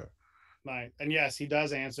up for sure. Nice. And yes, he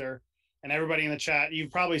does answer. And everybody in the chat,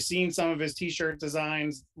 you've probably seen some of his t-shirt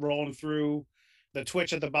designs rolling through the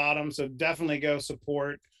Twitch at the bottom. So definitely go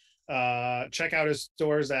support. Check out his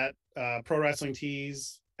stores at Pro Wrestling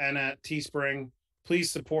Tees and at Teespring.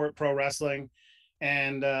 Please support pro wrestling.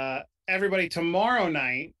 And everybody, tomorrow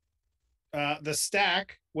night, the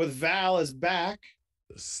Stack with Val is back.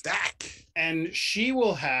 The Stack. And she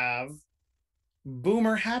will have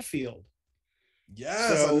Boomer Hatfield.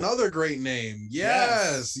 Yes, another great name.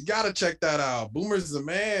 Yes, you got to check that out. Boomer's the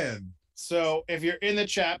man. So if you're in the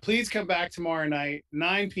chat, please come back tomorrow night,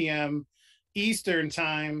 9 p.m. Eastern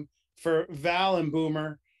time for Val and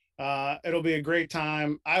Boomer. It'll be a great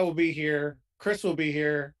time. I will be here. Chris will be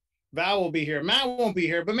here. Val will be here. Matt won't be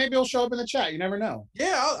here, but maybe he'll show up in the chat. You never know.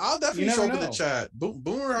 Yeah, I'll definitely show up in the chat.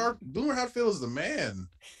 Boomer Hatfield is the man.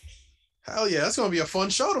 Hell yeah, that's going to be a fun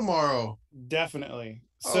show tomorrow. Definitely.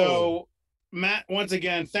 So, Matt, once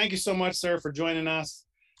again, thank you so much, sir, for joining us.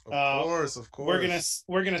 Of course.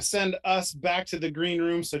 We're gonna send us back to the green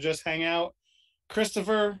room, so just hang out.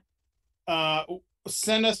 Christopher,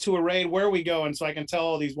 send us to a raid. Where are we going so I can tell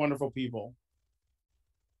all these wonderful people?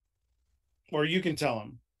 Or you can tell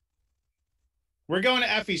them. We're going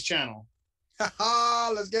to Effie's channel.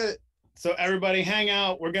 Let's get it. So everybody hang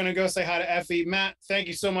out. We're going to go say hi to Effie. Matt, thank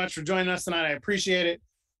you so much for joining us tonight. I appreciate it.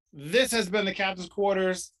 This has been the Captain's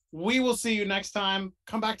Quarters. We will see you next time.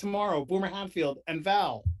 Come back tomorrow. Boomer Hatfield and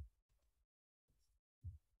Val.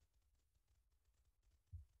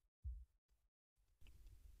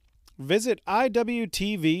 Visit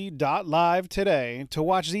IWTV.live today to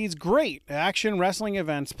watch these great action wrestling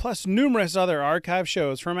events, plus numerous other archive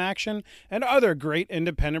shows from Action and other great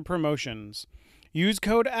independent promotions. Use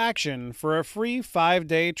code ACTION for a free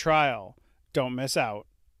 5-day trial. Don't miss out.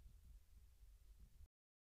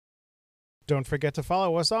 Don't forget to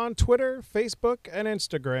follow us on Twitter, Facebook, and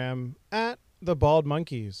Instagram at The Bald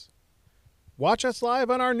Monkeys. Watch us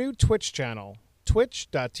live on our new Twitch channel,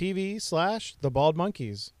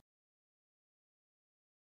 twitch.tv/thebaldmonkeys.